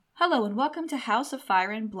Hello and welcome to House of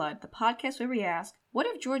Fire and Blood, the podcast where we ask, what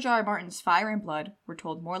if George R. R. Martin's Fire and Blood were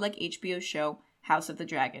told more like HBO's show, House of the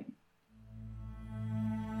Dragon?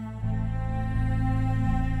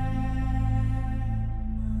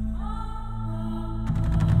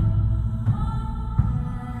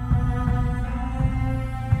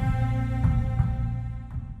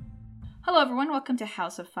 Hello everyone, welcome to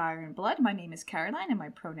House of Fire and Blood. My name is Caroline and my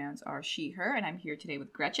pronouns are she, her, and I'm here today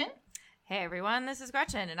with Gretchen. Hey everyone, this is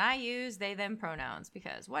Gretchen, and I use they, them pronouns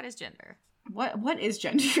because what is gender? What is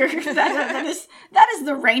gender? that is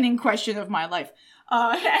the reigning question of my life.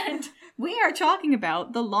 And we are talking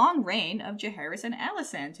about the long reign of Jaehaerys and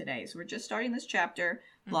Alysanne today. So we're just starting this chapter,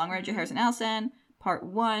 Long Reign of Jaehaerys and Alysanne, part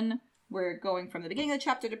 1. We're going from the beginning of the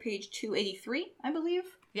chapter to page 283, I believe.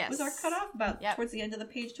 Yes. Was our cutoff about towards the end of the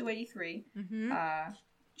page 283. Mm-hmm.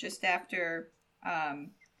 Just after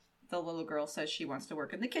the little girl says she wants to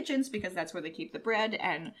work in the kitchens because that's where they keep the bread,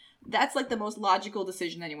 and that's like the most logical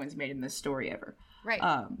decision anyone's made in this story ever. Right.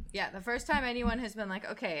 Yeah, the first time anyone has been like,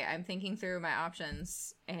 okay, I'm thinking through my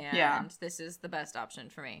options, and this is the best option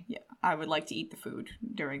for me. Yeah, I would like to eat the food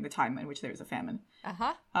during the time in which there's a famine.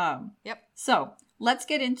 Uh-huh. Yep. So, let's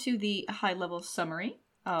get into the high-level summary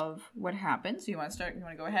of what happens. You want to start? You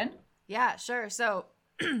want to go ahead? Yeah, sure. So,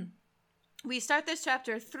 we start this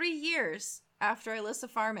chapter 3 years after Alyssa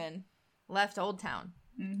Farman left Old Town.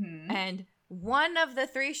 Mm-hmm. And one of the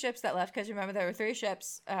 3 ships that left, because remember there were 3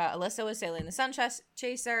 ships, Alyssa was sailing the Sun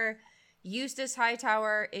Chaser, Eustace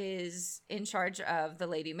Hightower is in charge of the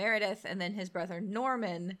Lady Meredith, and then his brother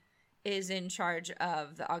Norman is in charge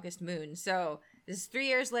of the August Moon. So this is 3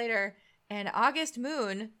 years later, and August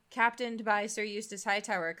Moon, captained by Sir Eustace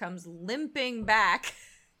Hightower, comes limping back.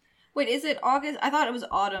 Wait, is it August? I thought it was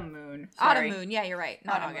Autumn Moon. Sorry. Autumn Moon, yeah, you're right.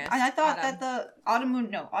 Not Autumn August. Moon. I thought that the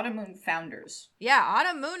Autumn Moon founders. Yeah,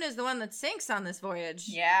 Autumn Moon is the one that sinks on this voyage.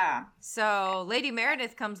 Yeah. So Lady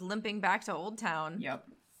Meredith comes limping back to Old Town. Yep.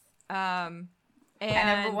 And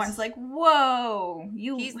everyone's like, whoa,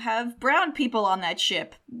 you have brown people on that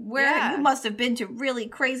ship. You must have been to really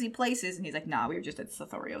crazy places. And he's like, nah, we were just at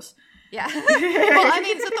Sothorios. Yeah. Well, I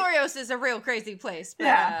mean, Sothorios is a real crazy place.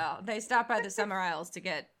 But, they stop by the Summer Isles to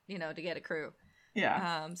get a crew.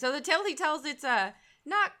 Yeah. So the tale he tells, it's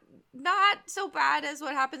not so bad as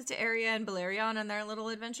what happens to Arya and Balerion on their little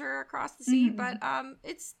adventure across the sea, but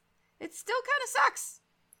it still kind of sucks.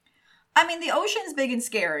 I mean, the ocean's big and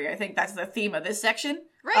scary. I think that's the theme of this section.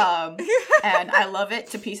 Right. And I love it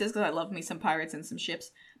to pieces because I love me some pirates and some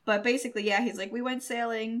ships. But basically, yeah, he's like, we went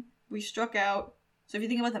sailing, we struck out. So if you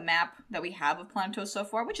think about the map that we have of Planetos so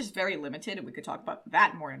far, which is very limited, and we could talk about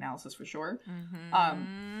that more in analysis for sure.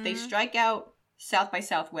 Mm-hmm. They strike out south by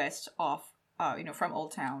southwest off, from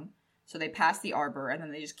Old Town. So they pass the Arbor, and then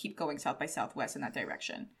they just keep going south by southwest in that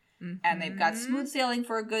direction. Mm-hmm. And they've got smooth sailing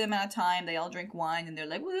for a good amount of time. They all drink wine, and they're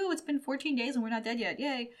like, woo, it's been 14 days and we're not dead yet.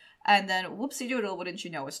 Yay. And then, whoopsie-doodle, wouldn't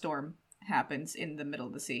you know, a storm happens in the middle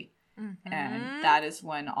of the sea. Mm-hmm. And that is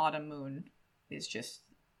when Autumn Moon is just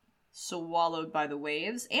swallowed by the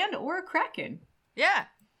waves or a kraken. Yeah.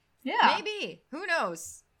 Maybe. Who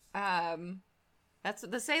knows? That's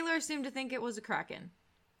what the sailors seem to think it was a kraken.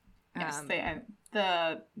 Yes,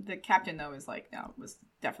 the captain though is like, no, it was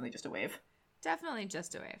definitely just a wave. Definitely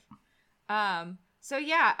just a wave. So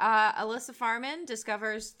yeah, Alyssa Farman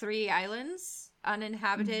discovers 3 islands,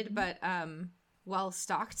 uninhabited but well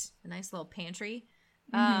stocked. A nice little pantry.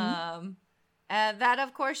 And that,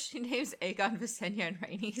 of course, she names Aegon, Visenya, and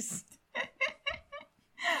Rhaenys.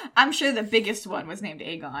 I'm sure the biggest one was named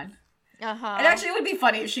Aegon. Uh-huh. It actually would be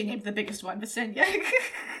funny if she named the biggest one Visenya.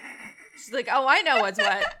 She's like, oh, I know what's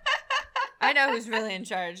what. I know who's really in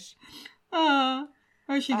charge. Or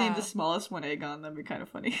she named the smallest one Aegon. That'd be kind of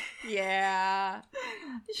funny. Yeah.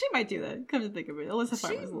 She might do that. Come to think of it. Alyssa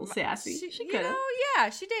Farman was a little sassy. She could have. Yeah,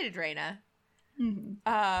 she dated Rhaena.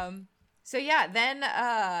 Mm-hmm. So yeah, then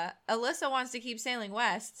Alyssa wants to keep sailing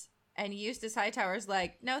west, and Eustace Hightower's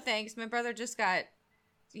like, no thanks, my brother just got,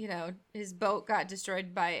 his boat got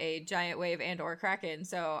destroyed by a giant wave and or kraken,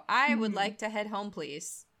 so I would like to head home,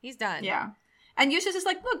 please. He's done. Yeah. And Eustace is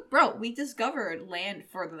like, look, bro, we discovered land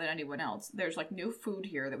further than anyone else. There's, like, new food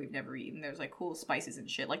here that we've never eaten. There's, like, cool spices and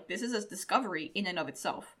shit. Like, this is a discovery in and of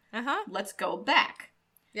itself. Uh-huh. Let's go back.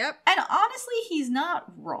 Yep. And honestly, he's not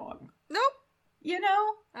wrong. Nope.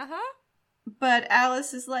 Uh-huh. But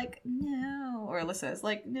Alice is like, no. Or Alyssa is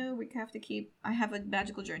like, no, I have a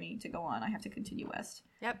magical journey to go on. I have to continue west.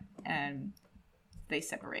 Yep. And they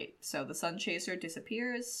separate. So the Sun Chaser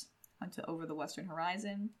disappears over the western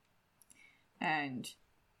horizon. And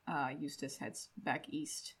Eustace heads back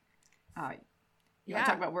east. You want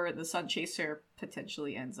to talk about where the Sun Chaser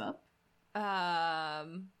potentially ends up?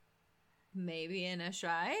 Maybe in a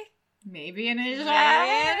shy. Maybe in a Maybe in a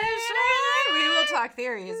shy. shy. We will talk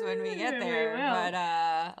theories when we get We there. will. But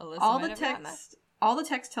Alyssa all the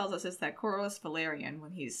text tells us is that Corlys Valerian,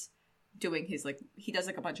 when he's doing his, like, he does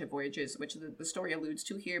like a bunch of voyages, which the story alludes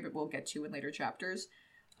to here, but we'll get to in later chapters.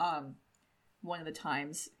 One of the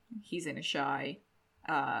times he's in a shy,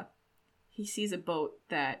 he sees a boat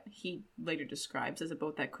that he later describes as a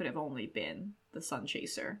boat that could have only been the Sun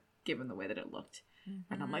Chaser, given the way that it looked.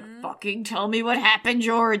 Mm-hmm. And I'm like, fucking tell me what happened,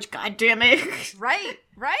 George. God damn it. Right.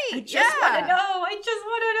 I just want to know.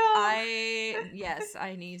 Yes,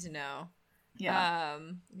 I need to know. Yeah.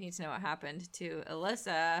 Need to know what happened to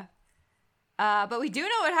Alyssa. But we do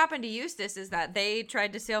know what happened to Eustace is that they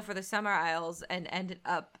tried to sail for the Summer Isles and ended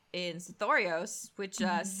up in Sithorios, which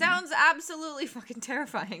sounds absolutely fucking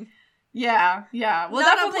terrifying. Yeah. Well,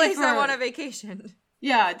 not a place I want a vacation.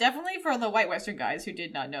 Yeah, definitely for the White Western guys who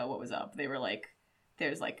did not know what was up. They were like,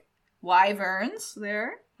 there's like wyverns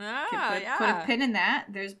there. Put a pin in that.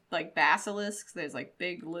 There's like basilisks. There's like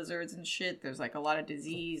big lizards and shit. There's like a lot of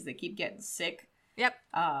disease. They keep getting sick. Yep.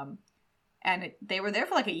 And they were there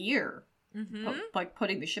for like a year. Mm-hmm. Like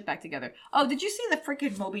putting the ship back together. Oh, did you see the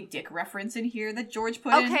freaking Moby Dick reference in here that George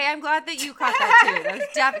put in? Okay, I'm glad that you caught that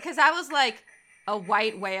too. Because I was like, a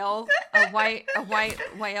white whale, a white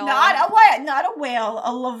whale. Not a whale,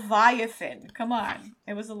 a leviathan. Come on,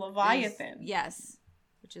 it was a leviathan. Yes,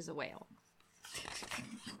 which is a whale,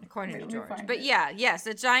 according to George. But yes,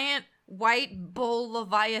 a giant white bull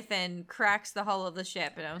leviathan cracks the hull of the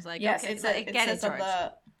ship, and I was like, yes, okay, it says George.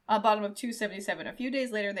 On the bottom of 277. A few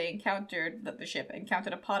days later, they encountered the ship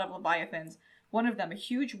encountered a pod of leviathans. One of them, a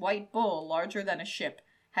huge white bull larger than a ship,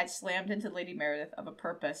 had slammed into Lady Meredith of a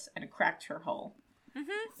purpose and cracked her hull.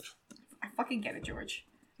 Mm-hmm. I fucking get it, George.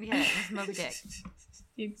 Yeah, it's Moby Dick.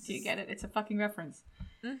 Do you get it? It's a fucking reference.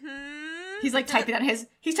 Mm-hmm. He's like typing on his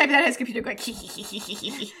computer, going click,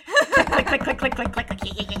 click, click, click, click, click.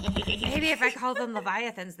 Maybe if I call them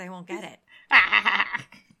leviathans, they won't get it.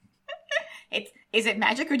 Is it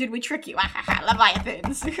magic or did we trick you?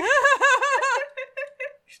 Leviathans.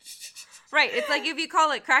 Right, it's like if you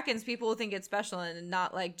call it krakens, people will think it's special and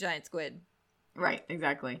not like giant squid. Right,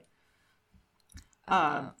 exactly.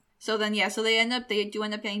 So they do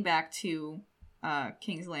end up getting back to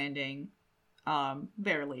King's Landing,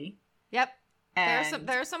 barely. Yep. And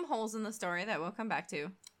there are some holes in the story that we'll come back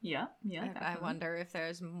to. Yeah. I wonder if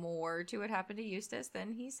there's more to what happened to Eustace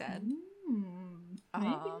than he said.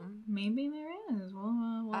 Maybe there is.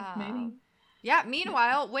 Maybe. Yeah,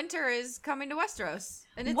 meanwhile, winter is coming to Westeros.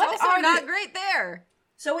 And it's also not great there.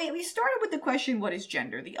 So we started with the question, what is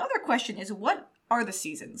gender? The other question is, what are the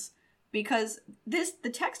seasons? Because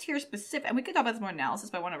the text here specific, and we could talk about this more analysis,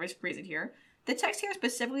 but I want to rephrase it here. The text here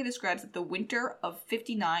specifically describes that the winter of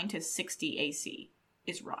 59 to 60 AC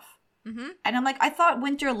is rough. Mm-hmm. And I'm like, I thought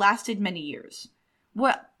winter lasted many years.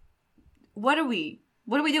 What are we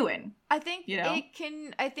doing? I think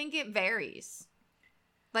it varies.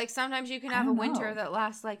 Like sometimes you can have a winter that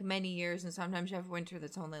lasts like many years, and sometimes you have a winter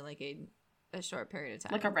that's only like a short period of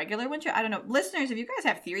time. Like a regular winter? I don't know. Listeners, if you guys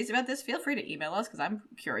have theories about this, feel free to email us because I'm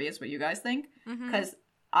curious what you guys think. Because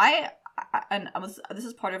this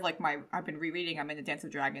is part of like I've been rereading. I'm into Dance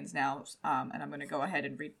of Dragons now, and I'm going to go ahead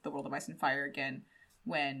and read The World of Ice and Fire again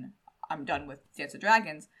when I'm done with Dance of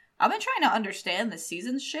Dragons. I've been trying to understand the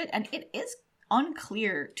seasons shit, and it is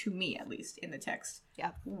unclear to me, at least in the text,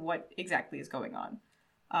 what exactly is going on.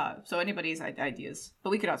 So anybody's ideas, but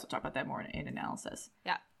we could also talk about that more in analysis.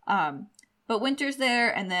 Yeah. But winter's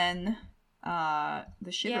there, and then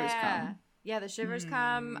the shivers come. Yeah, the shivers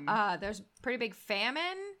come. There's pretty big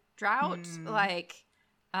famine, drought. Like,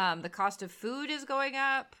 the cost of food is going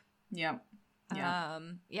up. Yeah.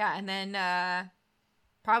 And then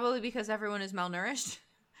probably because everyone is malnourished.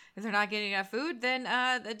 If they're not getting enough food, then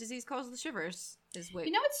the disease caused the shivers.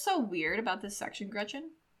 You know what's so weird about this section,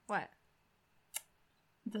 Gretchen? What?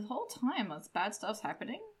 The whole time this bad stuff's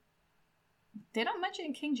happening, they don't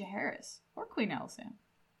mention King Jaehaerys or Queen Alysanne.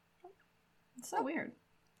 It's so weird.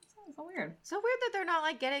 It's so weird. So weird that they're not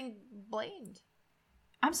like getting blamed.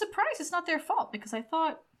 I'm surprised it's not their fault because I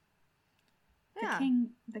thought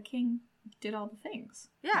the king did all the things.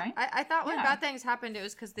 Yeah, right? I thought when bad things happened, it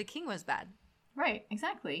was because the king was bad. Right,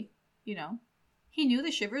 exactly. You know, he knew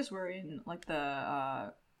the shivers were in like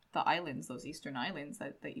the islands, those eastern islands,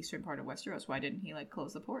 the eastern part of Westeros. Why didn't he like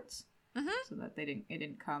close the ports so that it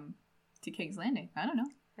didn't come to King's Landing? I don't know.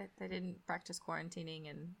 They didn't practice quarantining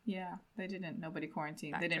and they didn't. Nobody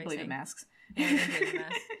quarantined. They didn't believe in masks.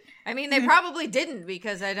 I mean, they probably didn't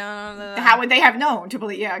because I don't know. How would they have known to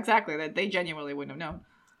believe? Yeah, exactly. That they genuinely wouldn't have known.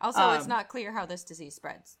 Also, it's not clear how this disease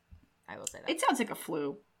spreads. I will say that it sounds like a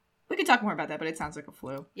flu, We could talk more about that, but it sounds like a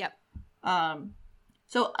flu. Yep.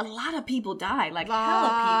 So a lot of people die, like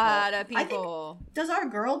lot hella of people. people. Does our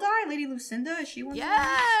girl die, Lady Lucinda? Is she one?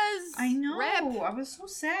 Yes. I know. Rip. I was so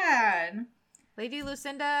sad. Lady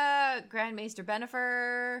Lucinda, Grand Maester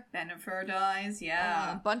Bennifer. Bennifer dies.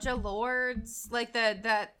 Yeah. A bunch of lords, like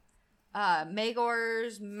that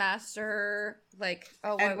Maegor's master, like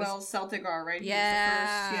Edwell Celtigar, right?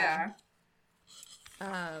 Yeah. He was the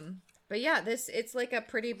first, But yeah, it's like a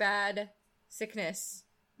pretty bad sickness.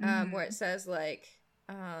 Where it says like,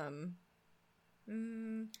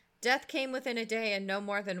 death came within a day, and no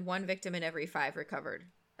more than 1 victim in every 5 recovered.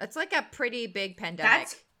 That's like a pretty big pandemic.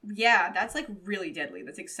 That's like really deadly.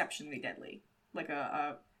 That's exceptionally deadly. Like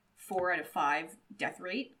a 4 out of 5 death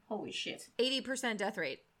rate. Holy shit. 80% death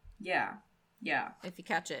rate. Yeah. If you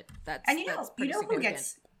catch it, that's and you that's know pretty who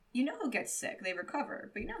gets sick. They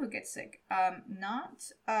recover, but you know who gets sick?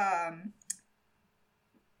 Not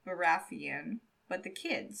Baratheon, but the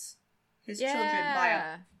kids. His children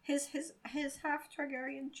by his half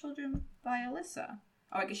Targaryen children by Alyssa.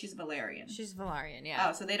 Oh, I guess she's Valerian. She's Valerian, yeah.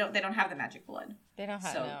 Oh, so they don't have the magic blood. They don't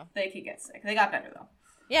have they could get sick. They got better though.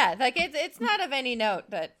 Yeah, like it's not of any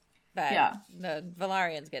note that the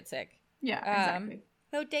Valerians get sick. Yeah, exactly.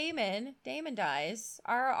 So Daemon dies.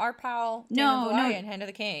 Our pal Daemon Valerian, Hand of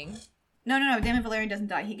the King. No. Daemon Valerian doesn't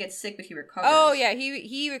die. He gets sick, but he recovers. Oh yeah,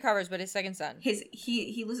 he recovers, but his second son.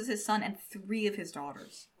 He loses his son and 3 of his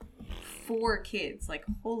daughters. 4 kids. Like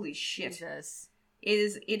holy shit. Jesus.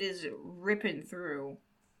 It is ripping through.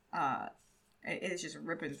 It is just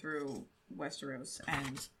ripping through Westeros,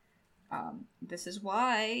 and this is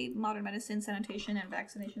why modern medicine, sanitation, and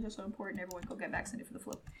vaccinations are so important. Everyone go get vaccinated for the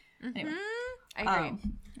flu. Mm-hmm. Anyway, I agree.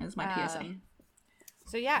 That's my PSA.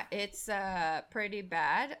 So yeah, it's pretty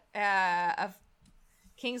bad. Of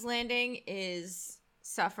King's Landing is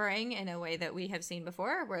suffering in a way that we have seen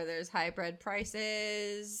before, where there's high bread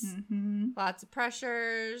prices, lots of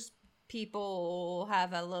pressures. People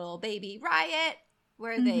have a little baby riot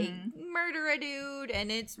where they murder a dude,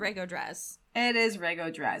 and it's Rhaego Draz. It is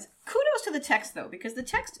Rhaego Draz. Kudos to the text though, because the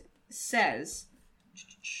text says,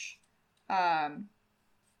 at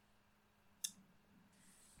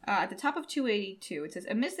the top of 282, it says,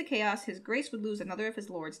 amidst the chaos, his grace would lose another of his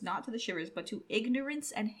lords, not to the shivers, but to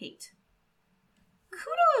ignorance and hate.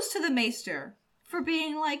 Kudos to the Maester for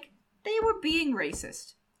being like, they were being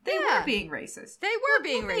racist. They were being racist.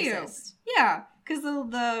 Yeah, because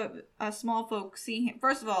the small folk see him.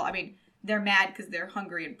 First of all, I mean, they're mad because they're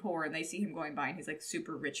hungry and poor, and they see him going by, and he's like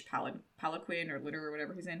super rich palanquin or litter or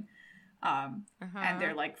whatever he's in. And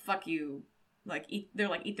they're like, fuck you. Like, eat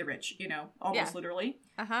the rich, you know, almost literally.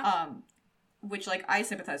 Which, like, I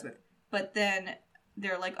sympathize with. But then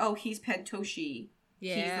they're like, oh, he's Pentoshi.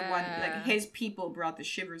 Yeah. He's the one, like, his people brought the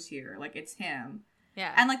shivers here. Like, it's him.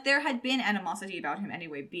 Yeah. And, like, there had been animosity about him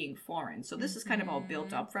anyway being foreign. So this is kind of all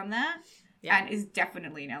built up from that. Yeah. And is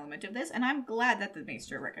definitely an element of this. And I'm glad that the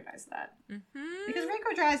Maester recognized that. Because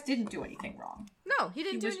Rhaego Draz didn't do anything wrong. No, he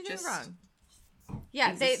didn't do anything wrong.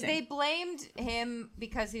 Yeah, they blamed him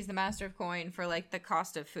because he's the master of coin for, like, the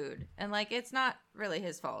cost of food. And, like, it's not really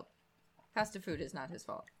his fault. Cost of food is not his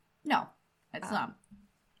fault. No, it's not.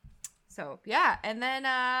 So, yeah. And then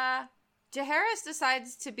Jaehaerys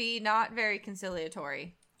decides to be not very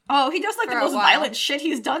conciliatory. Oh, he does, like, the most violent shit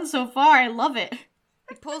he's done so far. I love it.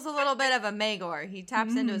 He pulls a little bit of a Maegor. He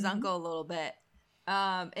taps into his uncle a little bit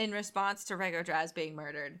in response to Rhaego Draz being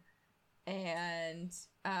murdered. And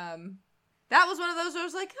that was one of those where I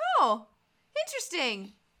was like, oh,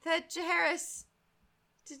 interesting that Jaehaerys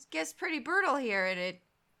gets pretty brutal here, and it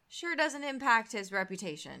sure doesn't impact his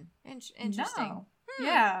reputation. Interesting. No.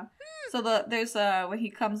 Yeah. So there's when he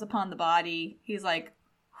comes upon the body, he's like,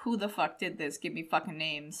 who the fuck did this? Give me fucking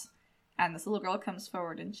names. And this little girl comes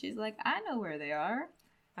forward, and she's like, I know where they are.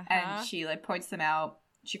 And she, like, points them out.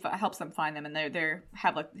 She helps them find them, and they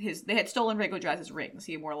had stolen Rhaego Draz's rings.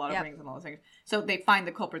 He wore a lot of rings and all those things. So they find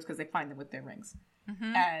the culprits because they find them with their rings.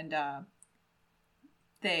 And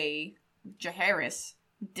Jaehaerys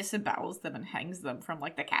disembowels them and hangs them from,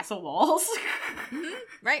 like, the castle walls.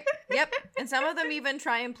 Right. Yep. And some of them even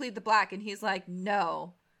try and plead the black, and he's like,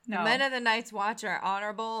 no. The men of the Night's Watch are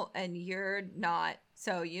honorable, and you're not.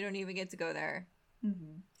 So you don't even get to go there.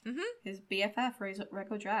 His BFF,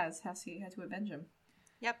 Rhaego Draz, had to avenge him.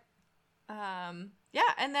 Yep.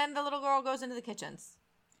 Yeah, and then the little girl goes into the kitchens.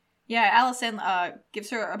 Yeah, Alicent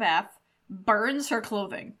gives her a bath, burns her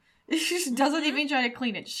clothing. She doesn't even try to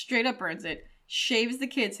clean it, straight up burns it, shaves the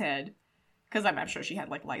kid's head, because I'm sure she had,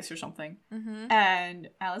 like, lice or something. And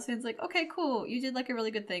Alicent's like, okay, cool, you did, like, a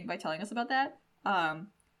really good thing by telling us about that.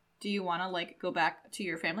 do you want to, like, go back to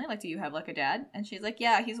your family? Like, do you have, like, a dad? And she's like,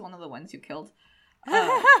 yeah, he's one of the ones you killed.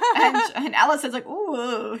 And Alice is like,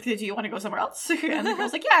 ooh, do you want to go somewhere else? And the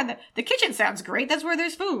girl's like, yeah, the kitchen sounds great. That's where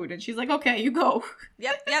there's food. And she's like, okay, you go.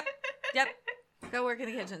 Yep. Go work in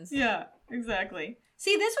the kitchens. Yeah, exactly.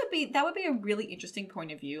 See, that would be a really interesting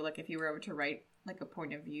point of view. Like, if you were ever to write, like, a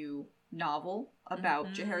point of view novel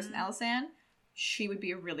about Jaehaerys and Alysanne, she would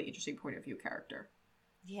be a really interesting point of view character.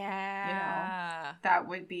 Yeah. You know, that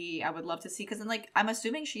would be, I would love to see, because then, like, I'm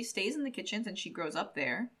assuming she stays in the kitchens and she grows up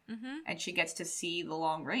there, and she gets to see the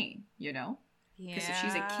long reign, you know? Because if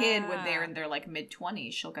she's a kid when they're in their, like,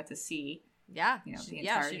 mid-20s, she'll get to see, you know, the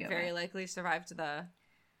entirety she'd of very it. likely survive to the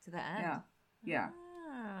end. Yeah.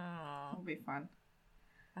 Oh. It'll be fun.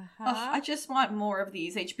 I just want more of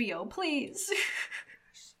these, HBO, please.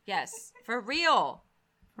 Yes, for real.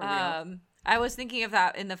 For real. I was thinking of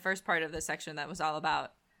that in the first part of the section that was all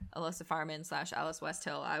about Alyssa Farman / Alice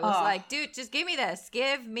Westhill. I was like, dude, just give me this.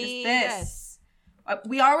 Give me this.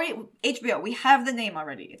 We already, HBO, we have the name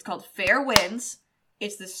already. It's called Fair Winds.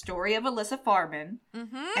 It's the story of Alyssa Farman.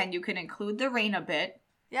 And you can include the Rhaena bit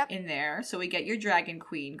in there. So we get your Dragon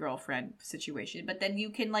Queen girlfriend situation. But then you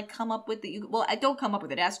can, like, come up with I don't come up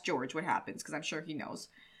with it. Ask George what happens, because I'm sure he knows.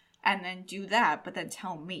 And then do that, but then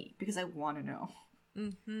tell me, because I want to know.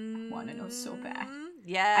 I want to know so bad.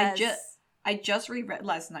 Yes. I just reread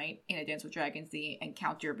last night in A Dance with Dragons the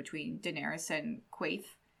encounter between Daenerys and Quaithe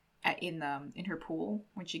in her pool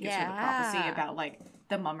when she gives her the prophecy about, like,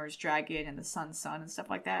 the Mummer's dragon and the Sun's son and stuff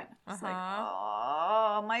like that. It's like,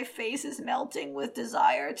 oh, my face is melting with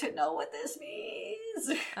desire to know what this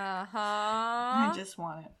means. I just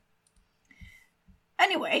want it.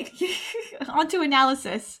 Anyway, on to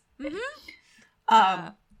analysis.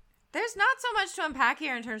 There's not so much to unpack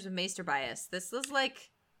here in terms of Maester bias. This is, like,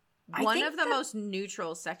 one of the most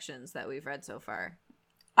neutral sections that we've read so far.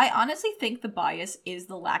 I honestly think the bias is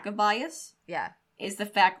the lack of bias. Yeah. Is the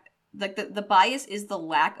fact, like, the bias is the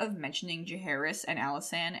lack of mentioning Jaehaerys and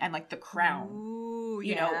Alysanne and, like, the crown. Ooh,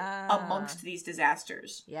 you know, amongst these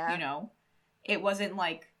disasters. Yeah. You know? It wasn't,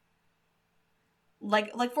 like,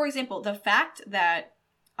 for example, the fact that,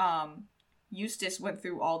 Eustace went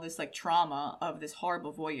through all this, like, trauma of this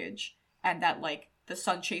horrible voyage, and that, like, the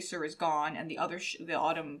Sun Chaser is gone, and the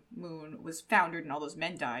Autumn Moon was foundered, and all those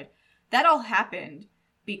men died. That all happened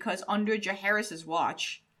because under Jaehaerys'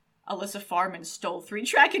 watch, Alyssa Farman stole 3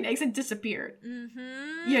 dragon eggs and disappeared.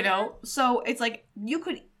 You know? So it's like, you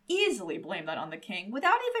could easily blame that on the king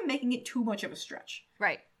without even making it too much of a stretch.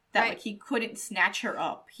 Right. That, like, he couldn't snatch her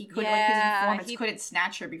up. He couldn't, like, his informants couldn't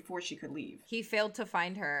snatch her before she could leave. He failed to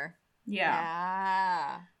find her.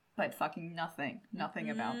 Yeah. But fucking nothing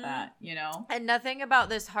about that, you know? And nothing about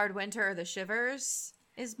this hard winter or the shivers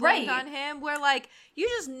is blamed on him. Where, like, you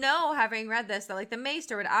just know, having read this, that, like, the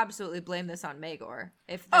Maester would absolutely blame this on Maegor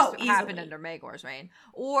if this happened under Maegor's reign.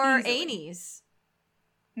 Or Aenys.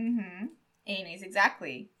 Aenys,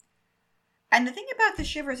 exactly. And the thing about the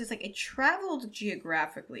shivers is, like, it traveled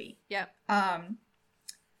geographically. Yep.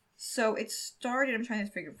 So it started, I'm trying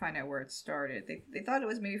to find out where it started. They thought it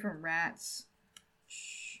was maybe from rats.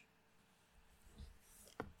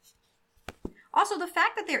 Also, the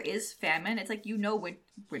fact that there is famine, it's like, you know,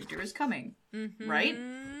 winter is coming, right?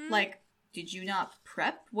 Like, did you not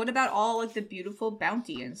prep? What about all, like, the beautiful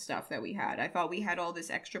bounty and stuff that we had? I thought we had all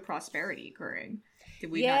this extra prosperity occurring.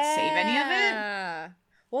 Did we not save any of it?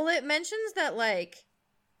 Well, it mentions that, like,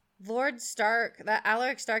 Lord Stark, that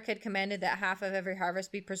Alaric Stark had commanded that half of every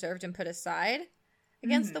harvest be preserved and put aside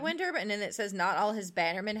against the winter, and then it says not all his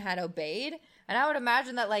bannermen had obeyed. And I would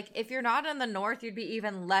imagine that, like, if you're not in the north, you'd be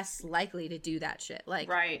even less likely to do that shit. Like,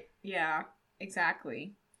 right. Yeah,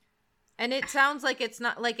 exactly. And it sounds like it's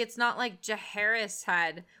not like Jaehaerys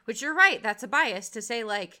had, which you're right, that's a bias to say,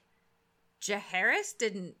 like, Jaehaerys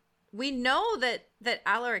didn't. We know that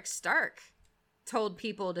Alaric Stark told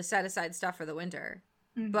people to set aside stuff for the winter.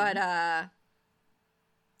 But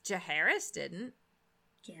Jaehaerys didn't.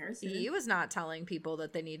 He was not telling people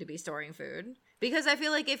that they need to be storing food. Because I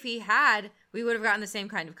feel like if he had, we would have gotten the same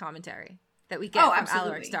kind of commentary that we get from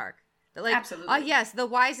Alaric Stark. That, like, absolutely. Yes, the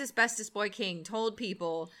wisest, bestest boy king told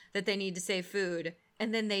people that they need to save food,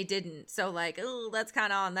 and then they didn't. So, like, oh, that's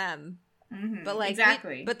kind of on them. But, like,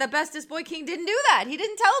 exactly. But the bestest boy king didn't do that. He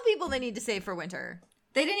didn't tell people they need to save for winter.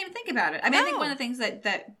 They didn't even think about it. I mean, I think one of the things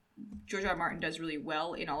that George R. R. Martin does really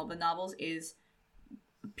well in all of the novels is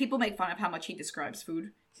people make fun of how much he describes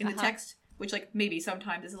food in the text, which, like, maybe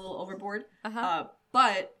sometimes is a little overboard.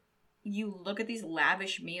 But you look at these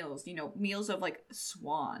lavish meals, you know, meals of, like,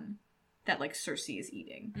 swan that like Cersei is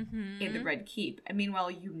eating Mm-hmm. in the Red Keep. And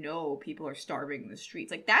meanwhile, people are starving in the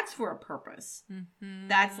streets. Like, that's for a purpose. Mm-hmm.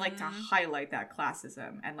 That's like to highlight that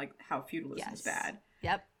classism and like how feudalism is bad.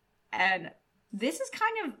 Yep. And this is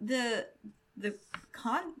kind of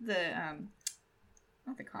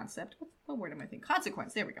not the concept. What word am I thinking?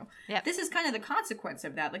 Consequence. There we go. Yep. This is kind of the consequence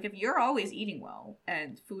of that. Like, if you're always eating well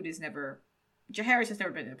and food is never... Jaehaerys has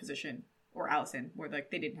never been in a position, or Alicent, where, like,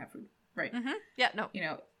 they didn't have food. Right? Mm-hmm. Yeah, no. You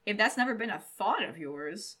know, if that's never been a thought of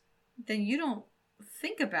yours, then you don't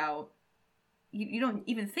think about... You don't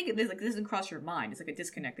even think of this. Like, this doesn't cross your mind. It's like a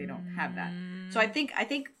disconnect. They don't have that. So I think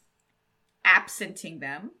absenting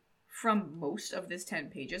them from most of this 10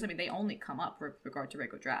 pages... I mean, they only come up with regard to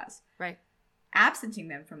Rhaego Draz. Right. Absenting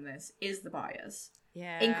them from this is the bias.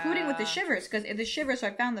 Yeah. Including with the Shivers, because in the Shivers, so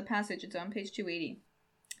I found the passage, it's on page 280.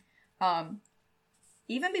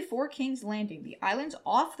 Even before King's Landing, the islands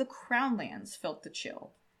off the Crown Lands felt the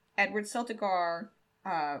chill. Edward Celtigar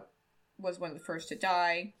was one of the first to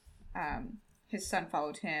die. His son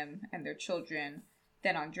followed him and their children,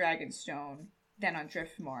 then on Dragonstone, then on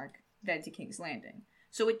Driftmark, then to King's Landing.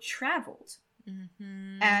 So it traveled.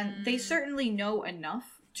 Mm-hmm. And they certainly know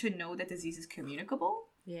enough to know that disease is communicable.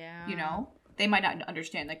 Yeah. You know? They might not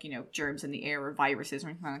understand, like, you know, germs in the air or viruses or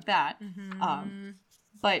anything like that. Mm-hmm.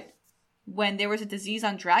 But when there was a disease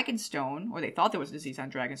on Dragonstone, or they thought there was a disease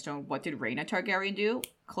on Dragonstone, what did Rhaena Targaryen do?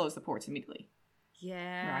 Close the ports immediately.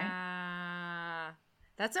 Yeah. Right?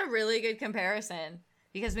 That's a really good comparison.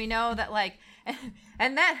 Because we know that, like,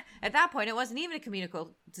 and that at that point, it wasn't even a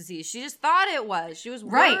communicable disease. She just thought it was. She was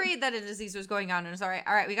worried that a disease was going on. And it was all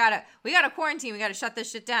right, we gotta quarantine. We gotta shut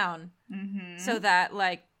this shit down so that,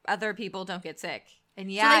 like, other people don't get sick.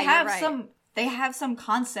 And yeah, so they have you're right. They have some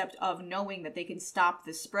concept of knowing that they can stop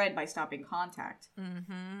the spread by stopping contact.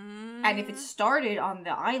 Mm-hmm. And if it started on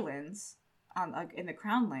the islands, in the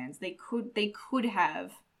Crown Lands, they could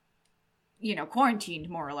have, you know, quarantined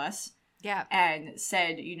more or less. Yeah. And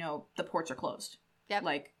said, you know, the ports are closed. Yep.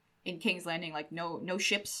 Like, in King's Landing, like, no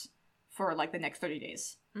ships for, like, the next 30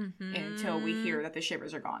 days. Mm-hmm. Until we hear that the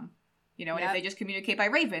Shivers are gone. You know, and Yep. if they just communicate by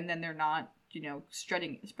Raven, then they're not, you know,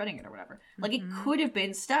 spreading it or whatever. Like, it could have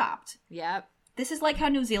been stopped. Yep. This is like how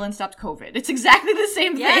New Zealand stopped COVID. It's exactly the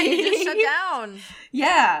same thing. Yeah, you just shut down.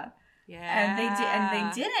 Yeah. Yeah. And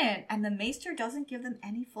they didn't. And the Maester doesn't give them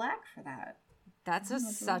any flack for that. That's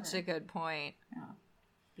such a good point. Yeah.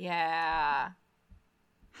 Yeah.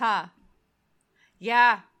 Huh.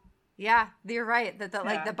 Yeah. Yeah. You're right. That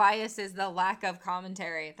the bias is the lack of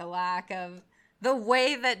commentary, the lack of the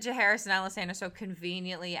way that Jaehaerys and Alysanne are so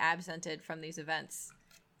conveniently absented from these events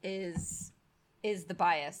is the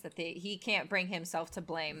bias that he can't bring himself to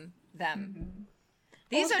blame them. Mm-hmm.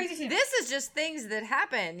 This is just things that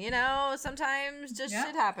happen, you know. Sometimes just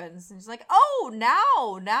shit happens. And it's like, oh,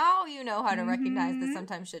 now you know how to recognize that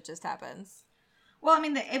sometimes shit just happens. Well, I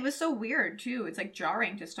mean, it was so weird, too. It's, like,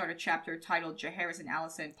 jarring to start a chapter titled Jaehaerys and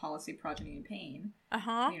Alysanne, Policy, Progeny, and Pain.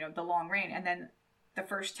 Uh-huh. You know, the long reign. And then the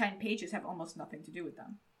first 10 pages have almost nothing to do with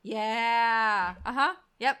them. Yeah. Uh-huh.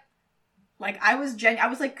 Yep. Like, I was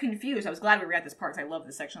like, confused. I was glad we were at this part because I love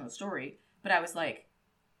this section of the story. But I was like,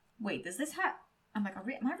 wait, does this have... I'm like, am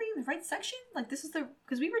I reading the right section? Like, this is the...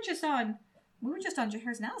 Because we were just on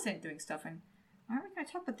Jaehaerys and Alysanne doing stuff, and aren't we going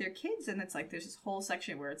to talk about their kids? And it's like, there's this whole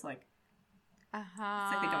section where it's like... Uh-huh.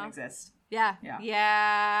 It's like they don't exist. Yeah.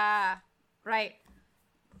 Yeah. Right.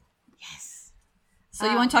 Yes. So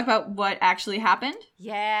you want to talk about what actually happened?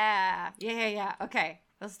 Yeah. Okay.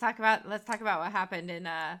 Let's talk about what happened in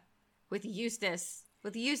with Eustace.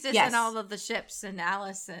 With Eustace and all of the ships and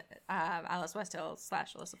Alice Westhill /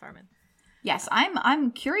 Alyssa Farman. Yes,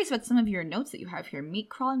 I'm curious about some of your notes that you have here. Meat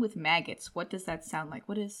crawling with maggots. What does that sound like?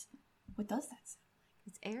 What does that sound like?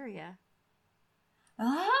 It's Arya.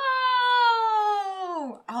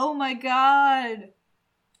 Oh my god.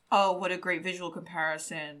 Oh, what a great visual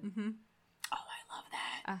comparison. Mm-hmm. Oh, I love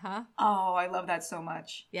that. Uh-huh. Oh, I love that so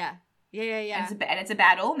much. Yeah. And it's a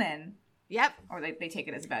bad omen. Yep. Or they take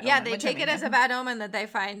it as a bad omen. Yeah, they take it as a bad omen that they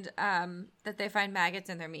find maggots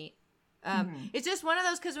in their meat. It's just one of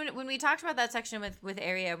those, because when we talked about that section with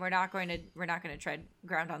Arya, we're not going to tread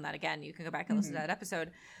ground on that again. You can go back and listen to that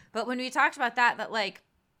episode. But when we talked about that like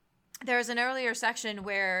there's an earlier section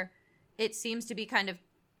where it seems to be kind of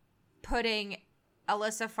putting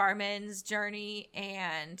Alyssa Farman's journey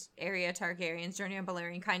and Arya Targaryen's journey on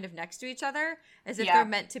Balerion kind of next to each other, as if they're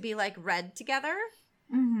meant to be like read together.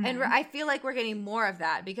 Mm-hmm. And I feel like we're getting more of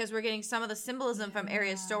that because we're getting some of the symbolism from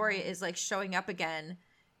Arya's story is like showing up again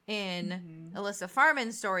in Alyssa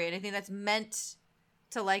Farman's story. And I think that's meant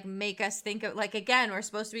to like make us think of, like, again, we're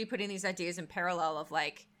supposed to be putting these ideas in parallel of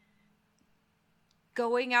like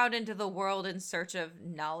going out into the world in search of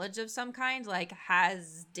knowledge of some kind, like,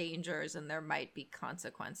 has dangers and there might be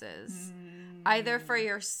consequences. Either for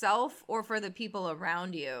yourself or for the people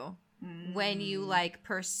around you when you, like,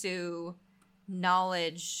 pursue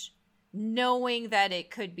knowledge knowing that it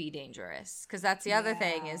could be dangerous. Because that's the other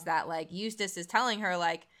thing is that, like, Eustace is telling her,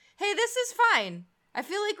 like, hey, this is fine. I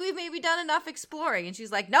feel like we've maybe done enough exploring. And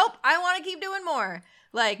she's like, nope, I want to keep doing more.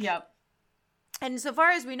 Like, Yep. And so far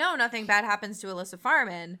as we know, nothing bad happens to Alyssa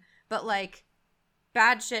Farman, but, like,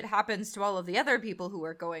 bad shit happens to all of the other people who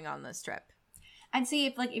are going on this trip. And see,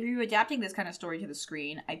 if you're adapting this kind of story to the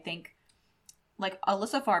screen, I think, like,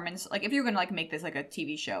 Alyssa Farman's, like, if you're going to, like, make this, like, a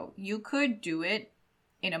TV show, you could do it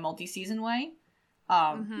in a multi-season way.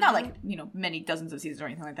 Not, like, you know, many dozens of seasons or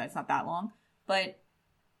anything like that. It's not that long. But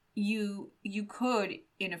you could,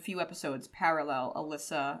 in a few episodes, parallel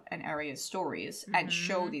Alyssa and Arya's stories and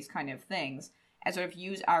show these kind of things and sort of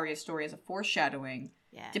use Arya's story as a foreshadowing,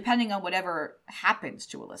 depending on whatever happens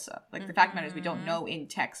to Alyssa. Like, the fact of the matter is we don't know in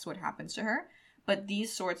text what happens to her, but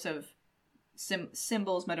these sorts of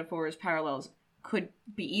symbols, metaphors, parallels could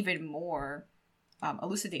be even more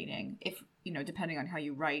elucidating if, you know, depending on how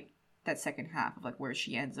you write that second half of, like, where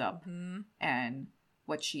she ends up and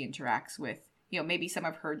what she interacts with. You know, maybe some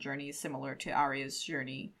of her journey is similar to Arya's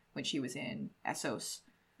journey when she was in Essos,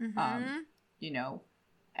 you know,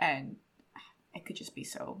 and it could just be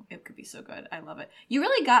it could be so good. I love it. You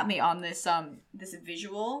really got me on this, this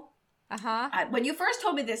visual. When you first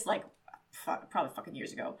told me this, like, probably fucking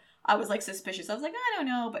years ago, I was, like, suspicious. I was like, I don't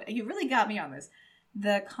know, but you really got me on this.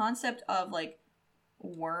 The concept of, like,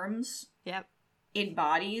 worms in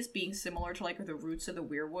bodies being similar to, like, the roots of the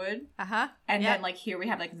weirwood. And then, like, here we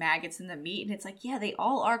have, like, maggots in the meat, and it's like, yeah, they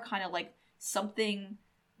all are kind of, like, something,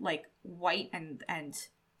 like, white and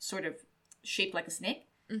sort of shaped like a snake.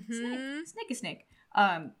 Snake.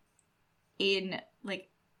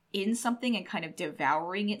 In something and kind of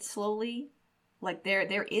devouring it slowly. Like,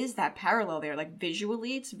 there is that parallel there. Like,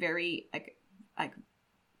 visually, it's very, like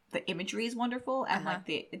the imagery is wonderful, and like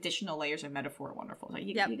the additional layers of metaphor are wonderful. So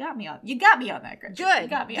you got me on that, Gretchen. Good. You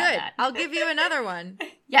got me on that. I'll give you another one.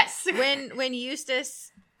 Yes. When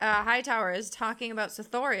Eustace Hightower is talking about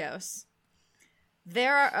Sithorios,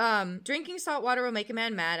 there are drinking salt water will make a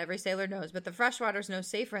man mad, every sailor knows, but the fresh water's no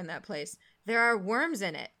safer in that place. There are worms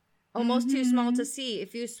in it, almost too small to see.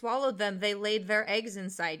 If you swallowed them, they laid their eggs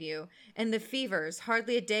inside you. And the fevers,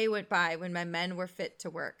 hardly a day went by when my men were fit to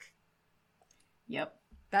work. Yep.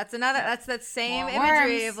 That's that same More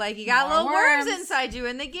imagery worms. of, like, you got More little worms worms inside you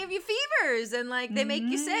and they give you fevers and, like, they make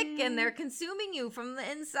you sick and they're consuming you from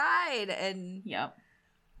the inside. And Yep.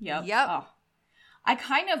 Oh. I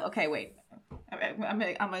kind of, okay, wait. I'm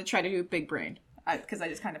gonna try to do big brain because I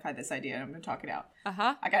just kind of had this idea and I'm gonna talk it out.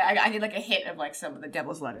 I need, like, a hit of, like, some of the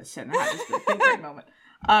devil's lettuce and have this big brain moment.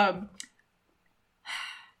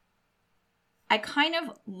 I kind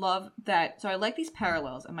of love that. So I like these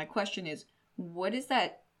parallels, and my question is, what is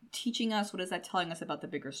that teaching us? What is that telling us about the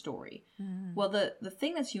bigger story? Well, the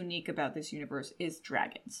thing that's unique about this universe is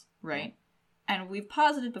dragons, right? And we've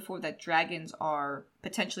posited before that dragons are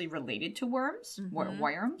potentially related to worms.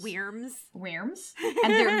 Worms.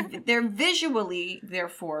 And they're visually,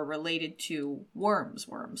 therefore, related to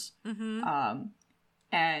worms.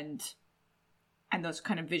 And those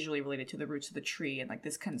kind of visually related to the roots of the tree and, like,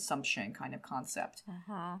 this consumption kind of concept.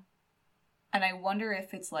 And I wonder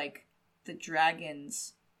if it's, like, the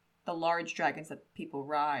dragons, the large dragons that people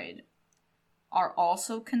ride, are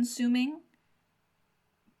also consuming,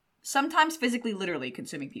 sometimes physically, literally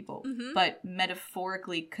consuming people, but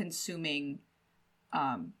metaphorically consuming,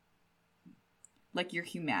 like, your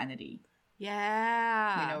humanity.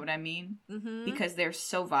 Yeah. You know what I mean? Because they're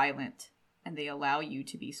so violent, and they allow you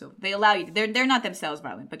to be so... They're not themselves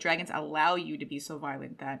violent, but dragons allow you to be so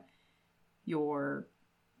violent that your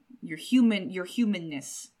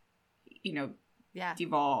humanness, you know,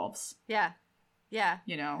 devolves. Yeah.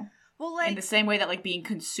 You know? Well, like, in the same way that, like, being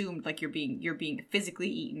consumed, like, you're being physically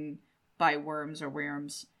eaten by worms or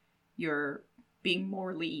worms, you're being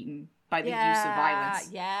morally eaten by the use of violence.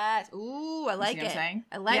 Yes. Ooh, I like it. What I'm saying?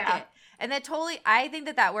 I like it. And that totally, I think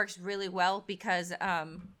that works really well because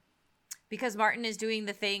Martin is doing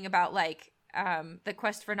the thing about, like, the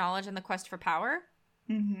quest for knowledge and the quest for power.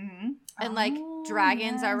 And, like,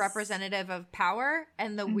 dragons are representative of power,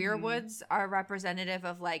 and the weirwoods are representative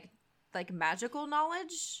of, like magical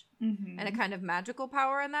knowledge and a kind of magical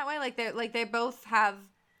power in that way. Like they both have,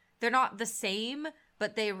 they're not the same,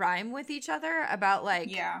 but they rhyme with each other about,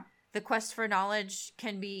 like, the quest for knowledge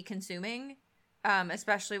can be consuming,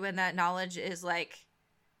 especially when that knowledge is, like,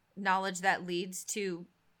 knowledge that leads to,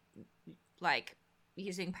 like,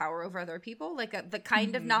 using power over other people, like the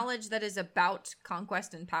kind of Mhm. knowledge that is about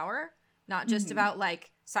conquest and power, not just Mhm. about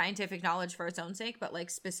like scientific knowledge for its own sake, but like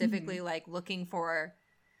specifically like looking for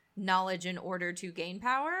knowledge in order to gain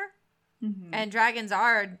power. Mhm. And dragons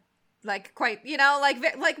are like quite, you know,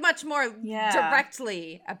 like much more Yeah.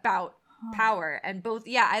 directly about power. And both,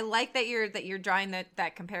 yeah, I like that you're drawing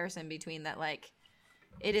that comparison between that, like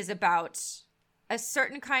it is about a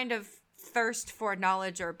certain kind of thirst for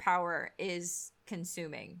knowledge or power is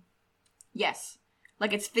consuming. Yes,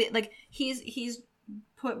 like like he's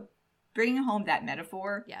bringing home that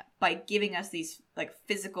metaphor by giving us these like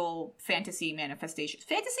physical fantasy manifestations,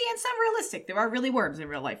 fantasy and some realistic. There are really worms in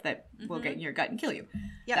real life that will get in your gut and kill you.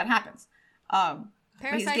 Yep. That happens.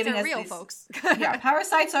 Parasites are real, folks. Yeah,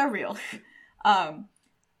 parasites are real.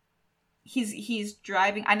 He's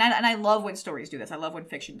driving, and I love when stories do this. I love when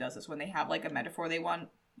fiction does this, when they have like a metaphor they want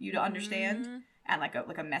you to understand and like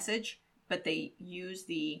a message, but they use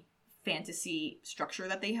the fantasy structure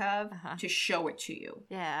that they have to show it to you.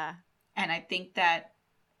 Yeah. And I think that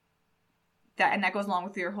goes along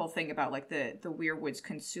with your whole thing about like the weirwoods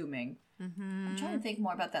consuming. Mm-hmm. I'm trying to think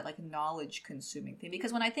more about that like knowledge consuming thing,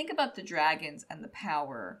 because when I think about the dragons and the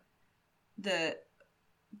power, the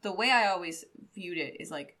way I always viewed it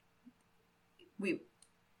is like we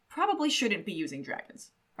probably shouldn't be using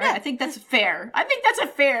dragons. Right? Yeah. I think that's fair. I think that's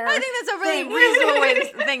a really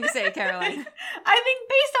reasonable thing to say, Caroline. I think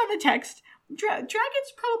based on the text,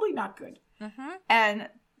 dragons probably not good. Mm-hmm. And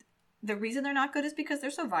the reason they're not good is because they're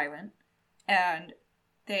so violent, and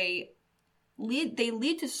they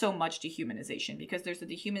lead to so much dehumanization, because there's the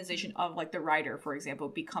dehumanization of like the rider, for example,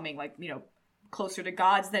 becoming like, you know, closer to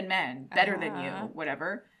gods than men, better than you,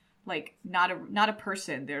 whatever. Like not a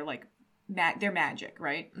person. They're like they're magic,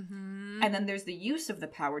 right? Mm-hmm. And then there's the use of the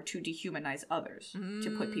power to dehumanize others,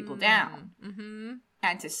 to put people down,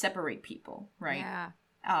 and to separate people, right? Yeah.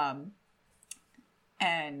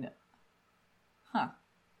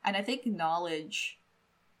 And I think knowledge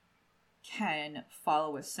can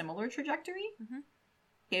follow a similar trajectory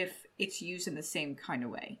if it's used in the same kind of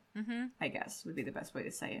way. I guess would be the best way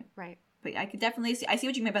to say it. Right. But I could definitely see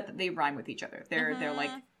what you mean about that. They rhyme with each other. They're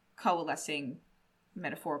like coalescing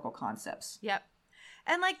metaphorical concepts. Yep.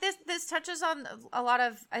 And like this touches on a lot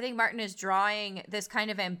of, I think Martin is drawing this kind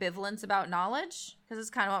of ambivalence about knowledge, because it's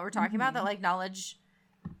kind of what we're talking about, that like knowledge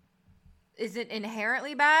isn't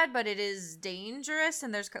inherently bad, but it is dangerous,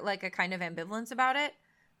 and there's like a kind of ambivalence about it.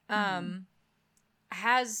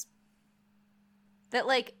 Has that,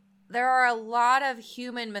 like, there are a lot of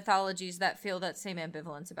human mythologies that feel that same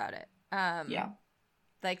ambivalence about it.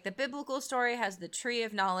 Like the biblical story has the tree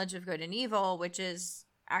of knowledge of good and evil, which is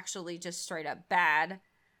actually just straight up bad.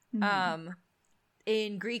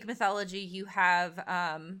 In Greek mythology, you have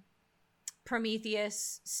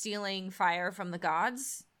Prometheus stealing fire from the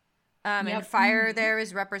gods. And fire there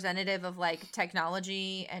is representative of like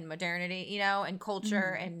technology and modernity, you know, and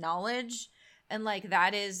culture and knowledge. And like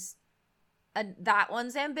that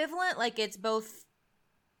one's ambivalent. Like it's both,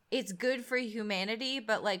 it's good for humanity,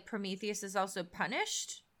 but like Prometheus is also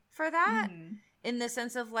punished for that, in the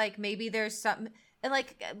sense of like maybe there's some, and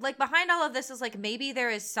like behind all of this is like maybe there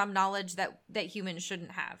is some knowledge that humans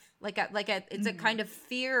shouldn't have. It's a kind of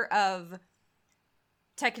fear of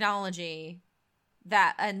technology,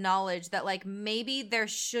 that a knowledge that like maybe there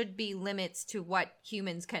should be limits to what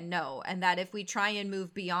humans can know, and that if we try and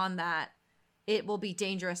move beyond that, it will be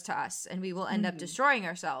dangerous to us and we will end up destroying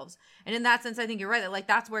ourselves. And in that sense, I think you're right, that like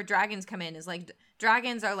that's where dragons come in, is like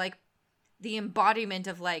dragons are like the embodiment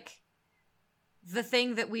of like the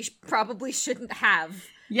thing that we probably shouldn't have.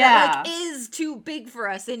 That, like, is too big for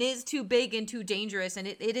us and is too big and too dangerous, and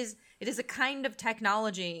it is a kind of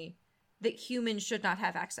technology that humans should not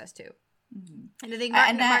have access to. And I think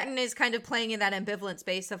Martin is kind of playing in that ambivalent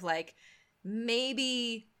space of like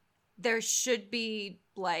maybe there should be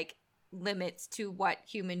like limits to what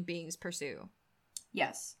human beings pursue.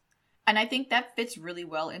 Yes. And I think that fits really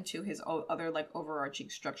well into his other like overarching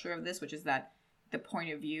structure of this, which is that the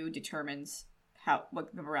point of view determines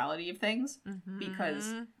what the morality of things,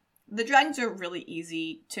 because the dragons are really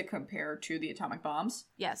easy to compare to the atomic bombs.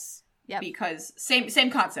 Yes. Yep. Because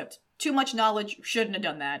same concept. Too much knowledge, shouldn't have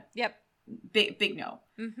done that. Yep. Big no.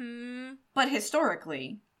 But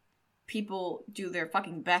historically, people do their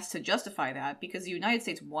fucking best to justify that because the United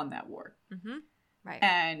States won that war. Right.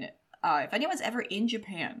 And if anyone's ever in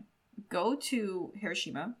Japan, go to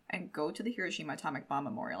Hiroshima and go to the Hiroshima Atomic Bomb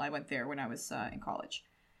Memorial. I went there when I was in college.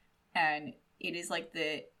 And it is like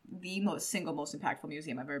the most impactful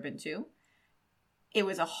museum I've ever been to. It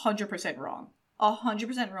was 100% wrong.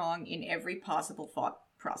 100% wrong in every possible thought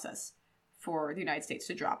process. for the United States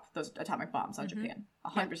to drop those atomic bombs on Japan.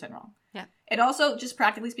 100% wrong. Yeah. It also, just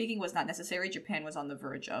practically speaking, was not necessary. Japan was on the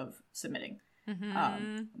verge of submitting.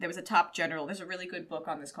 There was a top general. There's a really good book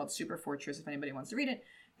on this called Super Fortress, if anybody wants to read it.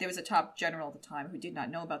 There was a top general at the time who did not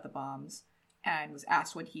know about the bombs and was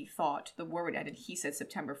asked when he thought the war would end, and he said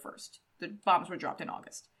September 1st. The bombs were dropped in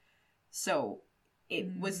August. So it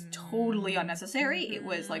was totally unnecessary. It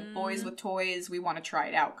was like boys with toys, we want to try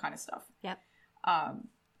it out kind of stuff. Yep.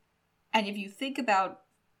 And if you think about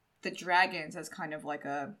the dragons as kind of like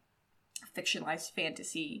a fictionalized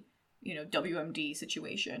fantasy, WMD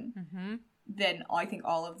situation, then I think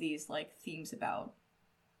all of these like themes about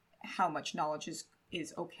how much knowledge is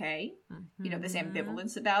okay, this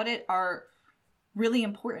ambivalence about it are really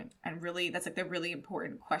important, and really that's like the really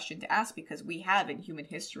important question to ask, because we have in human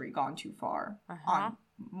history gone too far on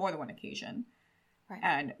more than one occasion,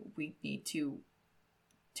 and we need to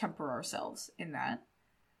temper ourselves in that.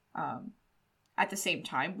 At the same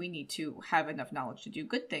time, we need to have enough knowledge to do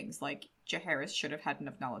good things, like Jaehaerys should have had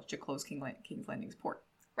enough knowledge to close King's Landing's port.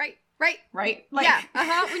 Right? Like, yeah.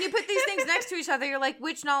 When you put these things next to each other, you're like,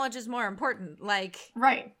 which knowledge is more important? Like,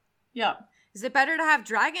 right. Yeah. Is it better to have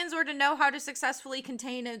dragons or to know how to successfully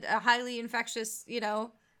contain a highly infectious,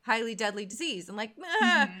 highly deadly disease? I'm like,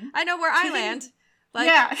 I know where I land. Like,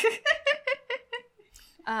 yeah.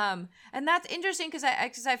 And that's interesting because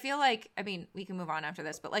I feel like, I mean, we can move on after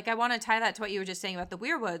this, but like, I want to tie that to what you were just saying about the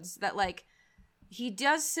Weirwoods, that like, he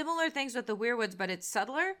does similar things with the Weirwoods, but it's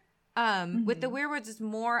subtler. With the Weirwoods, it's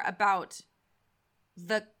more about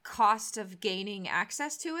the cost of gaining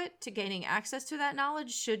access to it. To gaining access to that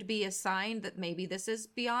knowledge should be a sign that maybe this is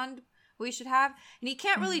beyond what we should have. And he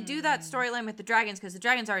can't really do that storyline with the dragons because the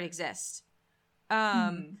dragons already exist.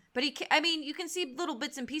 But you can see little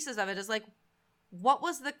bits and pieces of it as like, what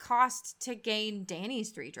was the cost to gain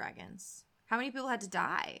Dany's 3 dragons? How many people had to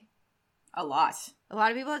die? A lot. A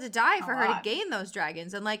lot of people had to die for her to gain those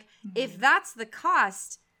dragons. And like, if that's the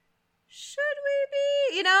cost, should we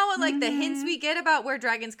be, and like the hints we get about where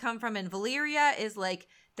dragons come from in Valyria is like,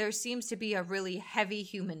 there seems to be a really heavy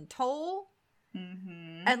human toll.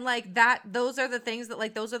 And like those are the things that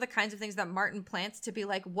like, those are the kinds of things that Martin plants to be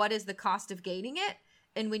like, what is the cost of gaining it?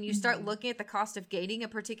 And when you start looking at the cost of gaining a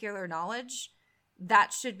particular knowledge,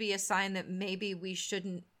 that should be a sign that maybe we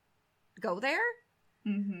shouldn't go there.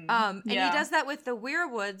 And he does that with the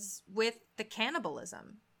Weirwoods with the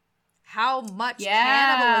cannibalism. How much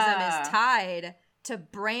cannibalism is tied to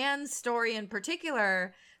Bran's story in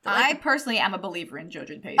particular. Like, I personally am a believer in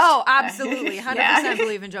Jojen paste. Oh, absolutely. 100%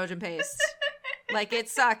 believe in Jojen paste. Like, it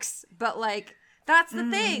sucks. But, like, that's the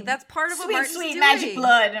thing. That's part of what Martin's doing. Sweet magic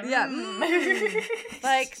blood. Yeah.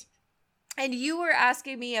 Like, and you were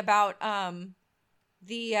asking me about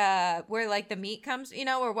the where like the meat comes,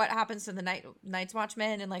 or what happens to the Night's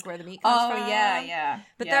Watchmen and like where the meat comes from. Yeah.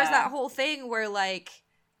 But there's that whole thing where like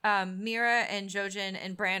Mira and Jojen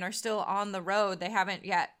and Bran are still on the road. They haven't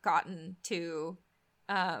yet gotten to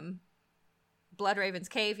Bloodraven's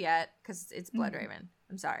cave yet because it's Bloodraven.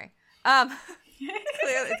 I'm sorry.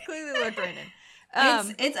 It's clearly Lord Brandon.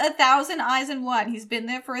 It's 1,000 eyes in one. He's been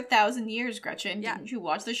there for 1,000 years, Gretchen. Yeah. Didn't you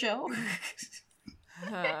watch the show?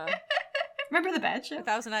 Remember the bad show?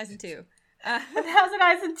 1,000 eyes in 2. 1,000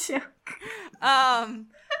 eyes in 2.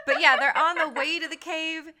 But yeah, they're on the way to the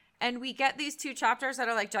cave, and we get these 2 chapters that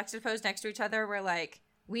are like juxtaposed next to each other, where like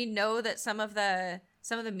we know that some of the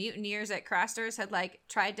mutineers at Craster's had like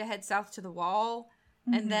tried to head south to the Wall,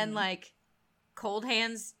 and then like Cold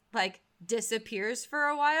Hands like disappears for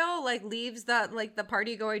a while, like leaves the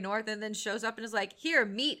party going north, and then shows up and is like, "Here,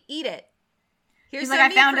 meat, eat it. Here's some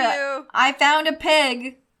meat for you. I found a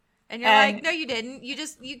pig." And you're like, no, you didn't. You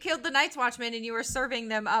killed the Night's Watchmen and you were serving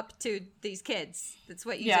them up to these kids. That's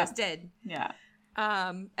what you just did. Yeah.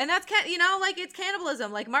 And that's, like, it's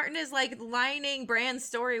cannibalism. Like, Martin is, like, lining Bran's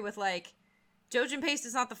story with, like, Jojen paste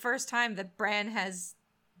is not the first time that Bran has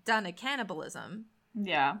done a cannibalism.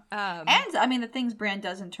 Yeah. And, I mean, the things Bran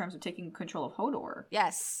does in terms of taking control of Hodor.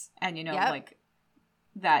 Yes. And, like,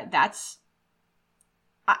 that's...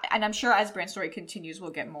 and I'm sure as Bran's story continues,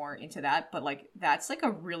 we'll get more into that. But, like, that's a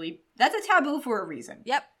taboo for a reason.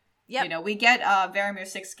 Yep. We get Varamir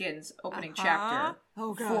Sixskins opening chapter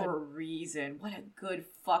for a reason. What a good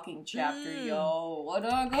fucking chapter, yo. What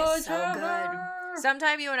a good chapter. Good.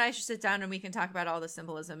 Sometime you and I should sit down and we can talk about all the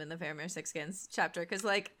symbolism in the Varamir Sixskins chapter. Because,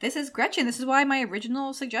 like... This is Gretchen. This is why my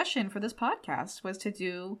original suggestion for this podcast was to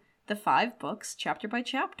do the 5 books chapter by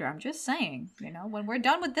chapter. I'm just saying, when we're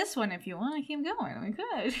done with this one, if you want to keep going, we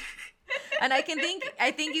could. And I think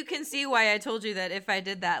you can see why I told you that if I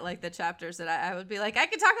did that, like the chapters that I would be like, I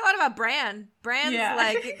could talk a lot about Bran. Bran's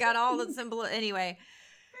like got all the symbol anyway.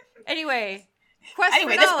 Anyway, quest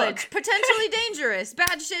Anyway, for this knowledge, book. potentially dangerous,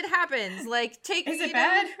 bad shit happens. Like, take Is it you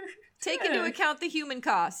bad? know, take into account the human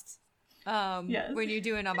cost. Yes. When you're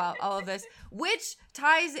doing about all of this, which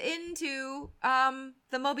ties into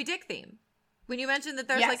the Moby Dick theme. When you mentioned that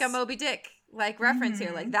there's like a Yes. Moby Dick like reference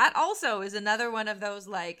here, like that also is another one of those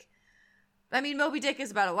like, I mean, Moby Dick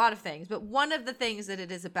is about a lot of things, but one of the things that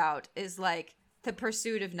it is about is like the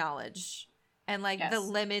pursuit of knowledge and like the Yes.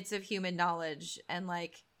 limits of human knowledge, and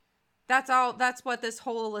like that's what this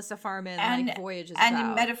whole Alyssa Farman like voyage is and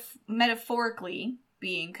about. metaphorically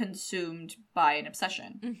being consumed by an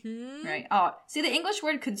obsession. Mm-hmm. Right. Oh, see, the English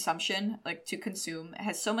word consumption, like to consume,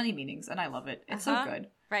 has so many meanings, and I love it. It's so good.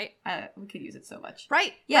 Right. We could use it so much.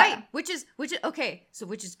 Right. Yeah. Right. Which is okay. So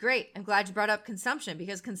which is great. I'm glad you brought up consumption,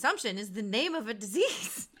 because consumption is the name of a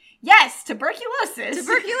disease. Yes, tuberculosis.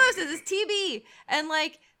 Tuberculosis is TB, and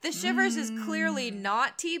like the shivers is clearly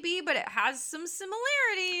not TB, but it has some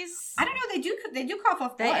similarities. I don't know. They do cough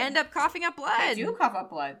up blood. They end up coughing up blood. They do cough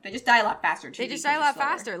up blood. They just die a lot faster too. They just die a lot slower.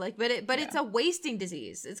 faster. Like, but it's a wasting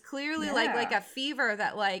disease. It's clearly like a fever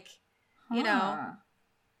that like, you know,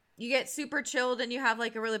 you get super chilled and you have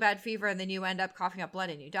like a really bad fever, and then you end up coughing up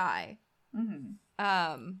blood and you die.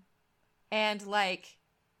 Mm-hmm. And like,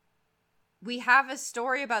 we have a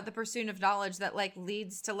story about the pursuit of knowledge that like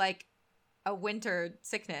leads to like a winter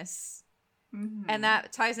sickness. Mm-hmm. And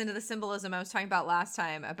that ties into the symbolism I was talking about last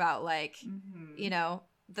time about like, Mm-hmm. you know,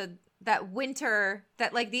 that winter,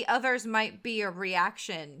 that like the others might be a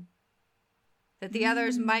reaction, that the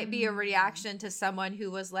others might be a reaction to someone who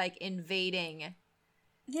was like invading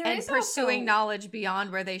and pursuing knowledge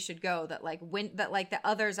beyond where they should go. That like that like the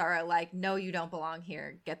others are like, no, you don't belong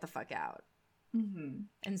here. Get the fuck out. Mm-hmm.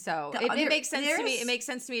 And so it makes sense to me. It makes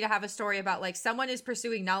sense to me to have a story about like someone is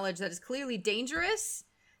pursuing knowledge that is clearly dangerous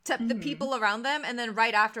to the people around them, and then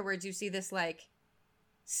right afterwards you see this like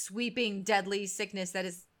sweeping deadly sickness that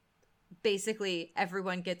is basically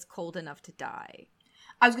everyone gets cold enough to die.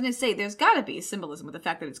 I was gonna say there's got to be symbolism with the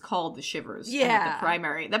fact that it's called the shivers. and that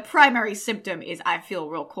Yeah. the primary symptom is I feel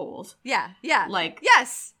real cold. Yeah. Like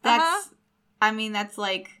Yes. that's. I mean, that's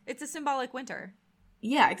like. It's a symbolic winter.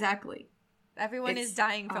 Yeah, exactly. Everyone is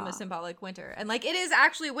dying from a symbolic winter. And like it is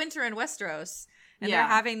actually winter in Westeros. And they're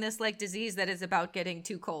having this like disease that is about getting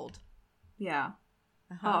too cold. Yeah.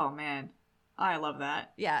 Oh man, I love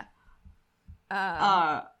that. Yeah.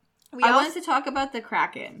 I wanted to talk about the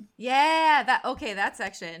Kraken. Yeah, that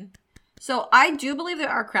section. So I do believe there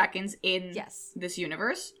are Krakens in this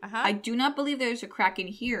universe. I do not believe there's a Kraken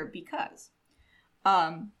here because,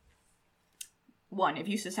 one, if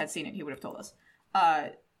Eustace had seen it, he would have told us.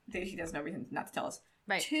 He does no reason not to tell us.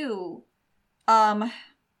 Right. Two,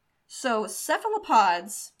 so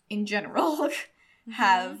cephalopods in general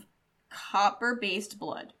have copper-based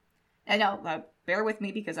blood. And now, bear with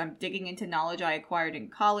me because I'm digging into knowledge I acquired in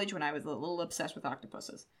college when I was a little obsessed with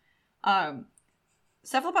octopuses.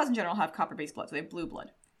 Cephalopods in general have copper-based blood, so they have blue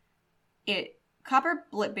blood.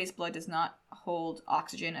 Copper-based blood does not hold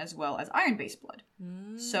oxygen as well as iron-based blood.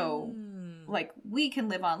 So, like, we can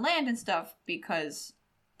live on land and stuff because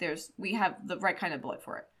we have the right kind of blood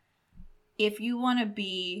for it. If you want to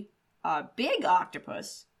be a big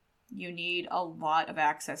octopus, you need a lot of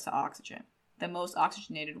access to oxygen. The most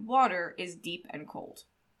oxygenated water is deep and cold.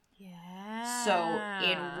 Yeah. So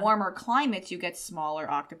in warmer climates, you get smaller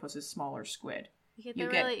octopuses, smaller squid. You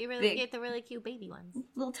get the really cute baby ones.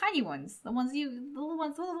 Little tiny ones. The little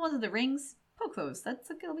ones with the rings. Poke those.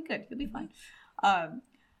 It'll be good. You'll be fine. So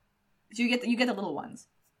you get the little ones.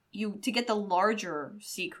 To get the larger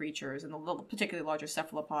sea creatures and the particularly larger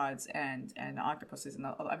cephalopods and octopuses and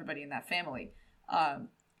everybody in that family,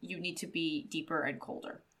 you need to be deeper and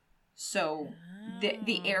colder. So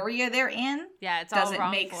the area they're in, it's all doesn't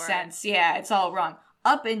wrong make for sense. Yeah, it's all wrong.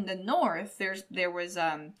 Up in the north, there was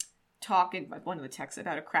talk in one of the texts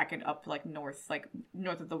about a Kraken up north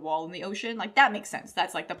of the wall in the ocean. Like that makes sense.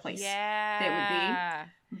 That's like the place they would be.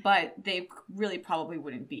 But they really probably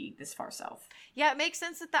wouldn't be this far south. Yeah, it makes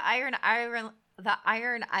sense that the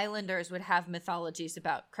Iron Islanders would have mythologies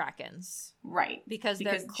about Krakens. Right. Because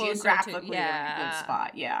they're closer geographically to, they're in a good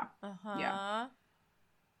spot. Yeah. Yeah.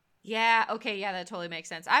 Yeah, okay, yeah, that totally makes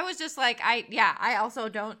sense. I was just like, I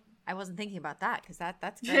wasn't thinking about that because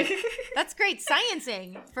that's great. That's great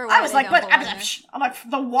sciencing for what I was like, I'm like,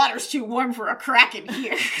 the water's too warm for a Kraken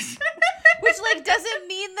here. Which like doesn't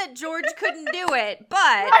mean that George couldn't do it, but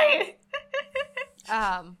right.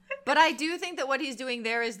 But I do think that what he's doing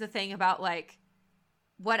there is the thing about like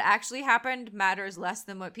what actually happened matters less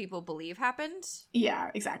than what people believe happened.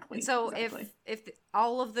 Yeah, exactly. And so if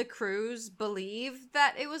all of the crews believe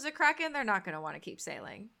that it was a Kraken, they're not going to want to keep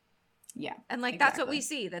sailing. Yeah. And, like, that's what we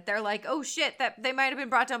see. That they're like, oh, shit, that they might have been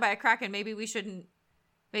brought down by a kraken. Maybe we should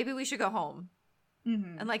go home.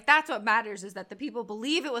 Mm-hmm. And, like, that's what matters, is that the people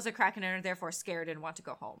believe it was a kraken and are therefore scared and want to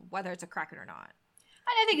go home, whether it's a kraken or not.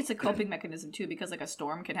 And I think it's a coping mechanism, too, because, like, a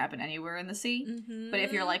storm can happen anywhere in the sea. Mm-hmm. But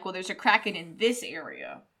if you're like, well, there's a kraken in this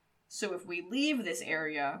area, so if we leave this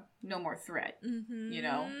area, no more threat. Mm-hmm. You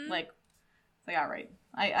know? Like, all right.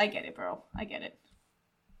 I get it, bro. I get it.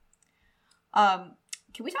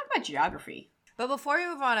 Can we talk about geography? But before we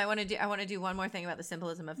move on, I want to do one more thing about the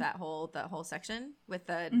symbolism of that whole section with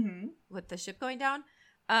the ship going down,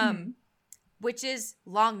 which is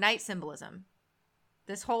long night symbolism.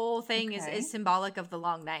 This whole thing is symbolic of the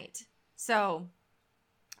long night. So,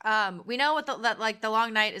 we know that the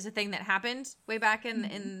long night is a thing that happened way back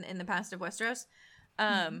in the past of Westeros.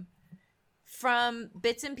 From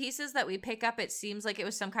bits and pieces that we pick up, it seems like it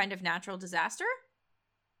was some kind of natural disaster.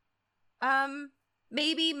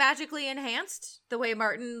 Maybe magically enhanced, the way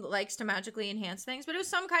Martin likes to magically enhance things, but it was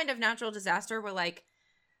some kind of natural disaster where, like,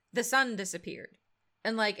 the sun disappeared.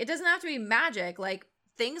 And, like, it doesn't have to be magic. Like,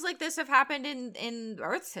 things like this have happened in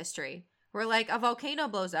Earth's history, where, like, a volcano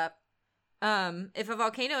blows up. If a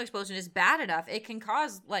volcano explosion is bad enough, it can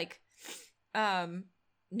cause, like,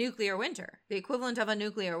 nuclear winter, the equivalent of a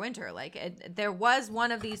nuclear winter. Like, there was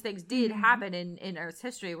one of these things did happen in Earth's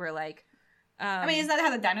history where, like, I mean, is that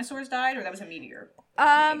how the dinosaurs died, or that was a meteor?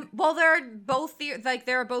 Well, there are both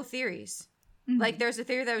theories. Mm-hmm. Like, there's a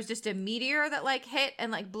theory that was just a meteor that, like, hit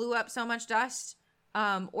and, like, blew up so much dust,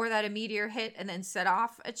 or that a meteor hit and then set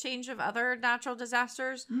off a change of other natural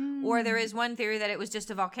disasters. Or there is one theory that it was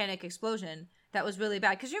just a volcanic explosion that was really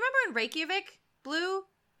bad. Because you remember when Reykjavik blew,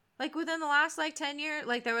 like, within the last, like, 10 years?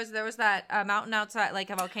 Like, there was that mountain outside,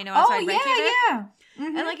 like, a volcano outside Reykjavik. Yeah.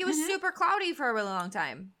 Mm-hmm, and, like, it was super cloudy for a really long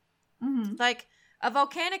time. Mm-hmm. Like, a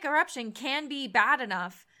volcanic eruption can be bad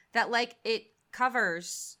enough that, like, it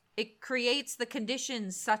creates the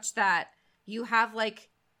conditions such that you have, like,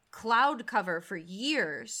 cloud cover for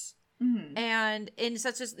years. Mm-hmm. And in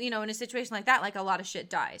such as, in a situation like that, like, a lot of shit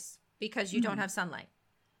dies because you don't have sunlight.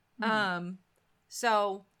 Mm-hmm.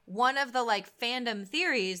 So one of the, like, fandom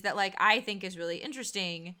theories that, like, I think is really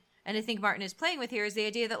interesting, and I think Martin is playing with here, is the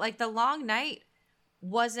idea that, like, the long night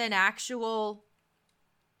was an actual,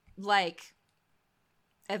 like,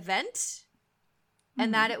 event,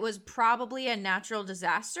 and that it was probably a natural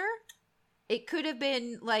disaster. It could have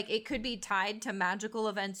been, like, it could be tied to magical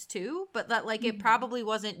events too, but that, like, it probably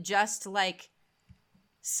wasn't just, like,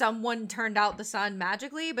 someone turned out the sun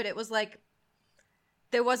magically, but it was, like,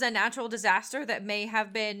 there was a natural disaster that may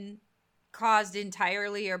have been caused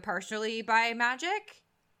entirely or partially by magic,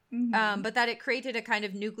 but that it created a kind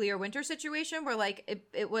of nuclear winter situation where, like,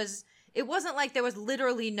 it wasn't like there was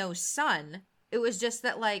literally no sun. It was just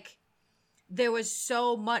that, like, there was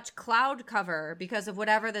so much cloud cover because of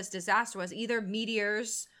whatever this disaster was, either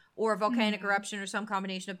meteors or volcanic eruption or some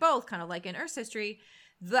combination of both, kind of like in Earth's history,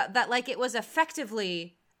 that like, it was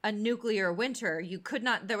effectively a nuclear winter.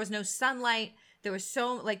 There was no sunlight. There was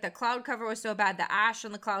like, the cloud cover was so bad. The ash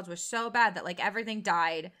on the clouds was so bad that, like, everything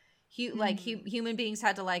died. Human beings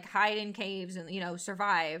had to, like, hide in caves and,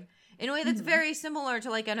 survive in a way that's very similar to,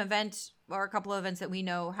 like, an event or a couple of events that we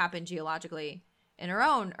know happened geologically in our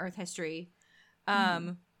own Earth history.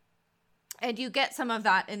 And you get some of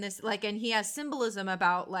that in this, like, and he has symbolism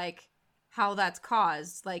about, like, how that's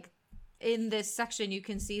caused. Like, in this section, you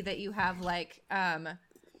can see that you have, like,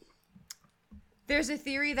 there's a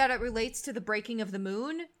theory that it relates to the breaking of the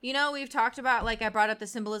moon. We've talked about, like, I brought up the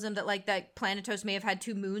symbolism that, like, that Planetos may have had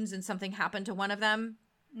two moons and something happened to one of them.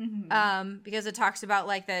 Because it talks about,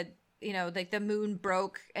 like, that, like, the moon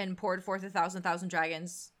broke and poured forth 1,000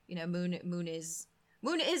 dragons.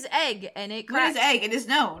 Moon is egg, and it cracked. Moon is egg, it is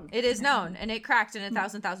known. It is known, and it cracked, and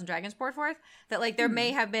 1,000 dragons poured forth. That, like, there may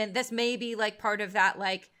have been, this may be, like, part of that,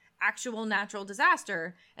 like, actual natural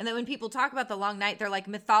disaster. And then when people talk about the long night, they're, like,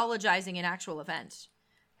 mythologizing an actual event.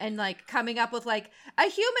 And, like, coming up with, like, a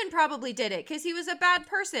human probably did it, because he was a bad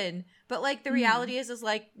person. But, like, the reality is,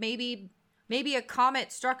 like, maybe a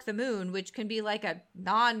comet struck the moon, which can be, like, a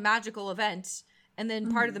non-magical event, and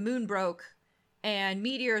then part of the moon broke, and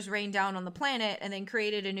meteors rained down on the planet and then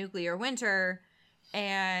created a nuclear winter,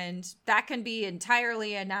 and that can be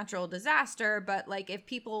entirely a natural disaster. But, like, if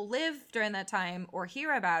people live during that time or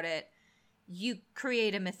hear about it, you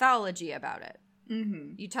create a mythology about it.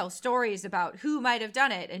 You tell stories about who might have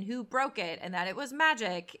done it and who broke it, and that it was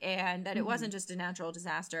magic, and that it wasn't just a natural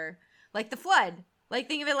disaster, like the flood. Like,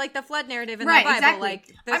 think of it like the flood narrative in the Bible. Exactly.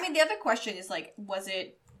 Like, I mean, the other question is, like, was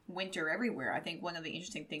it winter everywhere? I think one of the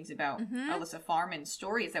interesting things about Alyssa Farman's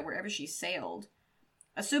story is that wherever she sailed,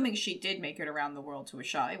 assuming she did make it around the world to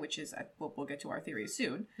Ashai, which is, we'll get to our theories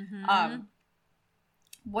soon,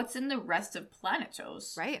 what's in the rest of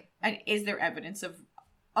Planetos? Right. And is there evidence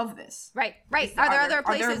of this? Right. Are there other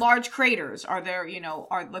places? Are there large craters? Are there,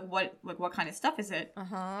 what kind of stuff is it?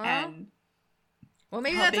 And well,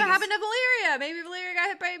 maybe that's what happened to Valeria. Maybe Valeria got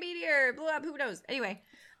hit by a meteor, blew up. Who knows? Anyway,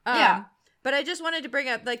 But I just wanted to bring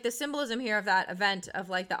up like the symbolism here of that event of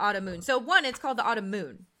like the autumn moon. So one, it's called the autumn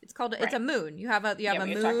moon. It's a moon. You have a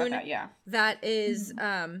moon that is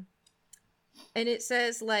and it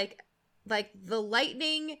says like the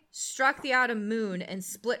lightning struck the autumn moon and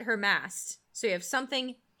split her mast. So you have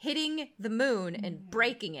something hitting the moon and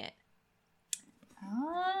breaking it.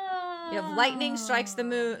 Oh. You have lightning strikes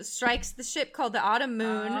the ship called the autumn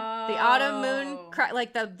moon. The autumn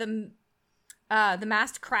moon the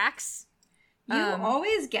mast cracks. You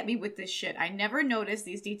always get me with this shit. I never notice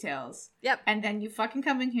these details. Yep. And then you fucking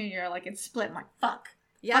come in here and you're like, it's split. I'm like, fuck.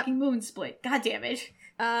 Yep. Fucking moon split. God damn it.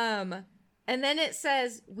 And then it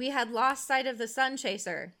says we had lost sight of the sun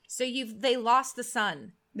chaser. So they lost the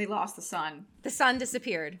sun. They lost the sun. The sun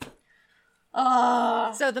disappeared.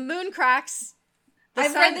 So the moon cracks.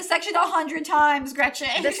 I've read this section 100 times,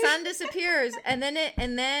 Gretchen. The sun disappears, and then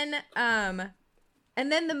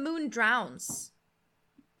the moon drowns.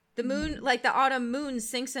 The moon, like the autumn moon,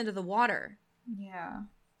 sinks into the water. Yeah.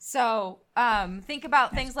 So, think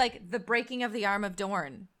about things like the breaking of the arm of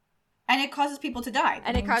Dorn. And it causes people to die.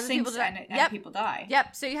 And it causes people to die. And people die.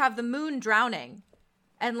 Yep. So you have the moon drowning.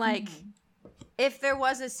 And like, if there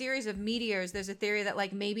was a series of meteors, there's a theory that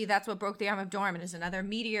like maybe that's what broke the arm of Dorn, and there's another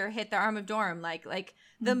meteor hit the arm of Dorn. Like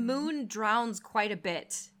the moon drowns quite a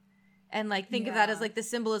bit. And like, think of that as like the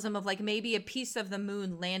symbolism of like maybe a piece of the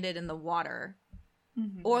moon landed in the water.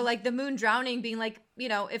 Or like the moon drowning being like,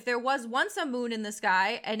 if there was once a moon in the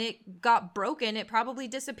sky and it got broken, it probably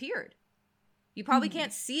disappeared. You probably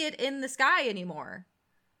can't see it in the sky anymore.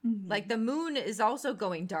 Like the moon is also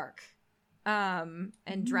going dark. And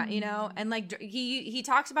and like he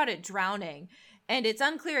talks about it drowning, and it's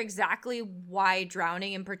unclear exactly why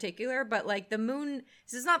drowning in particular, but like the moon,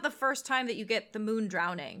 this is not the first time that you get the moon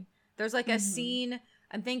drowning. There's like a scene,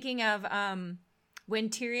 I'm thinking of when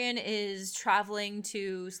Tyrion is traveling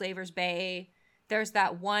to Slaver's Bay. There's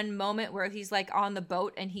that one moment where he's like on the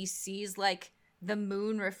boat and he sees like the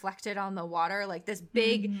moon reflected on the water, like this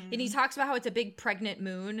big, and he talks about how it's a big pregnant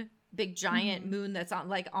moon, big giant moon that's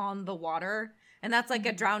on the water, and that's like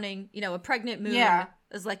a drowning, a pregnant moon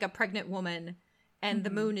is like a pregnant woman, and the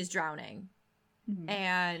moon is drowning.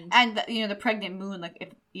 And the pregnant moon, like if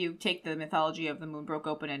you take the mythology of the moon broke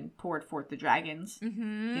open and poured forth the dragons,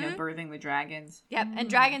 birthing the dragons. Yep. And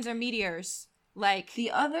dragons are meteors. Like the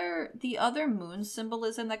other moon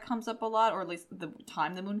symbolism that comes up a lot, or at least the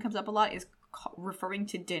time the moon comes up a lot, is referring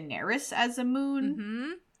to Daenerys as a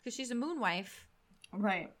moon, because she's a moon wife,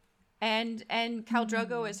 right? And Khal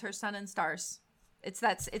Drogo is her sun and stars. It's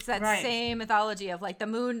that same mythology of like the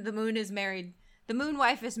moon is married. The moon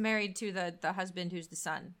wife is married to the husband who's the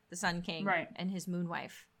sun king, right? And his moon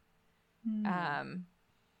wife. I'm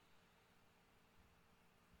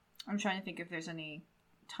trying to think if there's any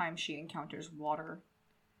time she encounters water.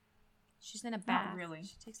 She's in a bath. Not really.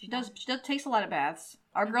 She takes a lot of baths.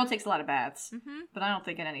 Our girl takes a lot of baths, but I don't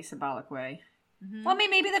think in any symbolic way. Well, I mean,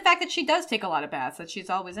 maybe the fact that she does take a lot of baths, that she's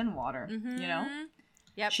always in water,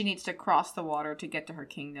 Yep. She needs to cross the water to get to her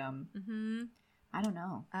kingdom. I don't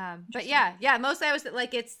know. But yeah, mostly I was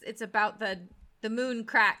like, it's about the moon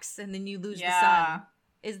cracks and then you lose the sun.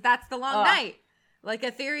 That's the long night. Like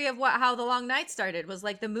a theory of how the long night started was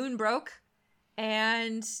like the moon broke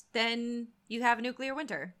and then you have a nuclear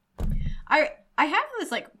winter. I have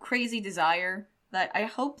this like crazy desire that I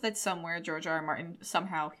hope that somewhere George R. R. Martin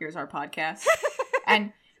somehow hears our podcast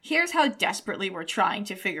and hears how desperately we're trying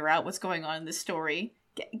to figure out what's going on in this story.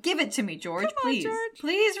 Give it to me, George. Come please. on, George.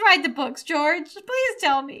 Please write the books, George. Please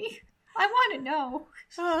tell me. I want to know.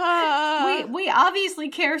 We obviously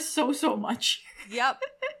care so much. Yep.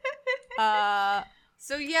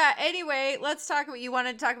 So yeah, anyway, let's talk about, you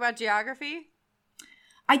wanted to talk about geography?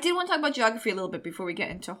 I did want to talk about geography a little bit before we get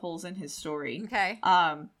into holes in his story. Okay.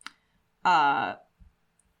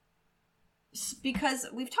 Because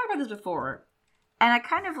we've talked about this before, and I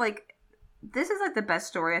kind of like, this is like the best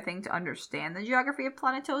story, I think, to understand the geography of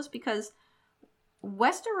Planetos, because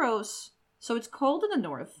Westeros, so it's cold in the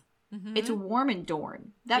north, it's warm in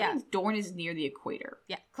Dorne. That means Dorne is near the equator.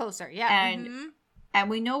 Yeah, closer, yeah. And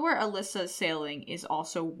we know where Alyssa's sailing is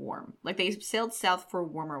also warm. Like, they sailed south for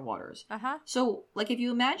warmer waters. So, like, if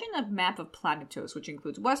you imagine a map of Planetos, which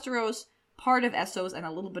includes Westeros, part of Essos, and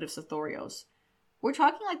a little bit of Sithorios, we're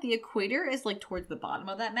talking like the equator is like towards the bottom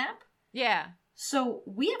of that map. Yeah. So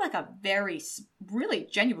we have like a really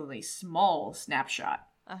genuinely small snapshot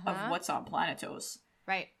of what's on Planetos.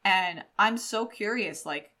 Right. And I'm so curious,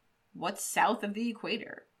 like, what's south of the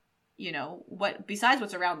equator? You know, what besides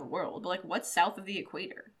what's around the world, but like what's south of the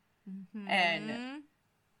equator? And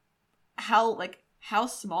how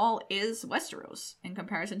small is Westeros in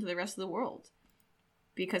comparison to the rest of the world?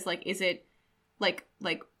 Because like, is it like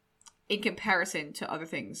in comparison to other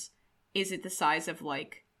things, is it the size of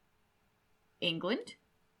like England?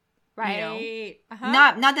 Right. You know?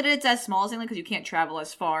 Not that it's as small as England because you can't travel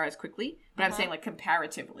as far as quickly, but I'm saying like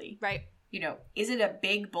comparatively. Right. You know, is it a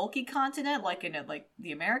big bulky continent like in like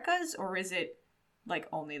the Americas, or is it like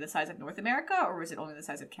only the size of North America, or is it only the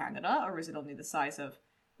size of Canada, or is it only the size of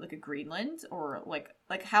like a Greenland, or like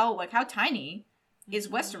how tiny is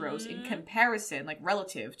Westeros in comparison, like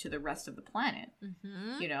relative to the rest of the planet?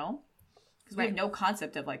 You know, because we have no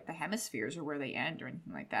concept of like the hemispheres or where they end or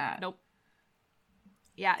anything like that. Nope.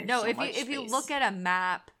 Yeah, There's no. so much If you space. look at a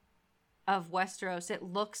map of Westeros, it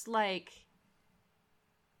looks like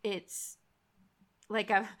it's like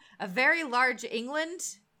a very large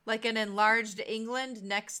England, like an enlarged England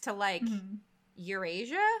next to like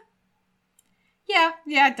Eurasia. Yeah,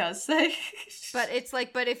 it does. But it's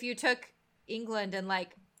like, but if you took England and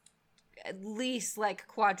like at least like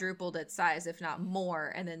quadrupled its size, if not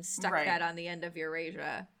more, and then stuck that on the end of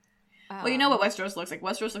Eurasia. Well, you know what Westeros looks like?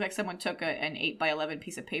 Westeros looks like someone took an 8x11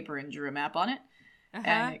 piece of paper and drew a map on it.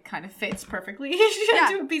 And it kind of fits perfectly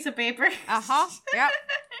to a piece of paper. Yep.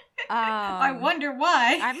 I wonder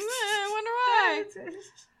why. I wonder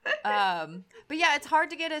why. But yeah, it's hard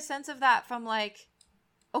to get a sense of that from like,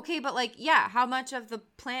 okay, but like, yeah, how much of the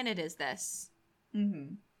planet is this?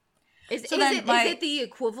 Is it the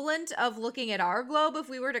equivalent of looking at our globe if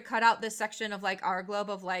we were to cut out this section of like our globe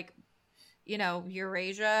of like, you know,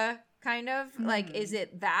 Eurasia kind of? Like, is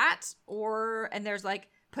it that? And there's like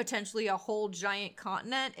potentially a whole giant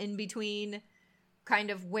continent in between kind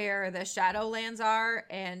of where the Shadowlands are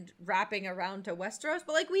and wrapping around to Westeros,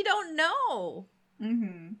 but like we don't know.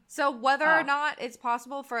 So whether or not it's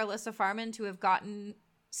possible for Alyssa Farman to have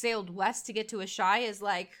sailed west to get to Asshai is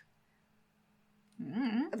like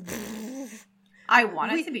I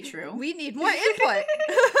want it to be true. We need more input.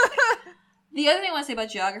 The other thing I want to say about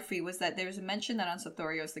geography was that there's a mention that on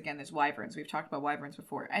Sothorios, again, there's wyverns. We've talked about wyverns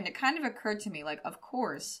before. And it kind of occurred to me, like, of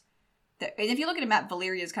course, and if you look at a map,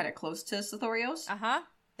 Valyria is kind of close to Sothorios.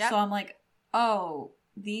 Yep. So I'm like, oh,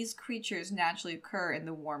 these creatures naturally occur in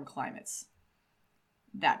the warm climates.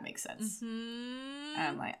 That makes sense. And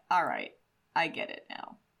I'm like, all right, I get it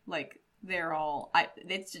now. Like, they're all,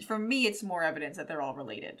 for me, it's more evidence that they're all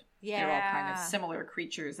related. Yeah. They're all kind of similar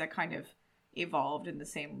creatures that kind of evolved in the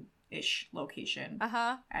same-ish location.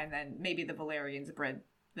 And then maybe the Valerians bred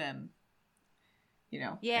them, you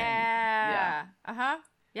know. Yeah.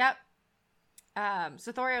 Yep.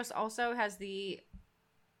 Sothorios also has the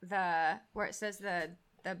where it says the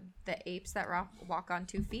apes that walk on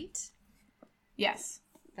 2 feet. Yes.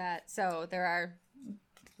 So there are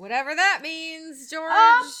whatever that means, George.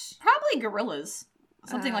 Probably gorillas.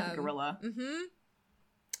 Something like a gorilla.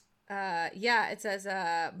 Yeah, it says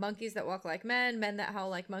monkeys that walk like men that howl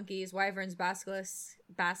like monkeys, wyverns, basilisks,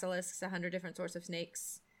 100 different sorts of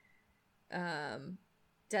snakes,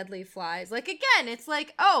 deadly flies. Like, again, it's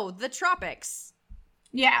like, oh, the tropics.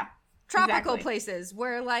 Yeah. Tropical places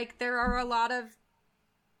where, like, there are a lot of,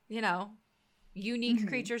 you know, unique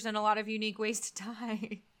creatures and a lot of unique ways to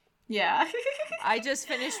die. Yeah. I just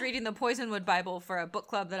finished reading the Poisonwood Bible for a book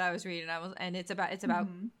club that I was reading. And it's about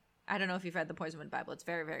I don't know if you've read the Poisonwood Bible. It's a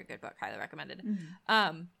very, very good book. Highly recommended.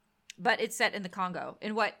 But it's set in the Congo,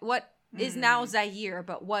 in what is now Zaire,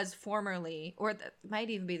 but was formerly, or might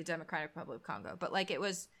even be the Democratic Republic of Congo. But like it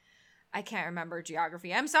was, I can't remember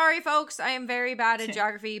geography. I'm sorry, folks. I am very bad at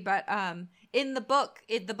geography. But in the book,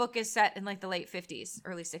 the book is set in like the late 50s,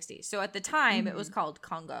 early 60s. So at the time, it was called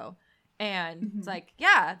Congo. And it's like,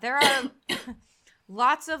 yeah, there are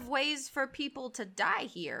lots of ways for people to die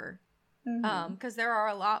here. Because there are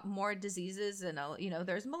a lot more diseases and, you know,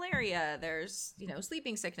 there's malaria, there's, you know,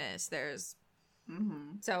 sleeping sickness, there's,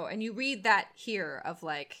 so, and you read that here of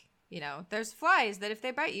like, you know, there's flies that if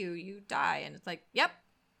they bite you, you die. And it's like, yep,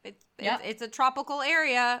 it's a tropical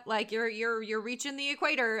area. Like you're reaching the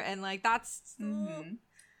equator and like, that's,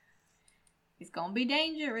 it's gonna be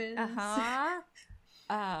dangerous.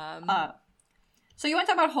 So you want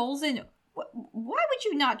to talk about holes in... Why would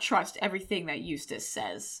you not trust everything that Eustace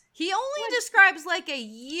says? He only describes like a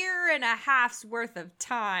year and a half's worth of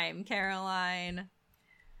time, Caroline.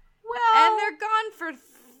 Well... And they're gone for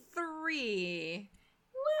 3.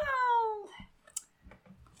 Well...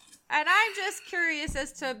 And I'm just curious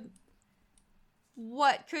as to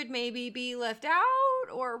what could maybe be left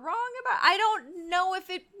out or wrong about. I don't know if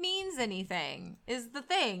it means anything is the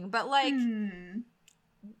thing, but like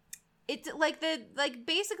it's like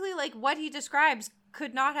basically like what he describes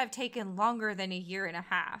could not have taken longer than a year and a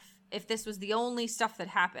half if this was the only stuff that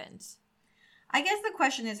happened. I guess the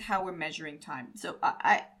question is how we're measuring time. So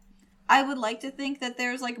I would like to think that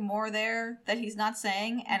there's like more there that he's not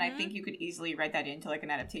saying, and I think you could easily write that into like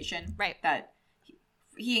an adaptation, right? That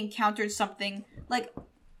he encountered something like,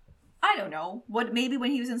 I don't know, what maybe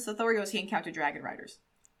when he was in Sithorios he encountered dragon riders.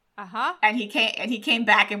 And he came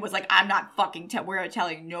back and was like, I'm not fucking we're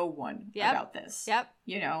telling no one about this.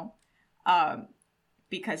 You know?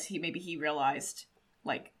 Because he realized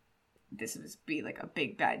like this was be like a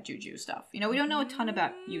big bad juju stuff. You know, we don't know a ton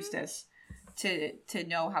about Eustace to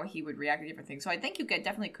know how he would react to different things. So I think you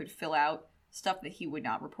definitely could fill out stuff that he would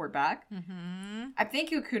not report back. I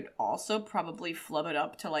think you could also probably flub it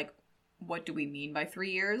up to like, what do we mean by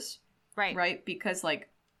 3 years? Right? Because like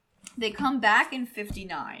they come back in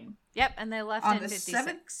 59. Yep, and they left in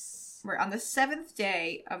 56. On the 7th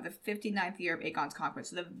day of the 59th year of Aegon's conquest,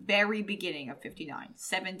 so the very beginning of 59,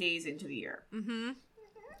 7 days into the year.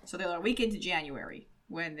 So they're a week into January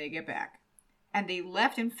when they get back. And they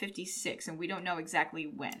left in 56, and we don't know exactly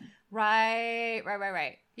when. Right.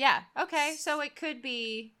 Yeah, okay, so it could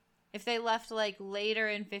be, if they left like later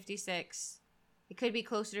in 56, it could be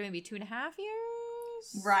closer to maybe 2.5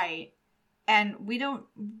 years? Right. And we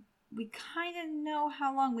kind of know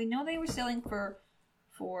how long. We know they were sailing for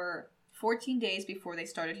 14 days before they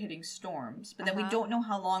started hitting storms. But then we don't know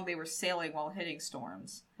how long they were sailing while hitting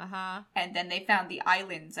storms. And then they found the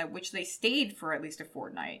islands at which they stayed for at least a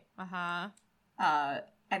fortnight.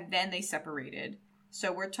 And then they separated.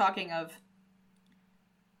 So we're talking of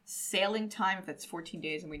sailing time, if it's 14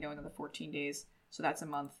 days, and we know another 14 days. So that's a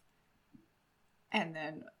month. And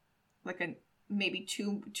then like maybe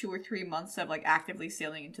two or 3 months of like actively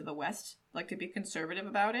sailing into the west, like to be conservative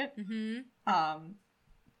about it.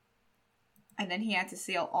 And then he had to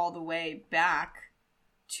sail all the way back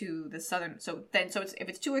to the southern. So if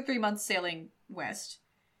it's 2 or 3 months sailing west,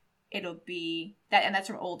 it'll be that, and that's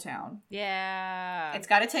from Old Town. Yeah, it's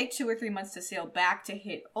got to take 2 or 3 months to sail back to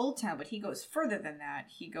hit Old Town, but he goes further than that.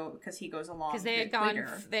 He goes along because they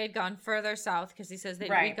had gone further south. Because he says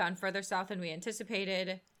they'd gone further south than we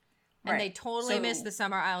anticipated. And they totally missed the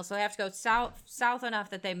Summer Isles. So they have to go south enough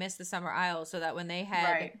that they miss the Summer Isles so that when they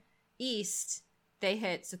head east, they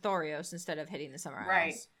hit Sithorios instead of hitting the Summer Isles.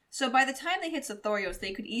 Right. So by the time they hit Sithorios,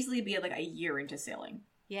 they could easily be like a year into sailing.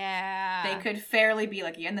 Yeah. They could fairly be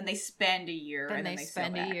like, and then they spend a year. Then they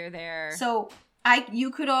spend a year there. So you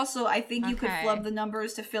could also, I think you could flub the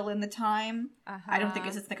numbers to fill in the time. I don't think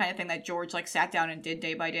it's the kind of thing that George like sat down and did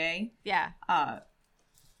day by day. Yeah.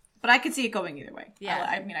 But I could see it going either way. Yeah.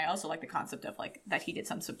 I mean, I also like the concept of, like, that he did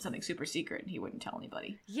something super secret and he wouldn't tell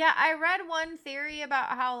anybody. Yeah, I read one theory about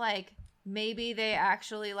how, like, maybe they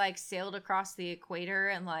actually, like, sailed across the equator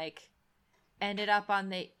and, like, ended up on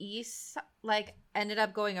the east, like, ended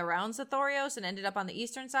up going around Sithorios and ended up on the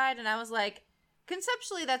eastern side. And I was like,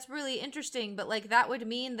 conceptually, that's really interesting, but, like, that would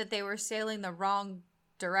mean that they were sailing the wrong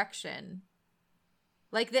direction.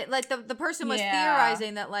 Like, the person was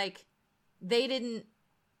theorizing that, like, they didn't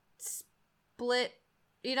split,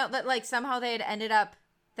 you know, that like somehow they had ended up,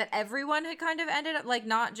 that everyone had kind of ended up, like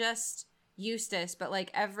not just Eustace, but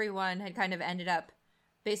like everyone had kind of ended up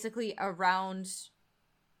basically around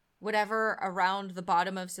the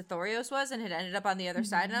bottom of Sithorios was and had ended up on the other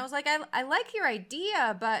side. And I was like, I like your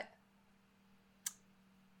idea, but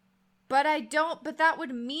that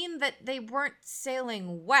would mean that they weren't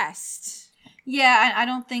sailing west. Yeah, I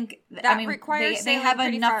don't think that requires they have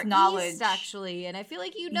enough knowledge east, actually, and I feel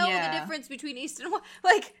like you know the difference between east and west.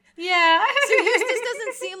 Like, so Eustace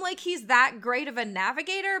doesn't seem like he's that great of a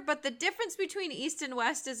navigator, but the difference between east and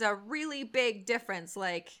west is a really big difference.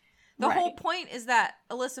 Like, the whole point is that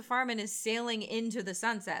Alyssa Farman is sailing into the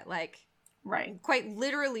sunset, like, quite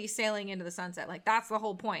literally sailing into the sunset. Like, that's the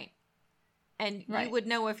whole point, and you would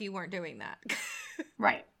know if you weren't doing that,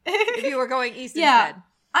 if you were going east instead.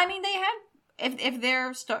 I mean, they had. If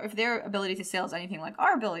their ability to sail is anything like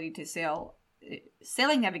our ability to sail,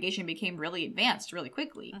 sailing navigation became really advanced really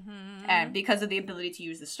quickly, and because of the ability to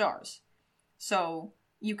use the stars, so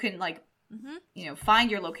you can like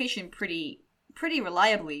find your location pretty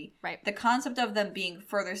reliably. Right. The concept of them being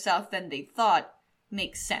further south than they thought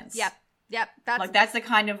makes sense. Yep. That's the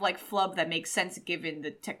kind of like flub that makes sense given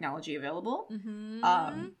the technology available.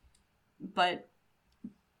 But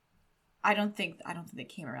I don't think they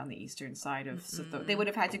came around the eastern side of Sithorios. They would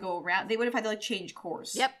have had to go around. They would have had to like change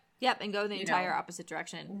course. Yep, and go the entire opposite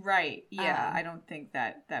direction. Right. Yeah, I don't think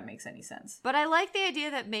that makes any sense. But I like the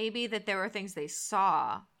idea that maybe that there were things they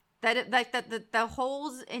saw that the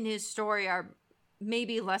holes in his story are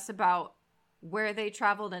maybe less about where they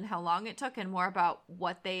traveled and how long it took and more about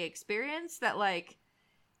what they experienced. That like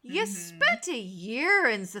you spent a year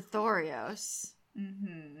in Sithorios.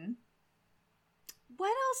 Mm-hmm. What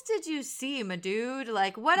else did you see, my dude?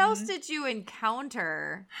 Like, what else did you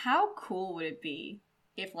encounter? How cool would it be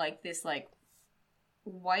if, like, this, like,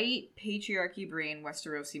 white patriarchy brain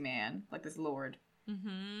Westerosi man, like this lord,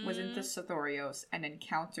 was into Sithorios and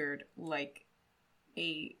encountered, like,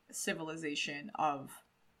 a civilization of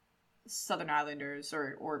Southern Islanders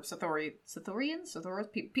or Sithorians?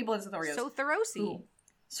 People in Sithorios. Sotharosi.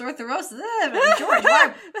 Sortharos, George,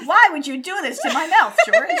 why would you do this to my mouth,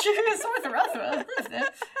 George? Sortharos,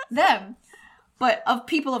 them, but of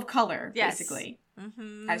people of color, basically,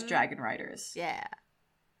 as dragon riders. Yeah.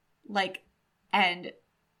 Like, and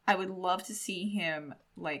I would love to see him,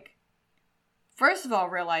 like, first of all,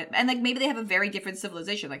 realize, and, like, maybe they have a very different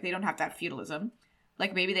civilization. Like, they don't have to have feudalism.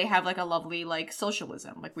 Like, maybe they have, like, a lovely, like,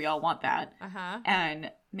 socialism. Like, we all want that. And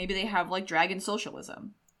maybe they have, like, dragon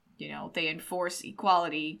socialism. You know, they enforce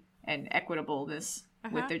equality and equitableness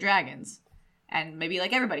with their dragons. And maybe,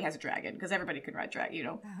 like, everybody has a dragon, because everybody can ride dragon, you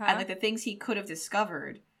know? And, like, the things he could have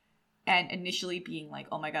discovered, and initially being like,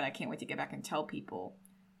 oh my god, I can't wait to get back and tell people.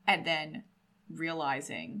 And then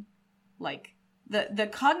realizing, like, the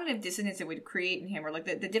cognitive dissonance it would create in him, or, like,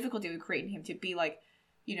 the difficulty it would create in him to be, like,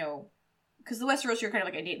 you know... Because the Westerosi are kind of,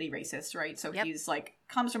 like, innately racist, right? So he's, like,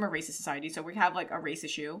 comes from a racist society. So we have, like, a race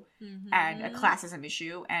issue and a classism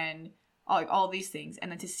issue and all these things. And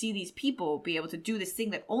then to see these people be able to do this thing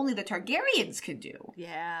that only the Targaryens can do.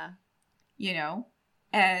 Yeah. You know?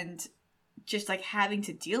 And just, like, having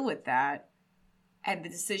to deal with that and the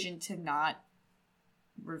decision to not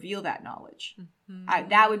reveal that knowledge.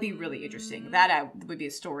 That would be really interesting. That would be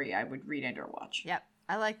a story I would read and or watch. Yep.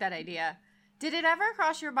 I like that idea. Did it ever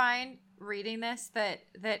cross your mind reading this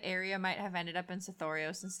that Arya might have ended up in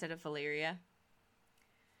Sithorios instead of Valyria?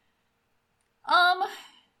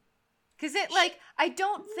 Because it, like, I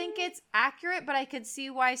don't think it's accurate, but I could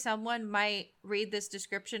see why someone might read this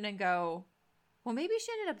description and go, well, maybe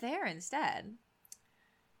she ended up there instead.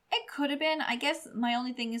 It could have been. I guess my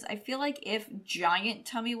only thing is I feel like if giant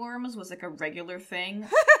tummy worms was, like, a regular thing,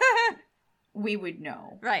 we would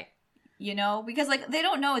know. Right. You know? Because, like, they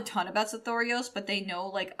don't know a ton about Sithorios, but they know,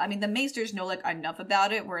 like, I mean, the Maesters know, like, enough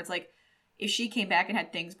about it where it's, like, if she came back and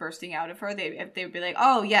had things bursting out of her, they would be like,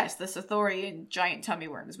 oh, yes, the Sithorian giant tummy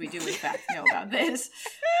worms. We do, in fact, know about this.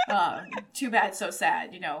 Too bad, so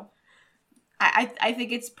sad, you know? I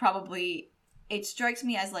think it's probably... It strikes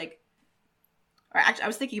me as, like... Or actually, I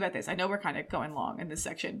was thinking about this. I know we're kind of going long in this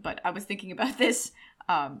section, but I was thinking about this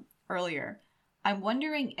earlier. I'm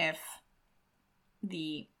wondering if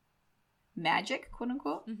the... magic, quote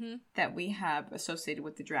unquote, that we have associated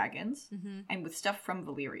with the dragons and with stuff from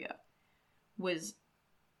Valyria was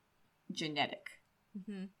genetic.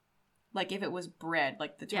 Like if it was bred,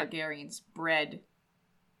 like the Targaryens bred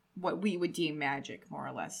what we would deem magic, more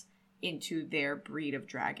or less, into their breed of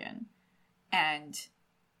dragon and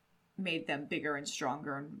made them bigger and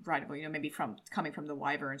stronger and rideable, you know, maybe coming from the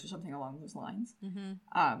wyverns or something along those lines.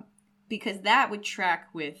 Because that would track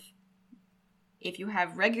with if you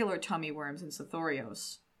have regular tummy worms in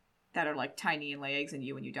Sithorios that are, like, tiny and lay eggs in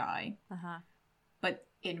you when you die. But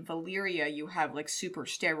in Valyria, you have, like, super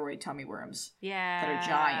steroid tummy worms. Yeah. That are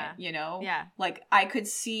giant, you know? Yeah. Like, I could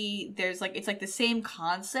see there's, like, it's, like, the same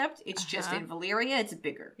concept. It's just in Valyria, it's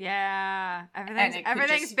bigger. Yeah.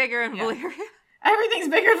 Everything's bigger in Valyria. Everything's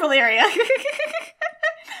bigger in Valyria.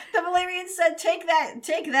 The Valyrians said, take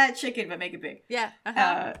that chicken, but make it big. Yeah.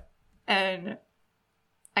 And...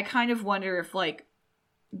 I kind of wonder if, like,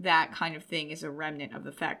 that kind of thing is a remnant of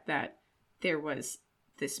the fact that there was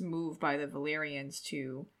this move by the Valyrians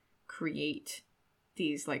to create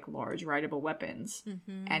these, like, large rideable weapons.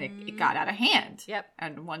 And it got out of hand. Yep.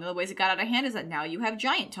 And one of the ways it got out of hand is that now you have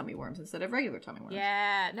giant tummy worms instead of regular tummy worms.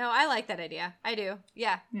 Yeah. No, I like that idea. I do.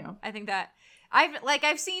 Yeah. Yeah. I think that...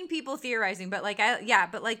 I've seen people theorizing, but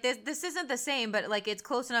this isn't the same, but like it's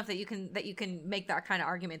close enough that you can make that kind of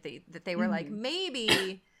argument that they were like,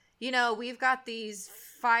 maybe, you know, we've got these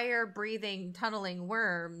fire breathing tunneling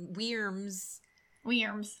worms,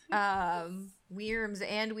 and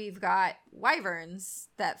we've got wyverns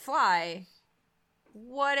that fly.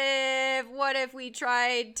 What if we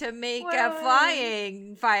tried to make a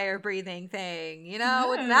flying fire breathing thing? You know,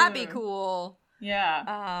 wouldn't that be cool?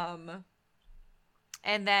 Yeah.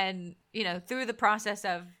 And then, you know, through the process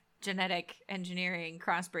of genetic engineering,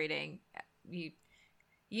 crossbreeding, you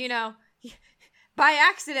you know, by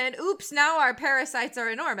accident, oops, now our parasites are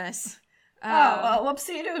enormous.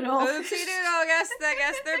 Whoopsie doodle. Oopsie doodle, I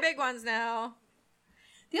guess they're big ones now.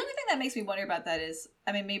 The only thing that makes me wonder about that is,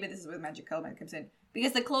 I mean, maybe this is where the magic element comes in.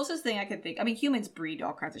 Because the closest thing I could think, I mean, humans breed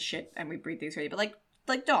all kinds of shit, and we breed things already, but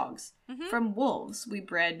like dogs. Mm-hmm. From wolves, we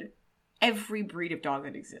bred every breed of dog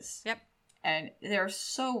that exists. Yep. And there's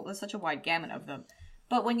such a wide gamut of them.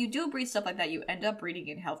 But when you do breed stuff like that, you end up breeding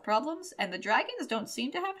in health problems, and the dragons don't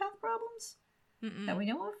seem to have health problems that we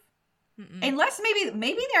know of. Unless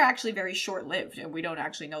maybe they're actually very short-lived, and we don't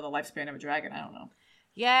actually know the lifespan of a dragon. I don't know.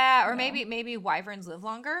 Yeah, or maybe wyverns live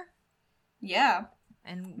longer. Yeah.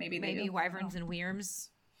 And maybe wyverns and wyrms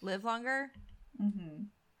live longer.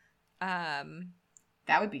 Mm-hmm.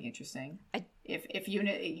 That would be interesting. If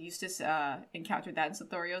Eustace encountered that in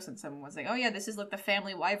Sothoryos and someone was like, oh yeah, this is like the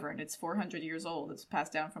family wyvern. It's 400 years old. It's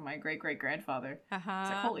passed down from my great-great-grandfather. It's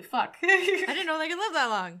like, holy fuck. I didn't know they could live that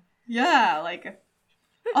long. Yeah, like...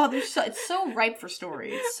 Oh, it's so ripe for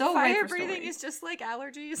story. It's so ripe for story. Fire breathing is just like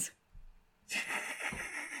allergies.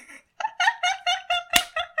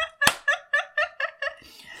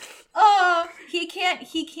 Oh, he can't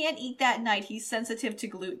eat that night. He's sensitive to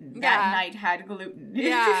gluten. Yeah. That night had gluten.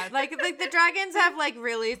 Yeah, like the dragons have like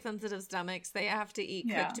really sensitive stomachs. They have to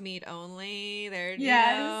eat cooked meat only. They're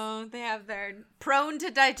they're prone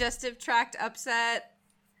to digestive tract upset.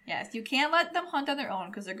 Yes, you can't let them hunt on their own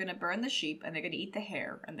because they're going to burn the sheep and they're going to eat the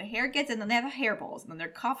hair. And the hair gets in, and then they have hairballs. And then they're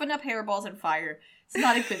coughing up hairballs and fire. It's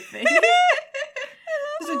not a good thing.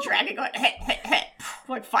 There's a dragon going, heh, heh, heh.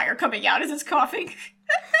 What fire coming out as it's coughing?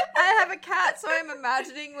 I have a cat, so I'm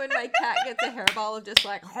imagining when my cat gets a hairball of just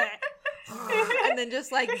like, and then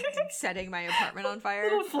just like setting my apartment on fire.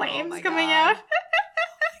 Little flames coming out.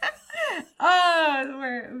 Oh,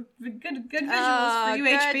 we're good visuals for you,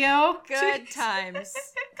 HBO. Good times.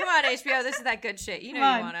 Come on, HBO. This is that good shit. You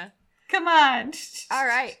know you wanna. Come on. All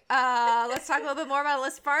right. Let's talk a little bit more about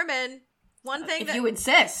Alyssa Farman. One thing if you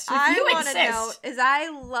insist. I want to know is I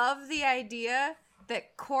love the idea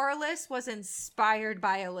that Corlys was inspired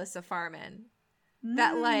by Alyssa Farman.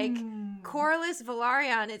 That like Corlys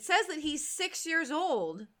Velaryon, it says that he's 6 years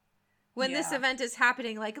old when this event is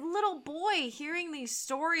happening, like a little boy hearing these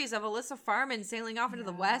stories of Alyssa Farman sailing off into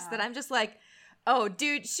the west, that I'm just like, oh,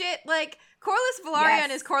 dude, shit, like, Corlys Velaryon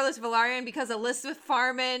is Corlys Velaryon because Alyssa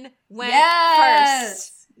Farman went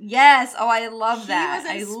first. Yes. Oh, I love that.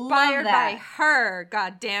 He was inspired by her,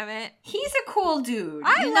 god damn it. He's a cool dude.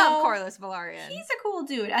 I love Corlys Velaryon. He's a cool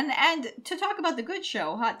dude. And to talk about the good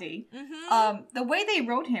show, Hot D, the way they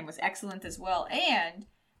wrote him was excellent as well. And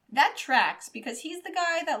that tracks because he's the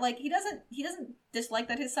guy that like he doesn't dislike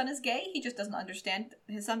that his son is gay. He just doesn't understand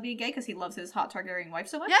his son being gay because he loves his hot Targaryen wife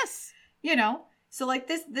so much. Yes. You know? So like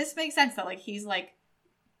this makes sense that like he's like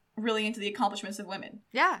really into the accomplishments of women.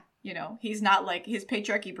 Yeah. You know, he's not like his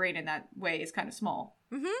patriarchy brain in that way is kind of small.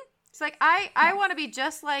 Mm-hmm. It's like I want to be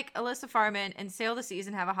just like Alyssa Farman and sail the seas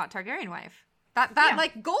and have a hot Targaryen wife. That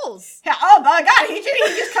like goals. Yeah, oh my god, he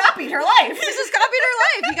just copied her life. He just copied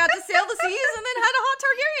her life. He got to sail the seas and then had a hot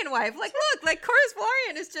Targaryen wife. Like, look, like Corlys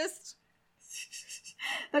Velaryon is just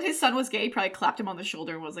that his son was gay. He probably clapped him on the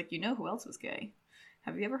shoulder and was like, "You know who else was gay?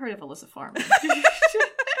 Have you ever heard of Alyssa Farman?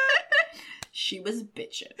 She was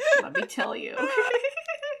bitchin'. Let me tell you."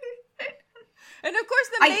 And of course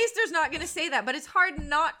the maester's not going to say that, but it's hard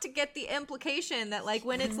not to get the implication that like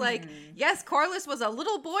when it's like, yes, Corlys was a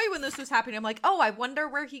little boy when this was happening. I'm like, oh, I wonder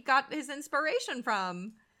where he got his inspiration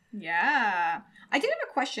from. Yeah. I did have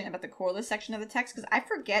a question about the Corlys section of the text because I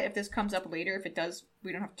forget if this comes up later. If it does,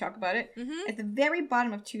 we don't have to talk about it. Mm-hmm. At the very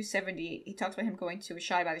bottom of 278, he talks about him going to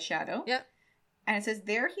Asshai by the Shadow. Yep. And it says,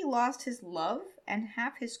 there he lost his love and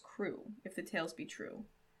half his crew, if the tales be true.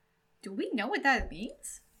 Do we know what that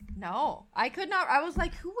means? No. I could not. I was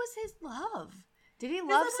like, who was his love? Did he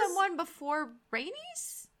love someone before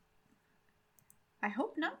Rhaenys? I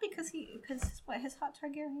hope not, because his hot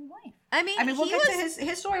Targaryen wife. I mean, we'll get to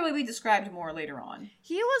his story will be described more later on.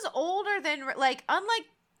 He was older than, like, unlike,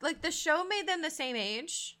 like, the show made them the same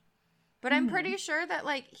age, but I'm pretty sure that,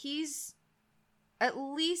 like, he's at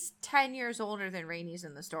least 10 years older than Rhaenys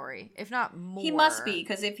in the story, if not more. He must be,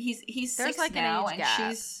 because if he's There's 6 like now, an age and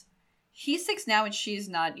gap. he's 6 now, and she's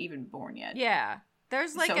not even born yet. Yeah.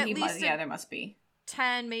 There's, like, so at least there must be.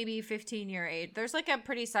 10, maybe 15-year age. There's, like, a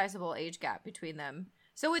pretty sizable age gap between them.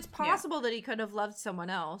 So it's possible that he could have loved someone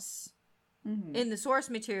else in the source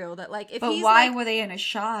material that, like, if but he's, why like, were they in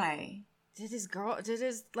Asshai? Did his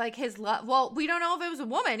love, well, we don't know if it was a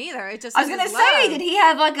woman either. It just I was going to say, did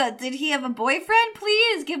he have a boyfriend?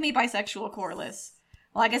 Please give me bisexual Corlys.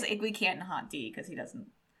 Well, I guess we can't in Hot D because he doesn't.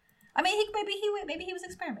 I mean, maybe he was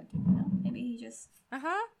experimenting, you know? Maybe he just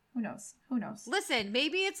Uh-huh. Who knows? Who knows? Listen,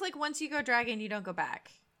 maybe it's like once you go dragon, you don't go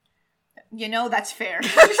back. You know, that's fair.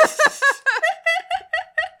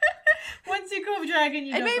 Once you go dragon,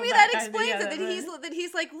 you and don't maybe go that back. explains it. That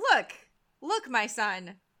he's like, look, my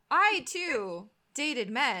son, I too dated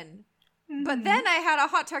men, but then I had a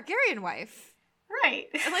hot Targaryen wife. Right.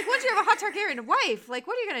 And like, once you have a hot Targaryen wife, like,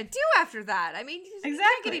 what are you gonna do after that? I mean, you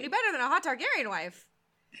can't get any better than a hot Targaryen wife.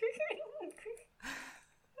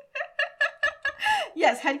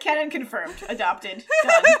 Yes, headcanon confirmed. Adopted.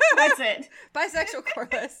 Done. That's it. Bisexual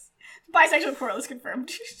Corlys. Bisexual Corlys confirmed.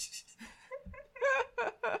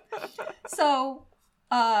 So,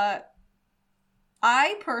 I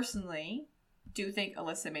personally do think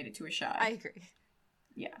Alyssa made it to Asshai. I agree.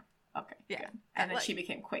 Yeah. Okay. Yeah. Good. And then she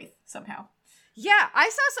became Quaithe somehow. Yeah, I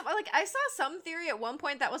saw some theory at one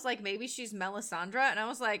point that was like maybe she's Melisandre, and I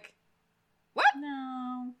was like, what?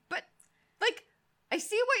 No. But like, I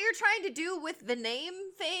see what you're trying to do with the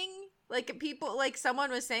name thing. Like, people, like, someone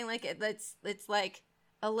was saying, like, it's like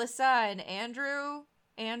Alyssa and Andrew,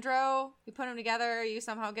 you put them together, you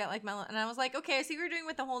somehow get, like, and I was like, okay, I see what you're doing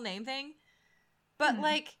with the whole name thing. But,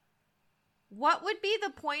 like, what would be the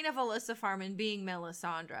point of Alyssa Farman being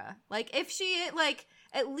Melisandre? Like, if she, like,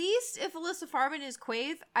 at least if Alyssa Farman is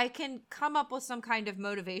Quaithe, I can come up with some kind of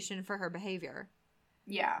motivation for her behavior.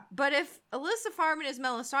 Yeah. But if Alyssa Farman is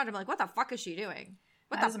Melisandre, I'm like, what the fuck is she doing?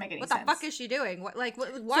 That doesn't make any sense. What the fuck is she doing?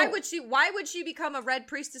 Why would she become a Red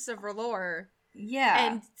Priestess of R'hllor? Yeah.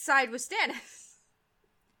 And side with Stannis?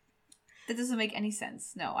 That doesn't make any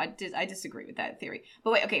sense. No, I disagree with that theory.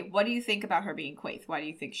 But wait, okay, what do you think about her being Quaithe? Why do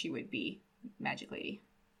you think she would be Magic Lady?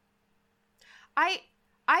 I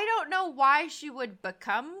don't know why she would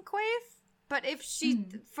become Quaithe, but if she,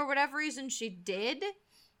 for whatever reason, she did.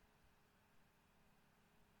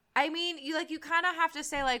 I mean, you kind of have to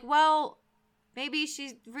say, like, well, maybe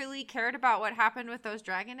she really cared about what happened with those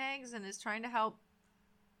dragon eggs and is trying to help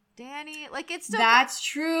Dany. Like, it's still... That's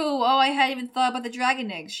true. Oh, I hadn't even thought about the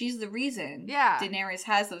dragon eggs. She's the reason. Yeah. Daenerys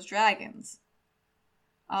has those dragons.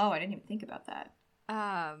 Oh, I didn't even think about that.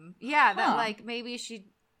 Yeah, that, like, maybe she...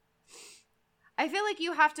 I feel like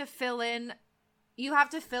you have to fill in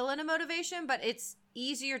a motivation, but it's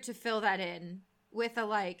easier to fill that in with a,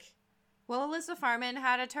 like... Well, Alyssa Farman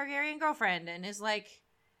had a Targaryen girlfriend and is, like,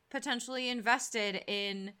 potentially invested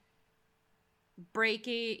in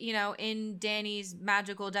breaking, in Dany's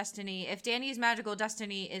magical destiny. If Dany's magical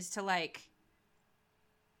destiny is to, like...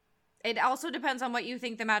 It also depends on what you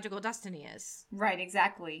think the magical destiny is. Right,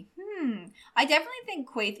 exactly. I definitely think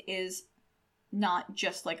Quaithe is not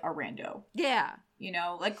just, like, a rando. Yeah.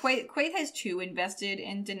 Like, Quaithe has too invested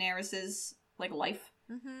in Daenerys's, like, life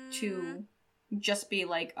to... just be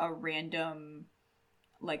like a random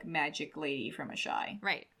like magic lady from Asshai.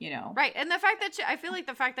 Right. Right. And the fact that I feel like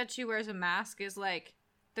the fact that she wears a mask is like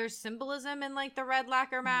there's symbolism in like the red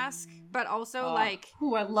lacquer mask, but also like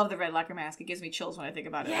I love the red lacquer mask. It gives me chills when I think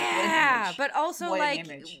about it. Yeah, but also what like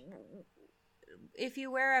if you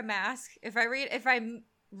wear a mask, if I'm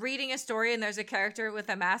reading a story and there's a character with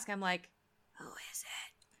a mask, I'm like, who is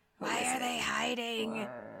it? Why are they hiding?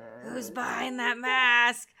 Who's behind that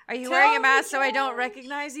mask? Are you wearing a mask so I don't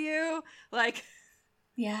recognize you? Like,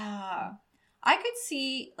 yeah, I could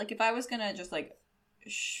see like if I was gonna just like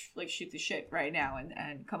shoot the shit right now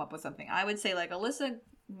and come up with something, I would say like Alyssa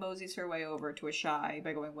moseys her way over to Asshai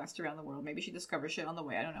by going west around the world. Maybe she discovers shit on the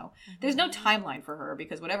way. I don't know. There's no timeline for her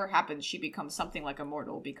because whatever happens, she becomes something like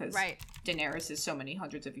immortal because Daenerys is so many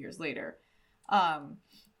hundreds of years later.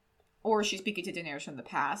 Or she's speaking to Daenerys from the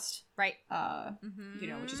past. Right.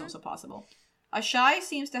 Which is also possible. Asshai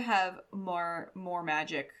seems to have more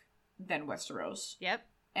magic than Westeros. Yep.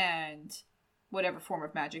 And whatever form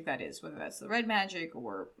of magic that is, whether that's the red magic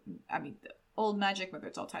or, the old magic, whether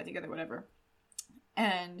it's all tied together, whatever.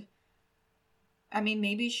 And,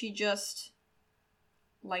 maybe she just,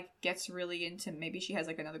 like, gets really into, maybe she has,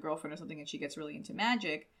 like, another girlfriend or something and she gets really into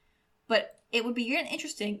magic. But it would be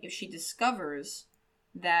interesting if she discovers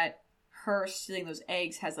that her stealing those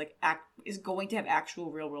eggs has is going to have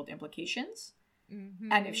actual real world implications,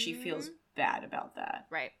 and if she feels bad about that,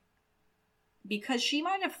 right? Because she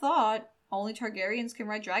might have thought only Targaryens can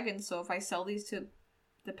ride dragons, so if I sell these to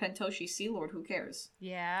the Pentoshi Sea Lord, who cares?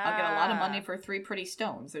 Yeah, I'll get a lot of money for 3 pretty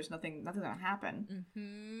stones. There's nothing gonna happen.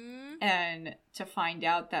 And to find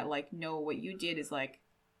out that like, no, what you did is like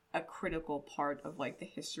a critical part of like the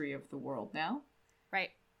history of the world now, right?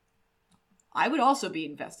 I would also be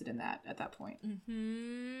invested in that at that point.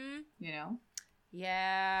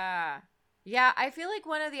 Yeah. Yeah, I feel like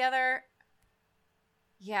one of the other...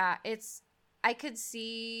 Yeah, it's I could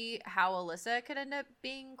see how Alyssa could end up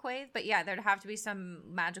being Quaithe, but yeah, there'd have to be some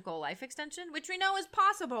magical life extension, which we know is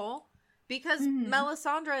possible because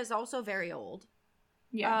Melisandre is also very old.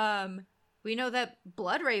 Yeah. We know that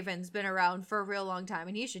Bloodraven's been around for a real long time,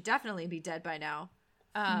 and he should definitely be dead by now.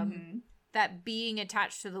 That being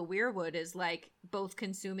attached to the weirwood is like both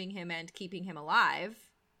consuming him and keeping him alive.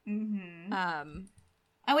 And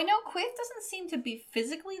we know Quaithe doesn't seem to be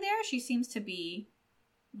physically there. She seems to be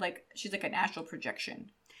like she's like an astral projection.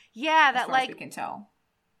 Yeah, that like we can tell.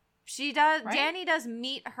 She does. Right? Dany does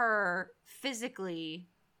meet her physically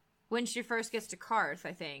when she first gets to Karth,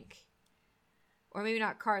 I think, or maybe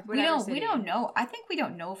not Karth. We don't know. I think we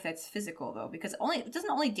don't know if that's physical though, because doesn't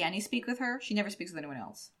only Dany speak with her. She never speaks with anyone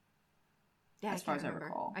else. Yeah, as far as I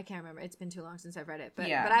recall. I can't remember. It's been too long since I've read it, but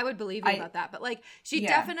I would believe you about that. But like, she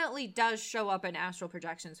definitely does show up in astral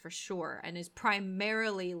projections for sure, and is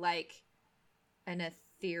primarily like an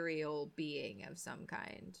ethereal being of some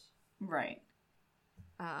kind. Right.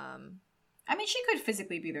 I mean, she could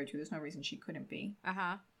physically be there too. There's no reason she couldn't be.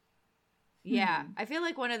 Yeah, I feel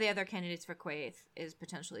like one of the other candidates for Quaithe is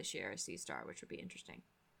potentially Shiera Seastar, which would be interesting.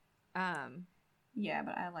 Yeah,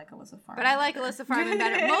 but I like Alyssa Farman. But I like Alyssa Farman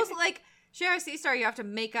better. Most like Shiera Seastar, you have to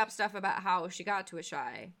make up stuff about how she got to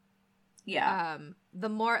Asshai. Yeah. The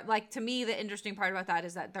more like to me, the interesting part about that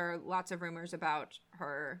is that there are lots of rumors about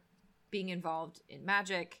her being involved in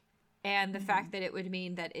magic, and the fact that it would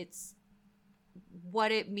mean that it's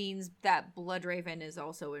what it means that Bloodraven is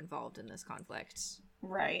also involved in this conflict.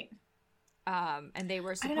 Right. And they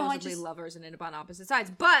were supposedly lovers and on opposite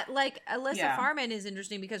sides. But like Alyssa Farman is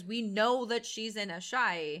interesting because we know that she's in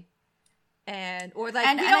Asshai. We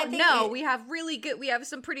don't know. We have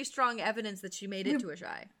some pretty strong evidence that she made it to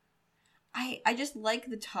Asshai. I just like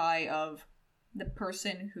the tie of the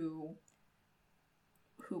person who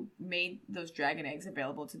made those dragon eggs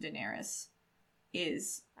available to Daenerys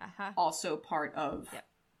is also part of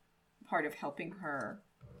helping her,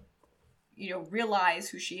 realize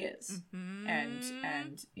who she is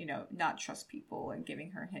and not trust people and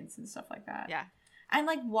giving her hints and stuff like that. Yeah. And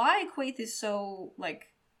like why Quaithe is so like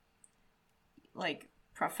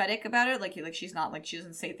prophetic about it, like she's not like she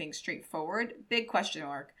doesn't say things straightforward. Big question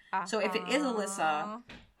mark. So if it is Alyssa,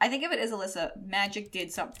 I think if it is Alyssa, magic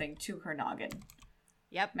did something to her noggin.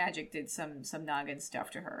 Yep. Magic did some noggin stuff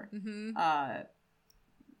to her.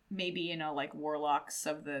 Maybe like warlocks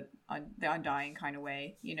of the Undying kind of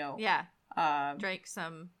way, Yeah. Drank.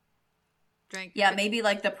 Yeah, maybe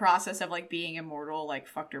like the process of like being immortal like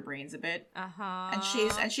fucked her brains a bit. And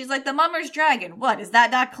she's like the Mummer's dragon. What, is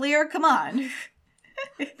that not clear? Come on.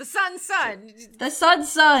 The sun's son. The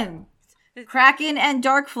sun's son. Kraken and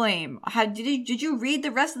Darkflame. Did you read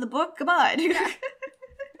the rest of the book? Come on.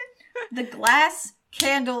 The glass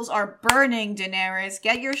candles are burning, Daenerys.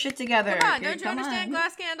 Get your shit together. Come on, don't you understand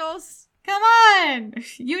glass candles? Come on.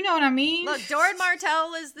 You know what I mean. Look, Doran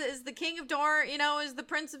Martell is the king of Dorne, is the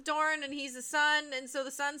prince of Dorne, and he's a son, and so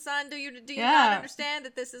the son's son. Do you not understand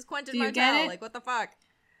that this is Quentyn Martell? Like, what the fuck?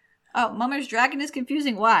 Oh, Mummer's dragon is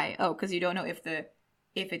confusing. Why? Oh, because you don't know if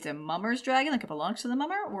it's a Mummer's dragon, like it belongs to the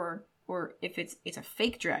Mummer, or if it's a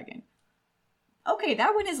fake dragon. Okay,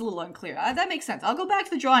 that one is a little unclear. That makes sense. I'll go back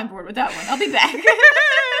to the drawing board with that one. I'll be back.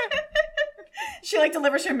 She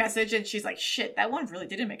delivers her message and she's like, shit, that one really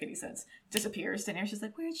didn't make any sense. Disappears. And she's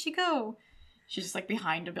like, where'd she go? She's just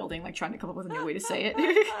behind a building, trying to come up with a new way to say it.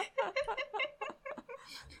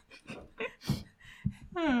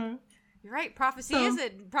 You're right. Prophecy is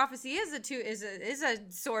a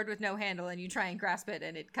sword with no handle, and you try and grasp it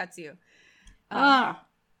and it cuts you.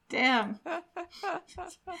 Damn.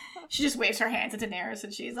 She just waves her hands at Daenerys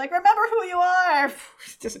and she's like, remember who you are.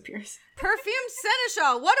 Disappears. Perfumed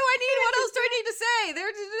seneschal. What do I need? What else do I need to say?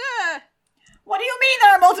 What do you mean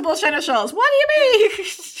there are multiple seneschals? What do you mean?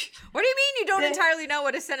 What do you mean you don't entirely know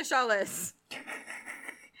what a seneschal is?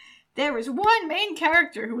 There was one main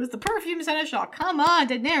character who was the perfumed seneschal. Come on,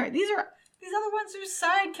 Daenerys. These other ones are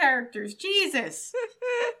side characters. Jesus.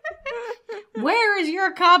 Where is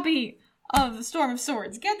your copy of the Storm of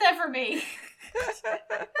Swords? Get that for me.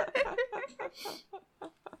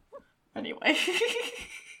 Anyway.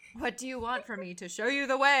 What do you want from me to show you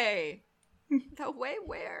the way? The way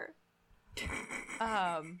where?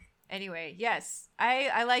 Anyway, yes.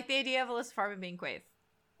 I like the idea of Alyssa Farman being Quaithe.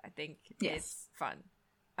 I think it's fun.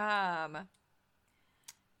 You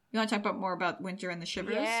want to talk more about Winter and the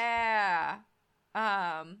Shivers? Yeah.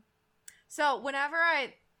 So whenever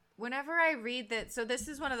I read that, so this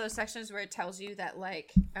is one of those sections where it tells you that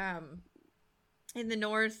in the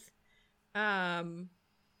North,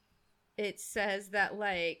 it says that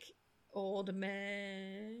old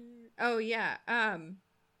men. Oh yeah.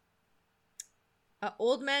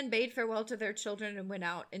 Old men bade farewell to their children and went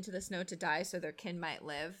out into the snow to die so their kin might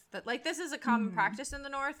live. That, like, this is a common practice in the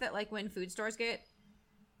North, that, like, when food stores get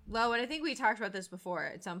low, and I think we talked about this before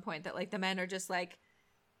at some point, that, like, the men are just, like,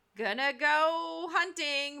 gonna go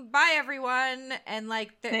hunting, bye everyone, and,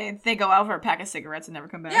 like, they go out for a pack of cigarettes and never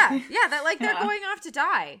come back. Yeah, that, like, they're going off to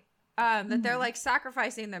die. That they're, like,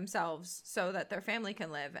 sacrificing themselves so that their family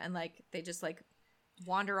can live, and, like, they just, like,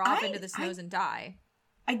 wander off into the snows and die.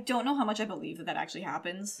 I don't know how much I believe that actually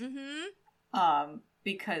happens.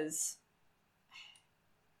 Because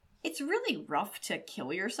it's really rough to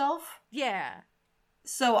kill yourself. Yeah.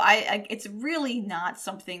 So I it's really not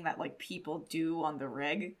something that, like, people do on the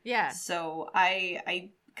reg. Yeah. So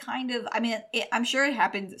I kind of, I mean, I'm sure it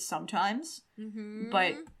happened sometimes,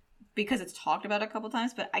 but because it's talked about a couple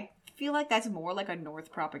times, but I feel like that's more like a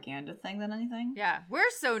North propaganda thing than anything. Yeah, we're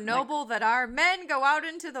so noble that our men go out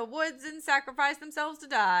into the woods and sacrifice themselves to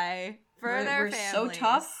die for their families. We're so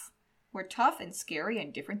tough. We're tough and scary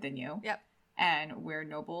and different than you. Yep. And we're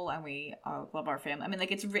noble and we love our family. I mean,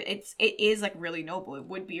 like, it is like really noble. It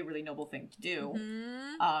would be a really noble thing to do.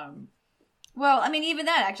 Well, I mean, even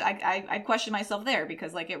that, actually, I question myself there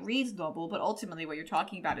because, like, it reads noble, but ultimately what you're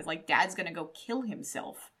talking about is, like, dad's gonna go kill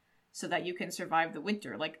himself so that you can survive the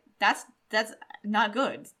winter. Like, that's not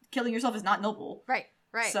good. Killing yourself is not noble. Right.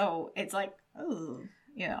 So it's like, oh,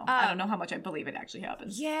 you know, I don't know how much I believe it actually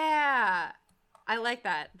happens. Yeah. I like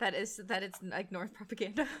that. That it's like North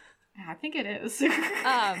propaganda. I think it is.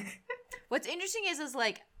 What's interesting is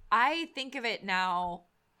like, I think of it now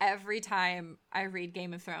every time I read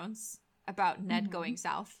Game of Thrones about Ned going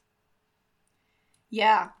south.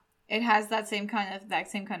 Yeah. It has that same kind of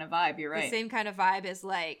vibe. You're right. The same kind of vibe is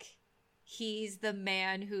like, he's the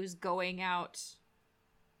man who's going out.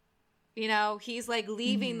 You know, he's like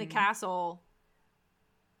leaving the castle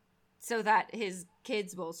so that his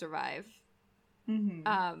kids will survive.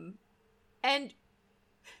 And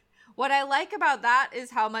what I like about that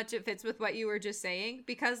is how much it fits with what you were just saying,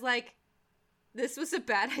 because, like, this was a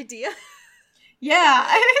bad idea. Yeah.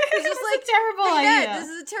 It's just like, a terrible idea. Yeah, this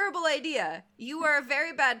is a terrible idea. You are a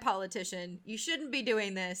very bad politician. You shouldn't be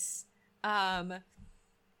doing this.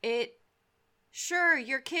 Sure,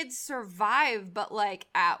 your kids survive, but, like,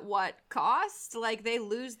 at what cost? Like, they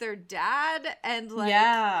lose their dad, and, like,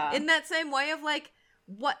 in that same way of, like,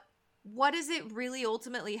 what does it really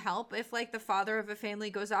ultimately help if, like, the father of a family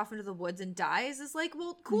goes off into the woods and dies? Is like,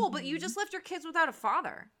 well, cool, but you just left your kids without a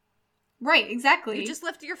father. Right, exactly. You just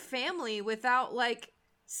left your family without, like,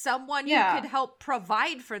 someone who could help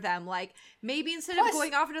provide for them. Like, maybe instead of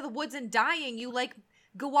going off into the woods and dying, you, like,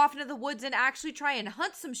 go off into the woods and actually try and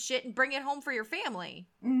hunt some shit and bring it home for your family.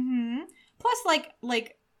 Plus,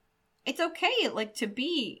 like, it's okay, like, to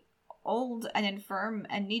be old and infirm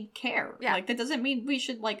and need care. Yeah. Like, that doesn't mean we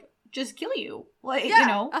should, like, just kill you. Like, you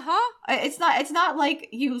know. It's not like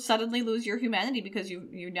you suddenly lose your humanity because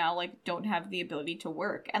you now, like, don't have the ability to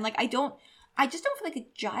work. And, like, I just don't feel like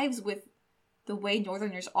it jives with the way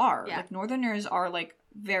Northerners are. Yeah. Like, Northerners are, like,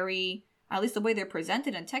 very, at least the way they're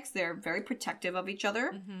presented in text, they're very protective of each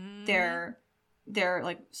other. They're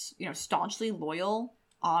like, you know, staunchly loyal,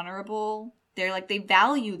 honorable. They're like, they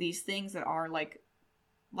value these things that are like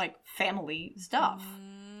family stuff.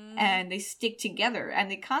 And they stick together.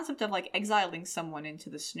 And the concept of, like, exiling someone into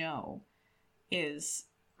the snow is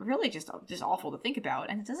really just awful to think about.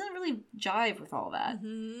 And it doesn't really jive with all that.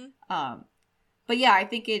 But yeah, I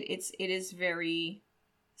think it is very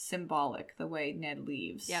symbolic the way Ned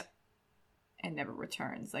leaves. Yep. And never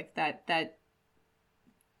returns. Like, that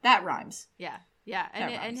rhymes. Yeah.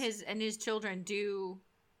 And his children do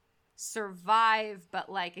survive,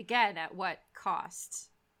 but, like, again, at what cost?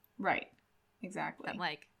 Right. Exactly. That,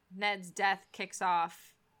 like, Ned's death kicks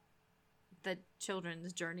off the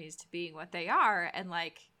children's journeys to being what they are, and,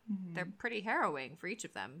 like, they're pretty harrowing for each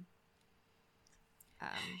of them.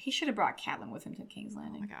 He should have brought Catelyn with him to King's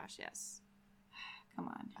Landing. Oh my gosh, yes. Come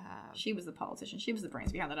on. She was the politician. She was the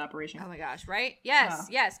brains behind that operation. Oh my gosh, right? Yes,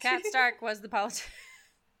 yes. Cat Stark was the politician.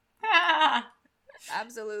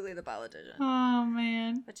 Absolutely the politician. Oh,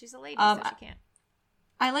 man. But she's a lady, so she can't.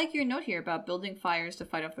 I like your note here about building fires to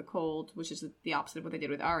fight off the cold, which is the opposite of what they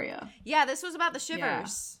did with Arya. Yeah, this was about the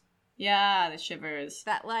shivers. Yeah, the shivers.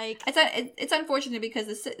 That, like... It's unfortunate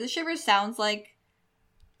because the shivers sounds like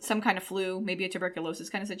some kind of flu, maybe a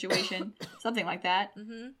tuberculosis kind of situation, something like that.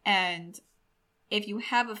 And if you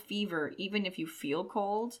have a fever, even if you feel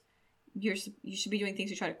cold, you should be doing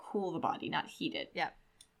things to try to cool the body, not heat it. Yeah.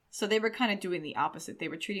 So they were kind of doing the opposite. They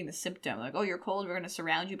were treating the symptom. Like, oh, you're cold, we're going to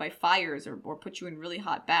surround you by fires or put you in really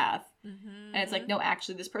hot bath. And it's like, no,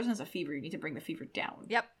 actually, this person has a fever. You need to bring the fever down.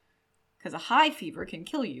 Yep. Because a high fever can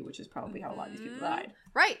kill you, which is probably how a lot of these people died.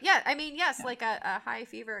 Right, yeah. I mean, yes, like a high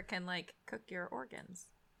fever can, like, cook your organs.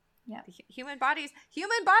 Yeah. Human bodies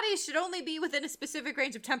should only be within a specific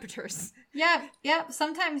range of temperatures. Yeah.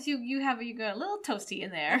 Sometimes you got a little toasty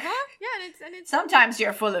in there. Yeah, and it's sometimes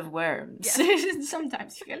you're full of worms. Yeah.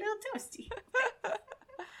 Sometimes you get a little toasty.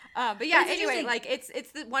 But yeah, anyway, like it's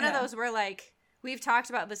one of those where, like, we've talked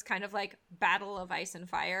about this kind of like battle of ice and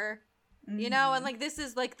fire, you know, and like this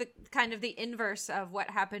is like the kind of the inverse of what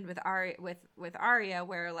happened with Arya,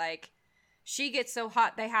 where like she gets so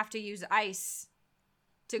hot they have to use ice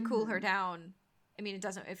to cool her down. I mean,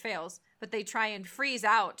 it fails, but they try and freeze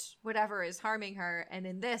out whatever is harming her. And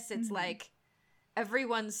in this, it's like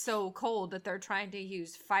everyone's so cold that they're trying to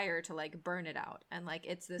use fire to like burn it out. And like,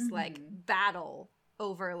 it's this like battle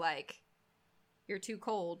over like, you're too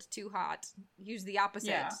cold, too hot, use the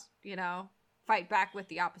opposite, you know, fight back with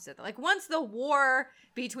the opposite. Like once the war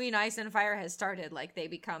between ice and fire has started, like they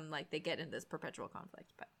become like, they get in this perpetual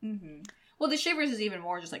conflict. But well, the shivers is even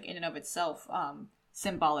more just like in and of itself,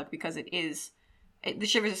 symbolic, because the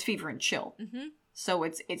shivers is fever and chill, so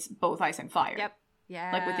it's both ice and fire.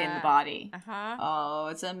 Yeah, like within the body. Oh,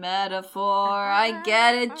 it's a metaphor. I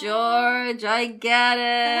get it, George. I get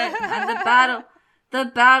it. And the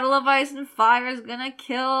battle of ice and fire is gonna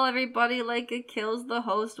kill everybody like it kills the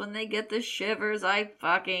host when they get the shivers. I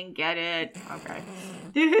fucking get it. Okay.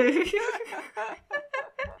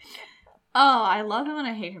 Oh, I love him and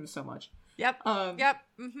I hate him so much. Yep.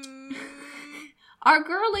 Our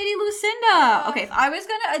girl, Lady Lucinda. Okay, if I was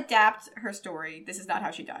gonna adapt her story, this is not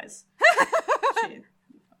how she dies.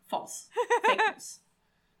 False. Fake news.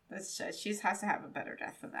 She has to have a better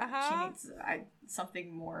death than that. She needs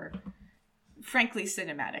something more, frankly,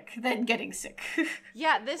 cinematic than getting sick.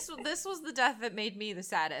 Yeah, this was the death that made me the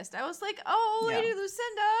saddest. I was like, oh, Lady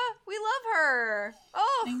Lucinda, we love her.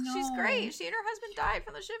 Oh, she's great. She and her husband died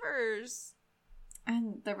from the shivers.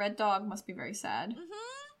 And the red dog must be very sad.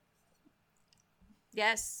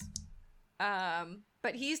 Yes.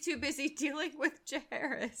 But he's too busy dealing with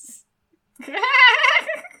Jaehaerys.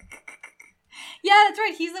 Yeah, that's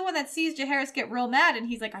right. He's the one that sees Jaehaerys get real mad, and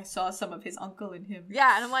he's like, I saw some of his uncle in him.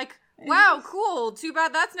 Yeah, and I'm like, wow, cool. Too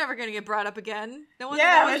bad that's never going to get brought up again. No one's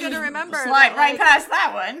going to remember. Slide right past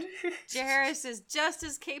that one. Jaehaerys is just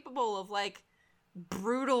as capable of, like,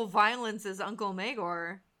 brutal violence as Uncle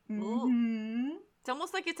Maegor. It's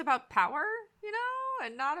almost like it's about power, you know,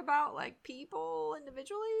 and not about like people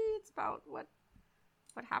individually. It's about what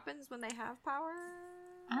happens when they have power.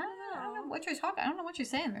 I don't know what you're talking. I don't know what you're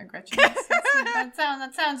saying there, Gretchen.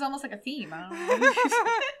 That sounds almost like a theme. I don't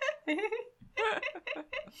know.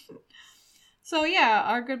 So yeah,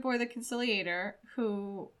 our good boy, the Conciliator,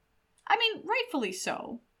 who, I mean, rightfully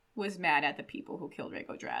so, was mad at the people who killed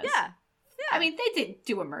Rhaego Draz. Yeah. I mean, they did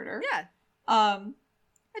do a murder. Yeah.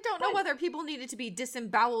 I don't know whether people needed to be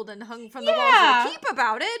disemboweled and hung from the walls of the keep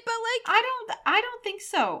about it, but like I don't think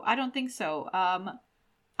so. I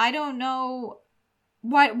don't know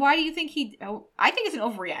why do you think I think it's an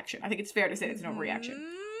overreaction. I think it's fair to say it's an overreaction.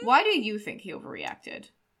 Why do you think he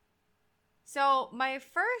overreacted? So my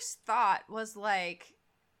first thought was like,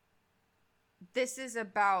 this is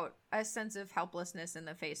about a sense of helplessness in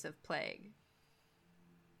the face of plague.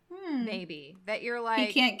 Maybe that you're like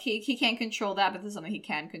he can't control that, but this is something he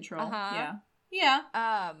can control.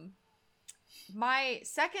 Yeah. My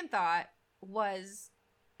second thought was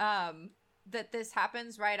that this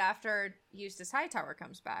happens right after Eustace Hightower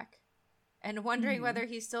comes back, and wondering whether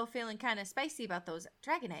he's still feeling kind of spicy about those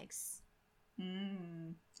dragon eggs.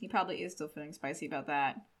 He probably is still feeling spicy about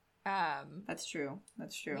that. That's true.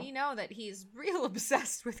 We know that he's real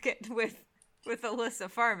obsessed with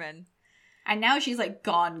Alyssa Farman. And now she's like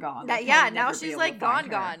gone. Now she's like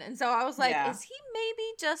gone. And so I was like, is he maybe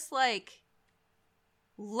just like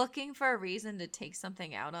looking for a reason to take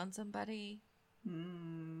something out on somebody?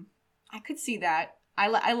 I could see that.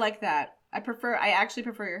 I like that. I actually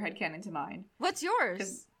prefer your headcanon to mine. What's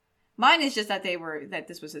yours? Mine is just that that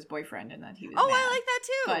this was his boyfriend and that he was mad. I like that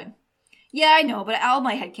too. But, yeah, I know, but all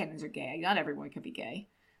my headcanons are gay. Not everyone can be gay.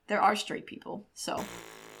 There are straight people, so.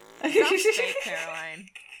 Sounds straight, Caroline.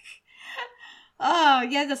 Oh,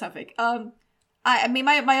 yeah, that's not fake. I mean,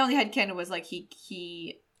 my only headcanon was like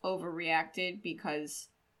he overreacted because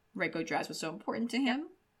Rhaego Draz was so important to him,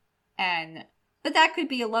 but that could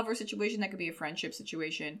be a lover situation, that could be a friendship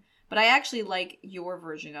situation. But I actually like your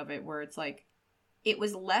version of it, where it's like it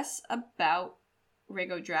was less about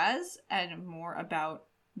Rhaego Draz and more about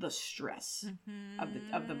the stress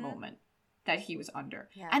of the moment that he was under,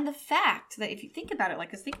 and the fact that if you think about it,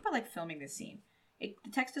 like, think about like filming this scene. The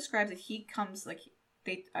text describes that he comes, like,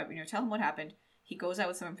 they tell him what happened. He goes out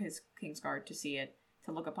with some of his Kingsguard to see it,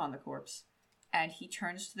 to look upon the corpse. And he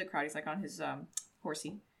turns to the crowd. He's like on his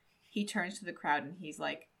horsey. He turns to the crowd and he's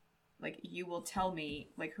like, you will tell me,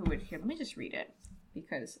 like, who would... Here, let me just read it.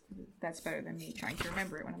 Because that's better than me trying to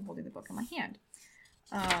remember it when I'm holding the book in my hand.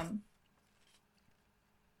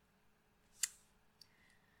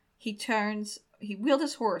 He wheeled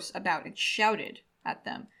his horse about and shouted at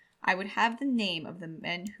them, I would have the name of the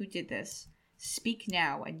men who did this. Speak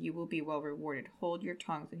now, and you will be well rewarded. Hold your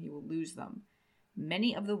tongues, and you will lose them.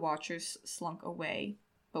 Many of the watchers slunk away,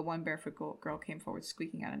 but one barefoot girl came forward,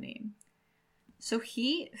 squeaking out a name. So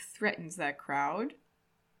he threatens that crowd,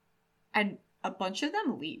 and a bunch of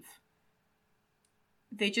them leave.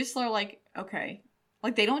 They just are like, okay.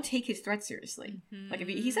 Like, they don't take his threat seriously. Mm-hmm. Like,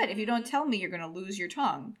 he said, if you don't tell me, you're going to lose your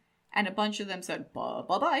tongue. And a bunch of them said,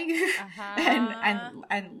 bye-bye,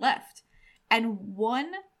 and left. And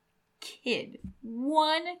one kid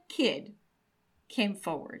came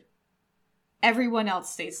forward. Everyone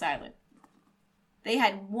else stayed silent. They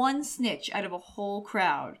had one snitch out of a whole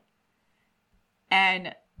crowd.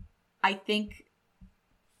 And I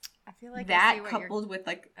feel like that coupled with,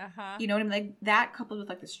 like, you know what I mean? Like, that coupled with,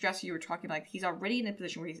 like, the stress you were talking about, like, he's already in a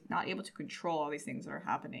position where he's not able to control all these things that are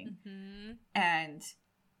happening. Mm-hmm. And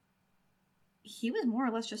he was more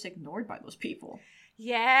or less just ignored by those people.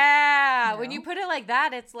 Yeah. You know? When you put it like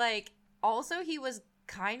that, it's like, also he was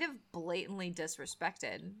kind of blatantly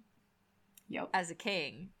disrespected. Yep. As a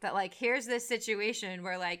king. That, like, here's this situation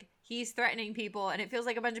where, like, he's threatening people, and it feels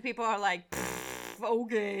like a bunch of people are like,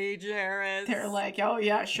 okay, Jaehaerys. They're like, oh,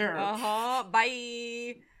 yeah, sure.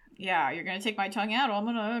 Bye. Yeah, you're gonna take my tongue out, I'm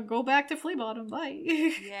gonna go back to Flea Bottom, bye.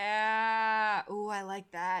 Yeah. Ooh, I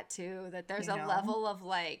like that, too. That there's a level of,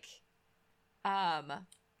 like,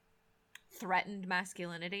 threatened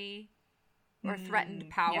masculinity or threatened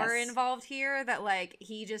power involved here, that, like,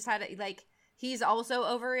 he just had, like, he's also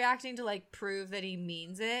overreacting to, like, prove that he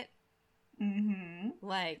means it. Mm-hmm.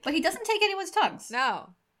 Like, but he doesn't take anyone's tongues.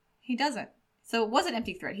 No. He doesn't. So it was an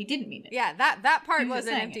empty threat. He didn't mean it. Yeah, that part was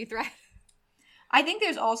an empty threat. I think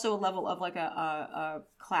there's also a level of, like, a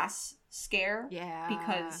class scare. Yeah.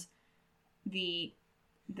 Because the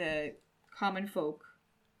common folk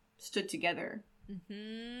stood together.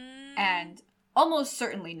 Mm-hmm. And almost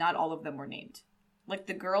certainly not all of them were named. Like,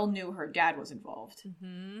 the girl knew her dad was involved.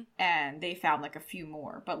 Mm-hmm. And they found, like, a few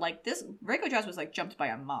more. But, like, this... Rhaego Draz was, like, jumped by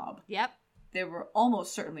a mob. Yep. There were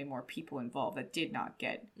almost certainly more people involved that did not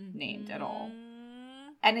get named at all.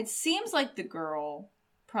 And it seems like the girl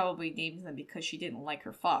probably named them because she didn't like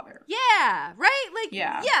her father. Yeah, right? Like,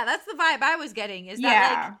 yeah, that's the vibe I was getting. Is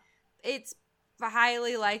that, like, it's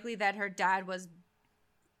highly likely that her dad was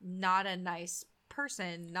not a nice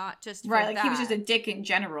person, not just for right, like, that. he was just a dick in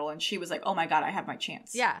general, and she was like, oh my god, I have my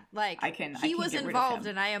chance. Yeah, like, he was involved,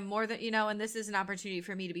 and I am more than, and this is an opportunity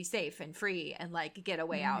for me to be safe and free and, like, get a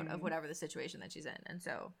way out of whatever the situation that she's in. And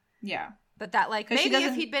so, yeah. But that, like, maybe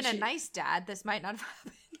if he'd been a nice dad, this might not have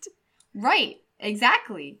happened. Right,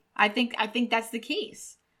 exactly. I think that's the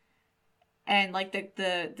case. And, like,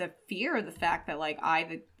 the fear of the fact that, like,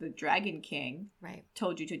 the Dragon King, right,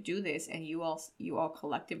 told you to do this, and you all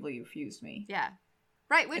collectively refused me. Yeah.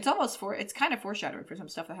 Right. It's kind of foreshadowing for some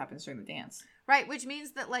stuff that happens during the dance. Right, which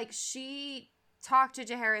means that, like, she talked to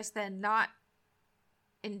Jaehaerys then not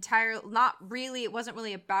really, it wasn't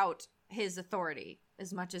really about his authority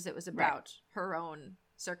as much as it was about her own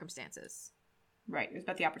circumstances. Right, it was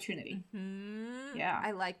about the opportunity. Mm-hmm. Yeah.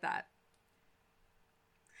 I like that.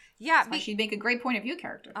 Yeah. That's why she'd make a great point of view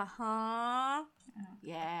character. Uh-huh.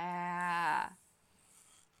 Yeah.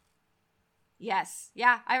 Yes.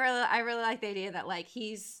 Yeah, I really like the idea that, like,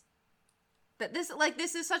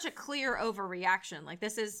 this is such a clear overreaction. Like,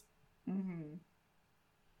 this is and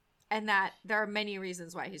that there are many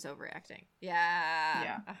reasons why he's overreacting. Yeah.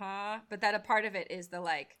 Yeah. Uh-huh. But that a part of it is the,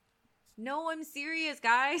 like, no, I'm serious,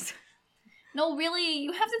 guys. No, really,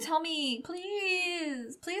 you have to tell me.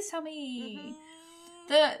 Please tell me. Mm-hmm.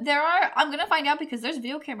 I'm gonna find out because there's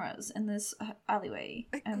video cameras in this alleyway.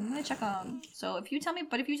 And I'm gonna check them. So if you tell me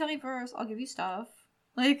first, I'll give you stuff.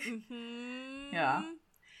 Like, yeah.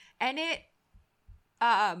 And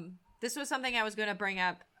this was something I was gonna bring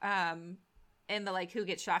up, in the, like, who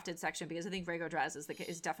gets shafted section, because I think Rhaego Draz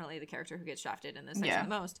is definitely the character who gets shafted in this section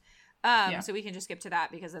the most. So we can just skip to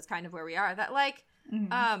that because that's kind of where we are. That, like,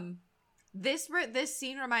 this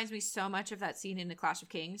scene reminds me so much of that scene in The Clash of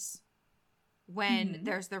Kings, when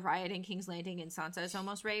there's the riot in King's Landing and Sansa is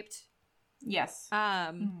almost raped. Yes.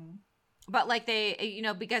 But, like, they,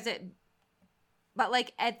 but,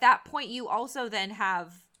 like, at that point, you also then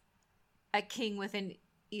have a king with an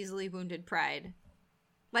easily wounded pride.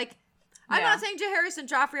 Like, I'm not saying Jaehaerys and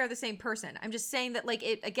Joffrey are the same person. I'm just saying that, like,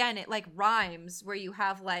 it like rhymes where you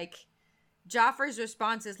have, like, Joffrey's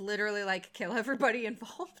response is literally, like, kill everybody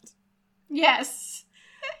involved. Yes.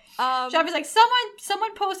 Joffrey's like,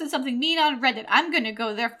 someone posted something mean on Reddit. I'm gonna go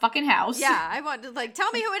to their fucking house. Yeah, I want to, like,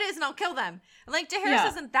 tell me who it is and I'll kill them. And, like, Jaehaerys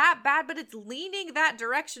isn't that bad, but it's leaning that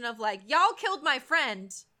direction of, like, y'all killed my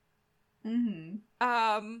friend.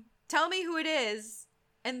 Mm-hmm. Tell me who it is.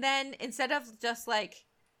 And then instead of just, like,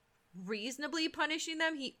 reasonably punishing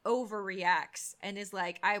them, he overreacts and is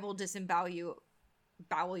like, I will disembowel you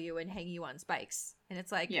and hang you on spikes. And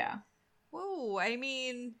it's like, whoa, I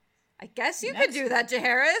mean, I guess you could do that,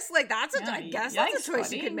 Jaehaerys. Like, that's a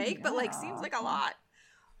choice you could make, but, like, seems like a lot.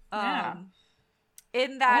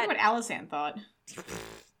 In that, I wonder what Alysanne thought.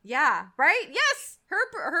 Yeah, right? Yes!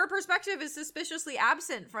 Her perspective is suspiciously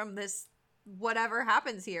absent from this whatever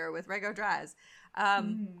happens here with Rhaego Draz.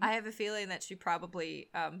 I have a feeling that she probably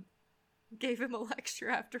gave him a lecture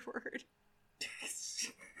afterward.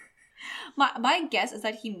 My guess is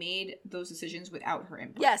that he made those decisions without her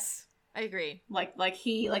input. Yes, I agree. Like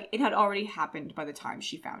it had already happened by the time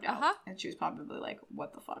she found out, and she was probably like,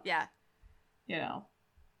 "What the fuck?" Yeah, you know,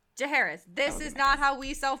 Jaehaerys, this is not how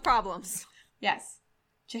we solve problems. Yes,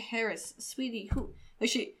 Jaehaerys, sweetie, who? Like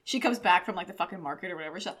she comes back from like the fucking market or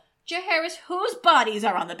whatever. So Jaehaerys, whose bodies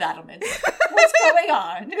are on the battlements? What's going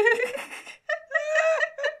on?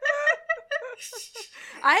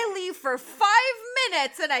 I leave for 5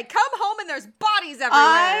 minutes and I come home and there's bodies everywhere.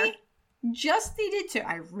 I just needed to.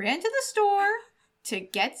 I ran to the store to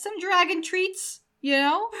get some dragon treats, you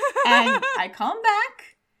know, and I come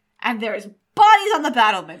back and there's bodies on the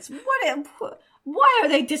battlements. Why are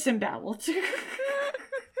they disemboweled?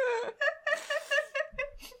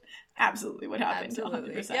 Absolutely what happened.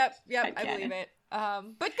 Absolutely. 100%. Yep, I believe it.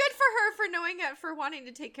 But good for her for knowing it, for wanting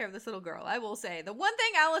to take care of this little girl. I will say the one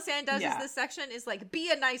thing Alysanne does is this section is like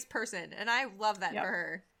be a nice person, and I love that for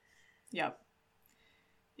her. Yep.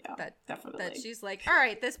 Yeah, definitely. That she's like, all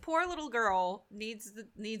right, this poor little girl needs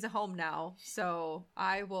a home now, so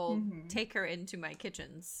I will take her into my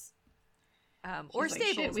kitchens, or like,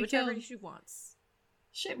 stables, whichever she wants.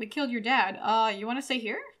 Shit, we killed your dad. You want to stay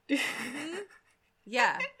here?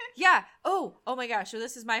 Yeah. Oh my gosh. So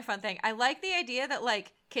this is my fun thing. I like the idea that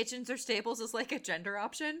like kitchens or stables is like a gender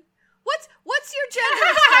option. What's your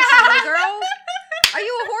gender expression, little girl? Are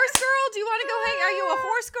you a horse girl? Do you want to go hang? Are you a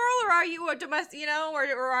horse girl or are you a domestic? You know, or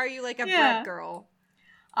are you like a bred girl?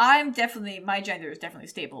 My gender is definitely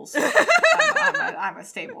stables. I'm a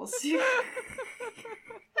stables.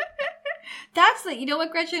 That's you know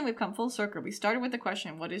what, Gretchen? We've come full circle. We started with the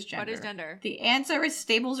question, what is gender? What is gender? The answer is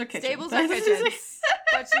stables or kitchens. Stables or kitchens.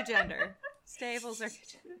 What's your gender? Stables or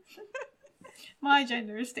kitchens. My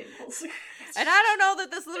gender is stables. And I don't know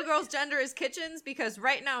that this little girl's gender is kitchens because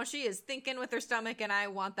right now she is thinking with her stomach and I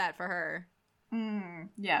want that for her.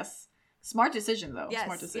 Yes. Smart decision, though. Yes,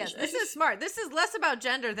 smart decision. Yes, this is smart. This is less about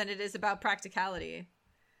gender than it is about practicality.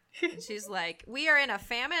 And she's like, we are in a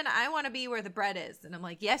famine. I want to be where the bread is. And I'm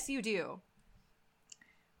like, yes, you do.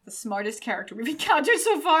 The smartest character we've encountered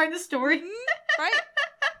so far in the story. Right?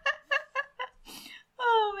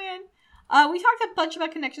 Oh, man. We talked a bunch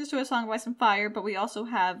about connections to A Song of Ice and Fire, but we also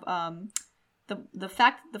have the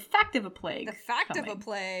fact of a plague. The fact of a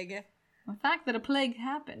plague. The fact that a plague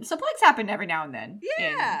happened. So plagues happen every now and then.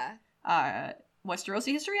 Yeah. In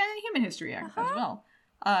Westerosi history and in human history as well.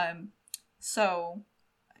 So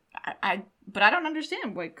but I don't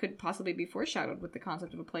understand what could possibly be foreshadowed with the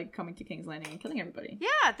concept of a plague coming to King's Landing and killing everybody.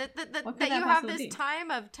 Yeah, that you have this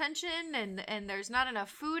time of tension and there's not enough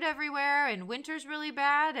food everywhere and winter's really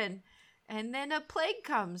bad and then a plague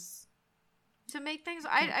comes to make things.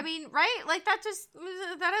 I mean, right? Like that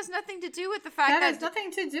has nothing to do with the fact that has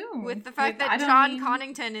nothing to do with the fact that John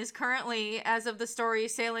Connington is currently, as of the story,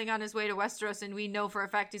 sailing on his way to Westeros, and we know for a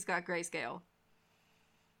fact he's got grayscale.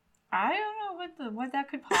 I don't know what that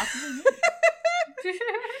could possibly mean.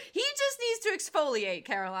 He just needs to exfoliate,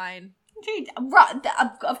 Caroline.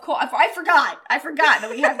 Of course, I forgot that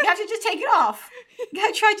we have to just take it off. You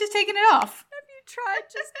gotta try just taking it off. Have you tried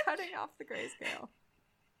just cutting off the grayscale?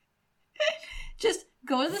 Just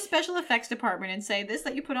go to the special effects department and say, this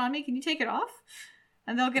that you put on me, can you take it off?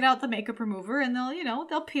 And they'll get out the makeup remover and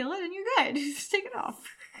they'll peel it and you're good. Just take it off.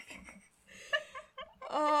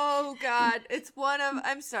 Oh God,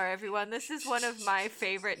 I'm sorry everyone, this is one of my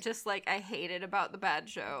favorite, just like I hate it about the Bad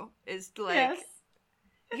Show, is like, yes.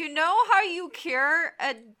 You know how you cure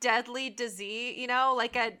a deadly disease, you know,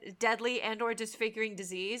 like a deadly and or disfiguring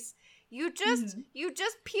disease? You just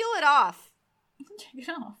peel it off. Take it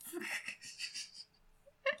off.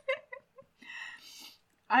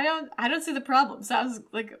 I don't see the problem. Sounds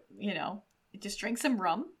like, just drink some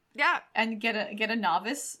rum. Yeah. And get a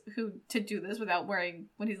novice to do this without when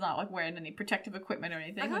he's not like wearing any protective equipment or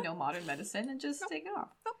anything, with no modern medicine, and just take it off.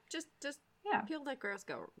 Nope. Just peel that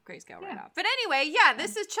grayscale right off. But anyway,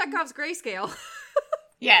 this is Chekhov's grayscale.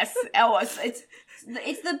 Yes. Oh, it's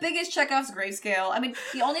the biggest Chekhov's grayscale. I mean,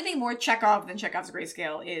 the only thing more Chekhov than Chekhov's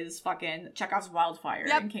grayscale is fucking Chekhov's wildfire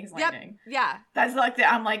in King's Landing. Yeah. That's like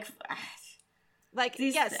I'm like.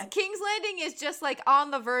 Yes, King's Landing is just like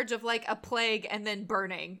on the verge of like a plague and then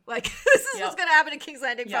burning. Like this is what's gonna happen to King's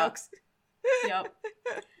Landing, folks. Yep.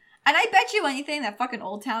 And I bet you anything that fucking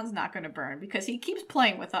Old Town's not gonna burn because he keeps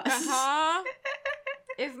playing with us.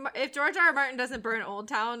 If George R. R. Martin doesn't burn Old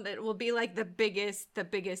Town, it will be like the biggest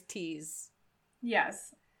tease.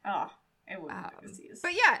 Yes. Oh, it would be the biggest tease.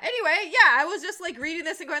 But anyway, I was just like reading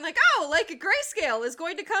this and going like, oh, like a grayscale is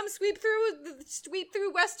going to come sweep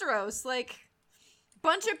through Westeros. Like,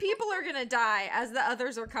 bunch of people are gonna die as the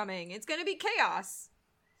others are coming. It's gonna be chaos.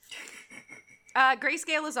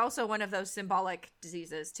 Grayscale is also one of those symbolic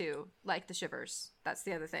diseases too, like the shivers. That's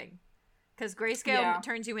the other thing. Because grayscale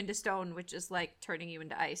turns you into stone, which is like turning you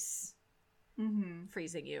into ice. Mm-hmm.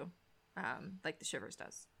 Freezing you. Like the shivers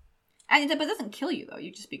does. But it doesn't kill you, though.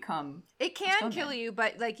 You just become It can kill you,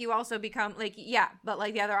 but like you also become, like, but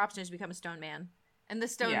like the other option is become a stone man. And the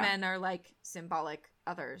stone men are like symbolic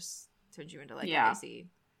others. Turns you into like a icy,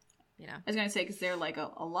 I was going to say, because they're like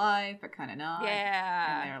alive, but kind of not.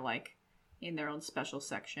 Yeah. And they're like in their own special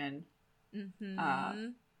section. Mm-hmm.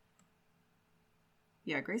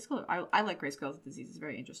 Grayscale. I like Grayscale's disease. It's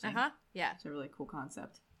very interesting. Yeah. It's a really cool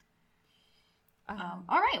concept. All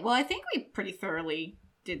right. Well, I think we pretty thoroughly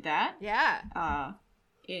did that. Yeah.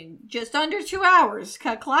 In just under 2 hours.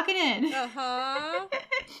 Clocking in.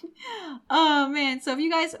 Oh, man. So if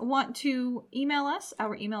you guys want to email us,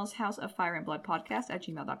 our email is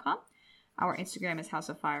houseoffireandbloodpodcast@gmail.com. Our Instagram is House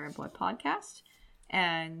of Fire and Blood Podcast.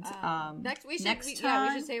 And we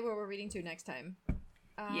should say what we're reading to next time.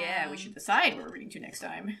 We should decide what we're reading to next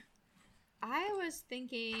time. I was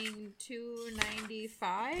thinking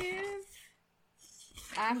 295.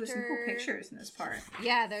 There's some cool pictures in this part.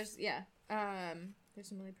 Yeah, there's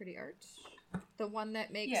some really pretty art. The one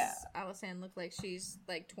that makes Alysanne look like she's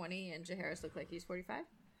like 20 and Jaehaerys look like he's 45.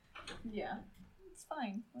 Yeah, it's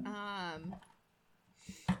fine.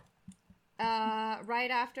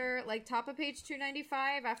 Right after, like, top of page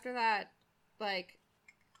 295, after that, like,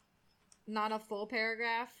 not a full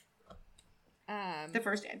paragraph. The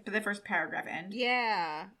first paragraph end.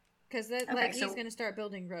 Yeah, because he's gonna start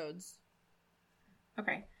building roads.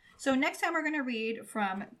 Okay, so next time we're gonna read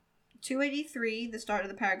from 283. The start of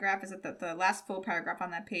the paragraph is at the last full paragraph on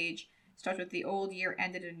that page. Starts with the old year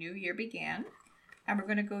ended, a new year began, and we're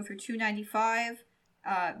gonna go through 295.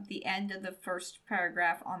 The end of the first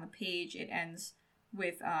paragraph on the page, it ends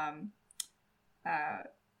with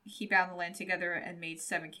he bound the land together and made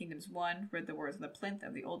 7 kingdoms one, read the words on the plinth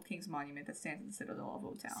of the old king's monument that stands in the citadel of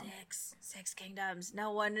Old Town. 6 kingdoms.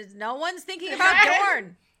 No one's thinking about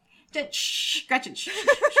Dorne. Shh, Gretchen.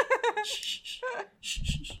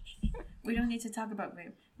 We don't need to talk about me.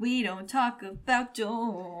 We don't talk about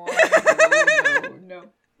Dorne.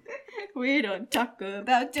 No. We don't talk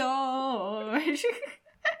about Dorne.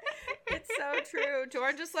 It's so true.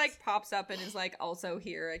 Dorne just like pops up and is like also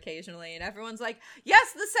here occasionally, and everyone's like,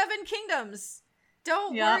 "Yes, the 7 kingdoms.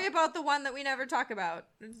 Don't worry about the one that we never talk about.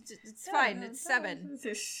 It's fine. It's 7.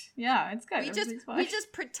 Yeah, it's good. We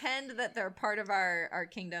just pretend that they're part of our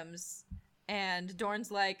kingdoms, and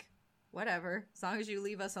Dorne's like, whatever, as long as you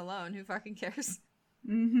leave us alone. Who fucking cares?"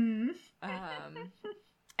 Mm-hmm.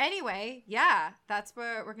 Anyway, that's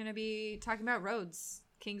what we're gonna be talking about. Roads.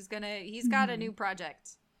 He's got a new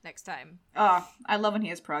project next time. Oh, I love when he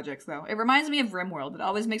has projects, though. It reminds me of RimWorld. It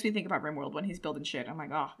always makes me think about RimWorld when he's building shit. I'm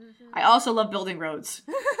like, I also love building roads.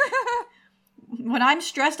 When I'm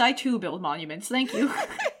stressed, I too build monuments. Thank you.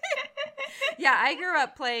 Yeah, I grew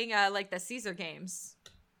up playing like the Caesar games.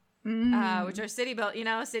 Which are city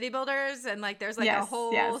builders, and like there's like a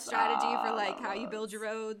whole strategy for like how you build your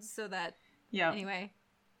roads so that anyway,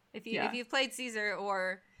 if you've played Caesar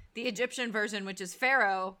or the Egyptian version, which is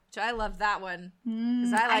Pharaoh, which I love that one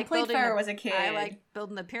because I played Pharaoh as a kid. I like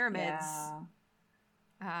building the pyramids.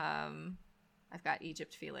 I've got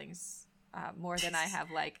Egypt feelings more than I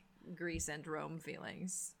have like Greece and Rome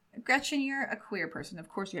feelings. Gretchen, you're a queer person. Of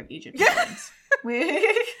course you have Egypt feelings.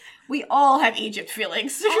 We all have Egypt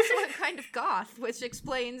feelings. Also a kind of goth, which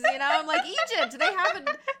explains, I'm like, Egypt,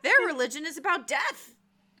 their religion is about death.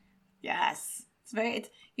 Yes.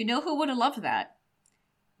 You know who would have loved that?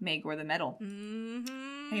 Maegor the Metal.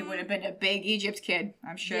 Mm-hmm. He would have been a big Egypt kid,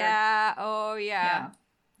 I'm sure. Yeah, oh yeah.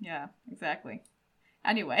 Yeah, exactly.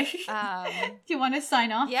 Anyway, Um, do you want to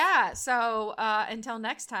sign off? Yeah, so until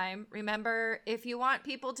next time, remember, if you want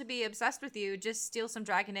people to be obsessed with you, just steal some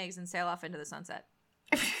dragon eggs and sail off into the sunset.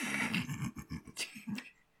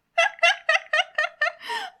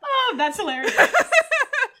 Oh, that's hilarious.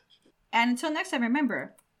 And until next time,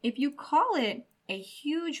 remember, if you call it a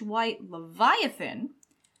huge white leviathan,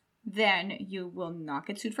 then you will not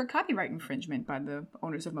get sued for copyright infringement by the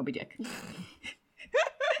owners of Moby Dick.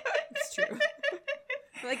 It's true.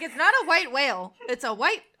 Like, it's not a white whale. It's a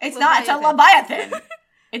white It's leviathan. not. It's a leviathan.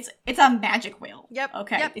 It's a magic whale. Yep.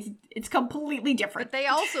 Okay. Yep. It's completely different. But they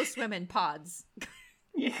also swim in pods.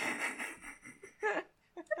 Yeah.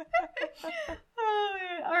 Oh,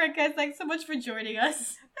 man. All right, guys. Thanks so much for joining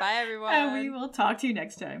us. Bye, everyone. And we will talk to you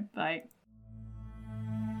next time. Bye.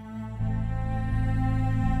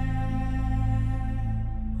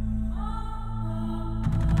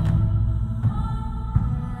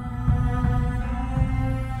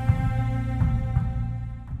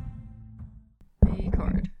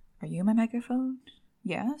 Record. Are you my microphone?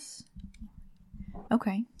 Yes.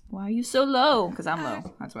 Okay. Why are you so low? Because I'm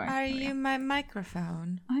low. That's why. Are you my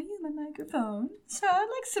microphone? Are you my microphone? So I'd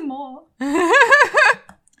like some more.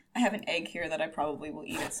 I have an egg here that I probably will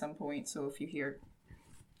eat at some point. So if you hear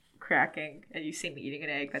cracking and you see me eating an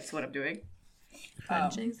egg, that's what I'm doing.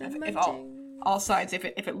 Crunchings and if munchings. all sides, if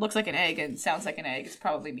it looks like an egg and sounds like an egg, it's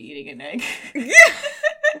probably me eating an egg.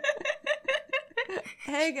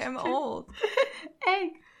 Egg, I'm old. Egg.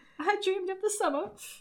 I dreamed of the summer.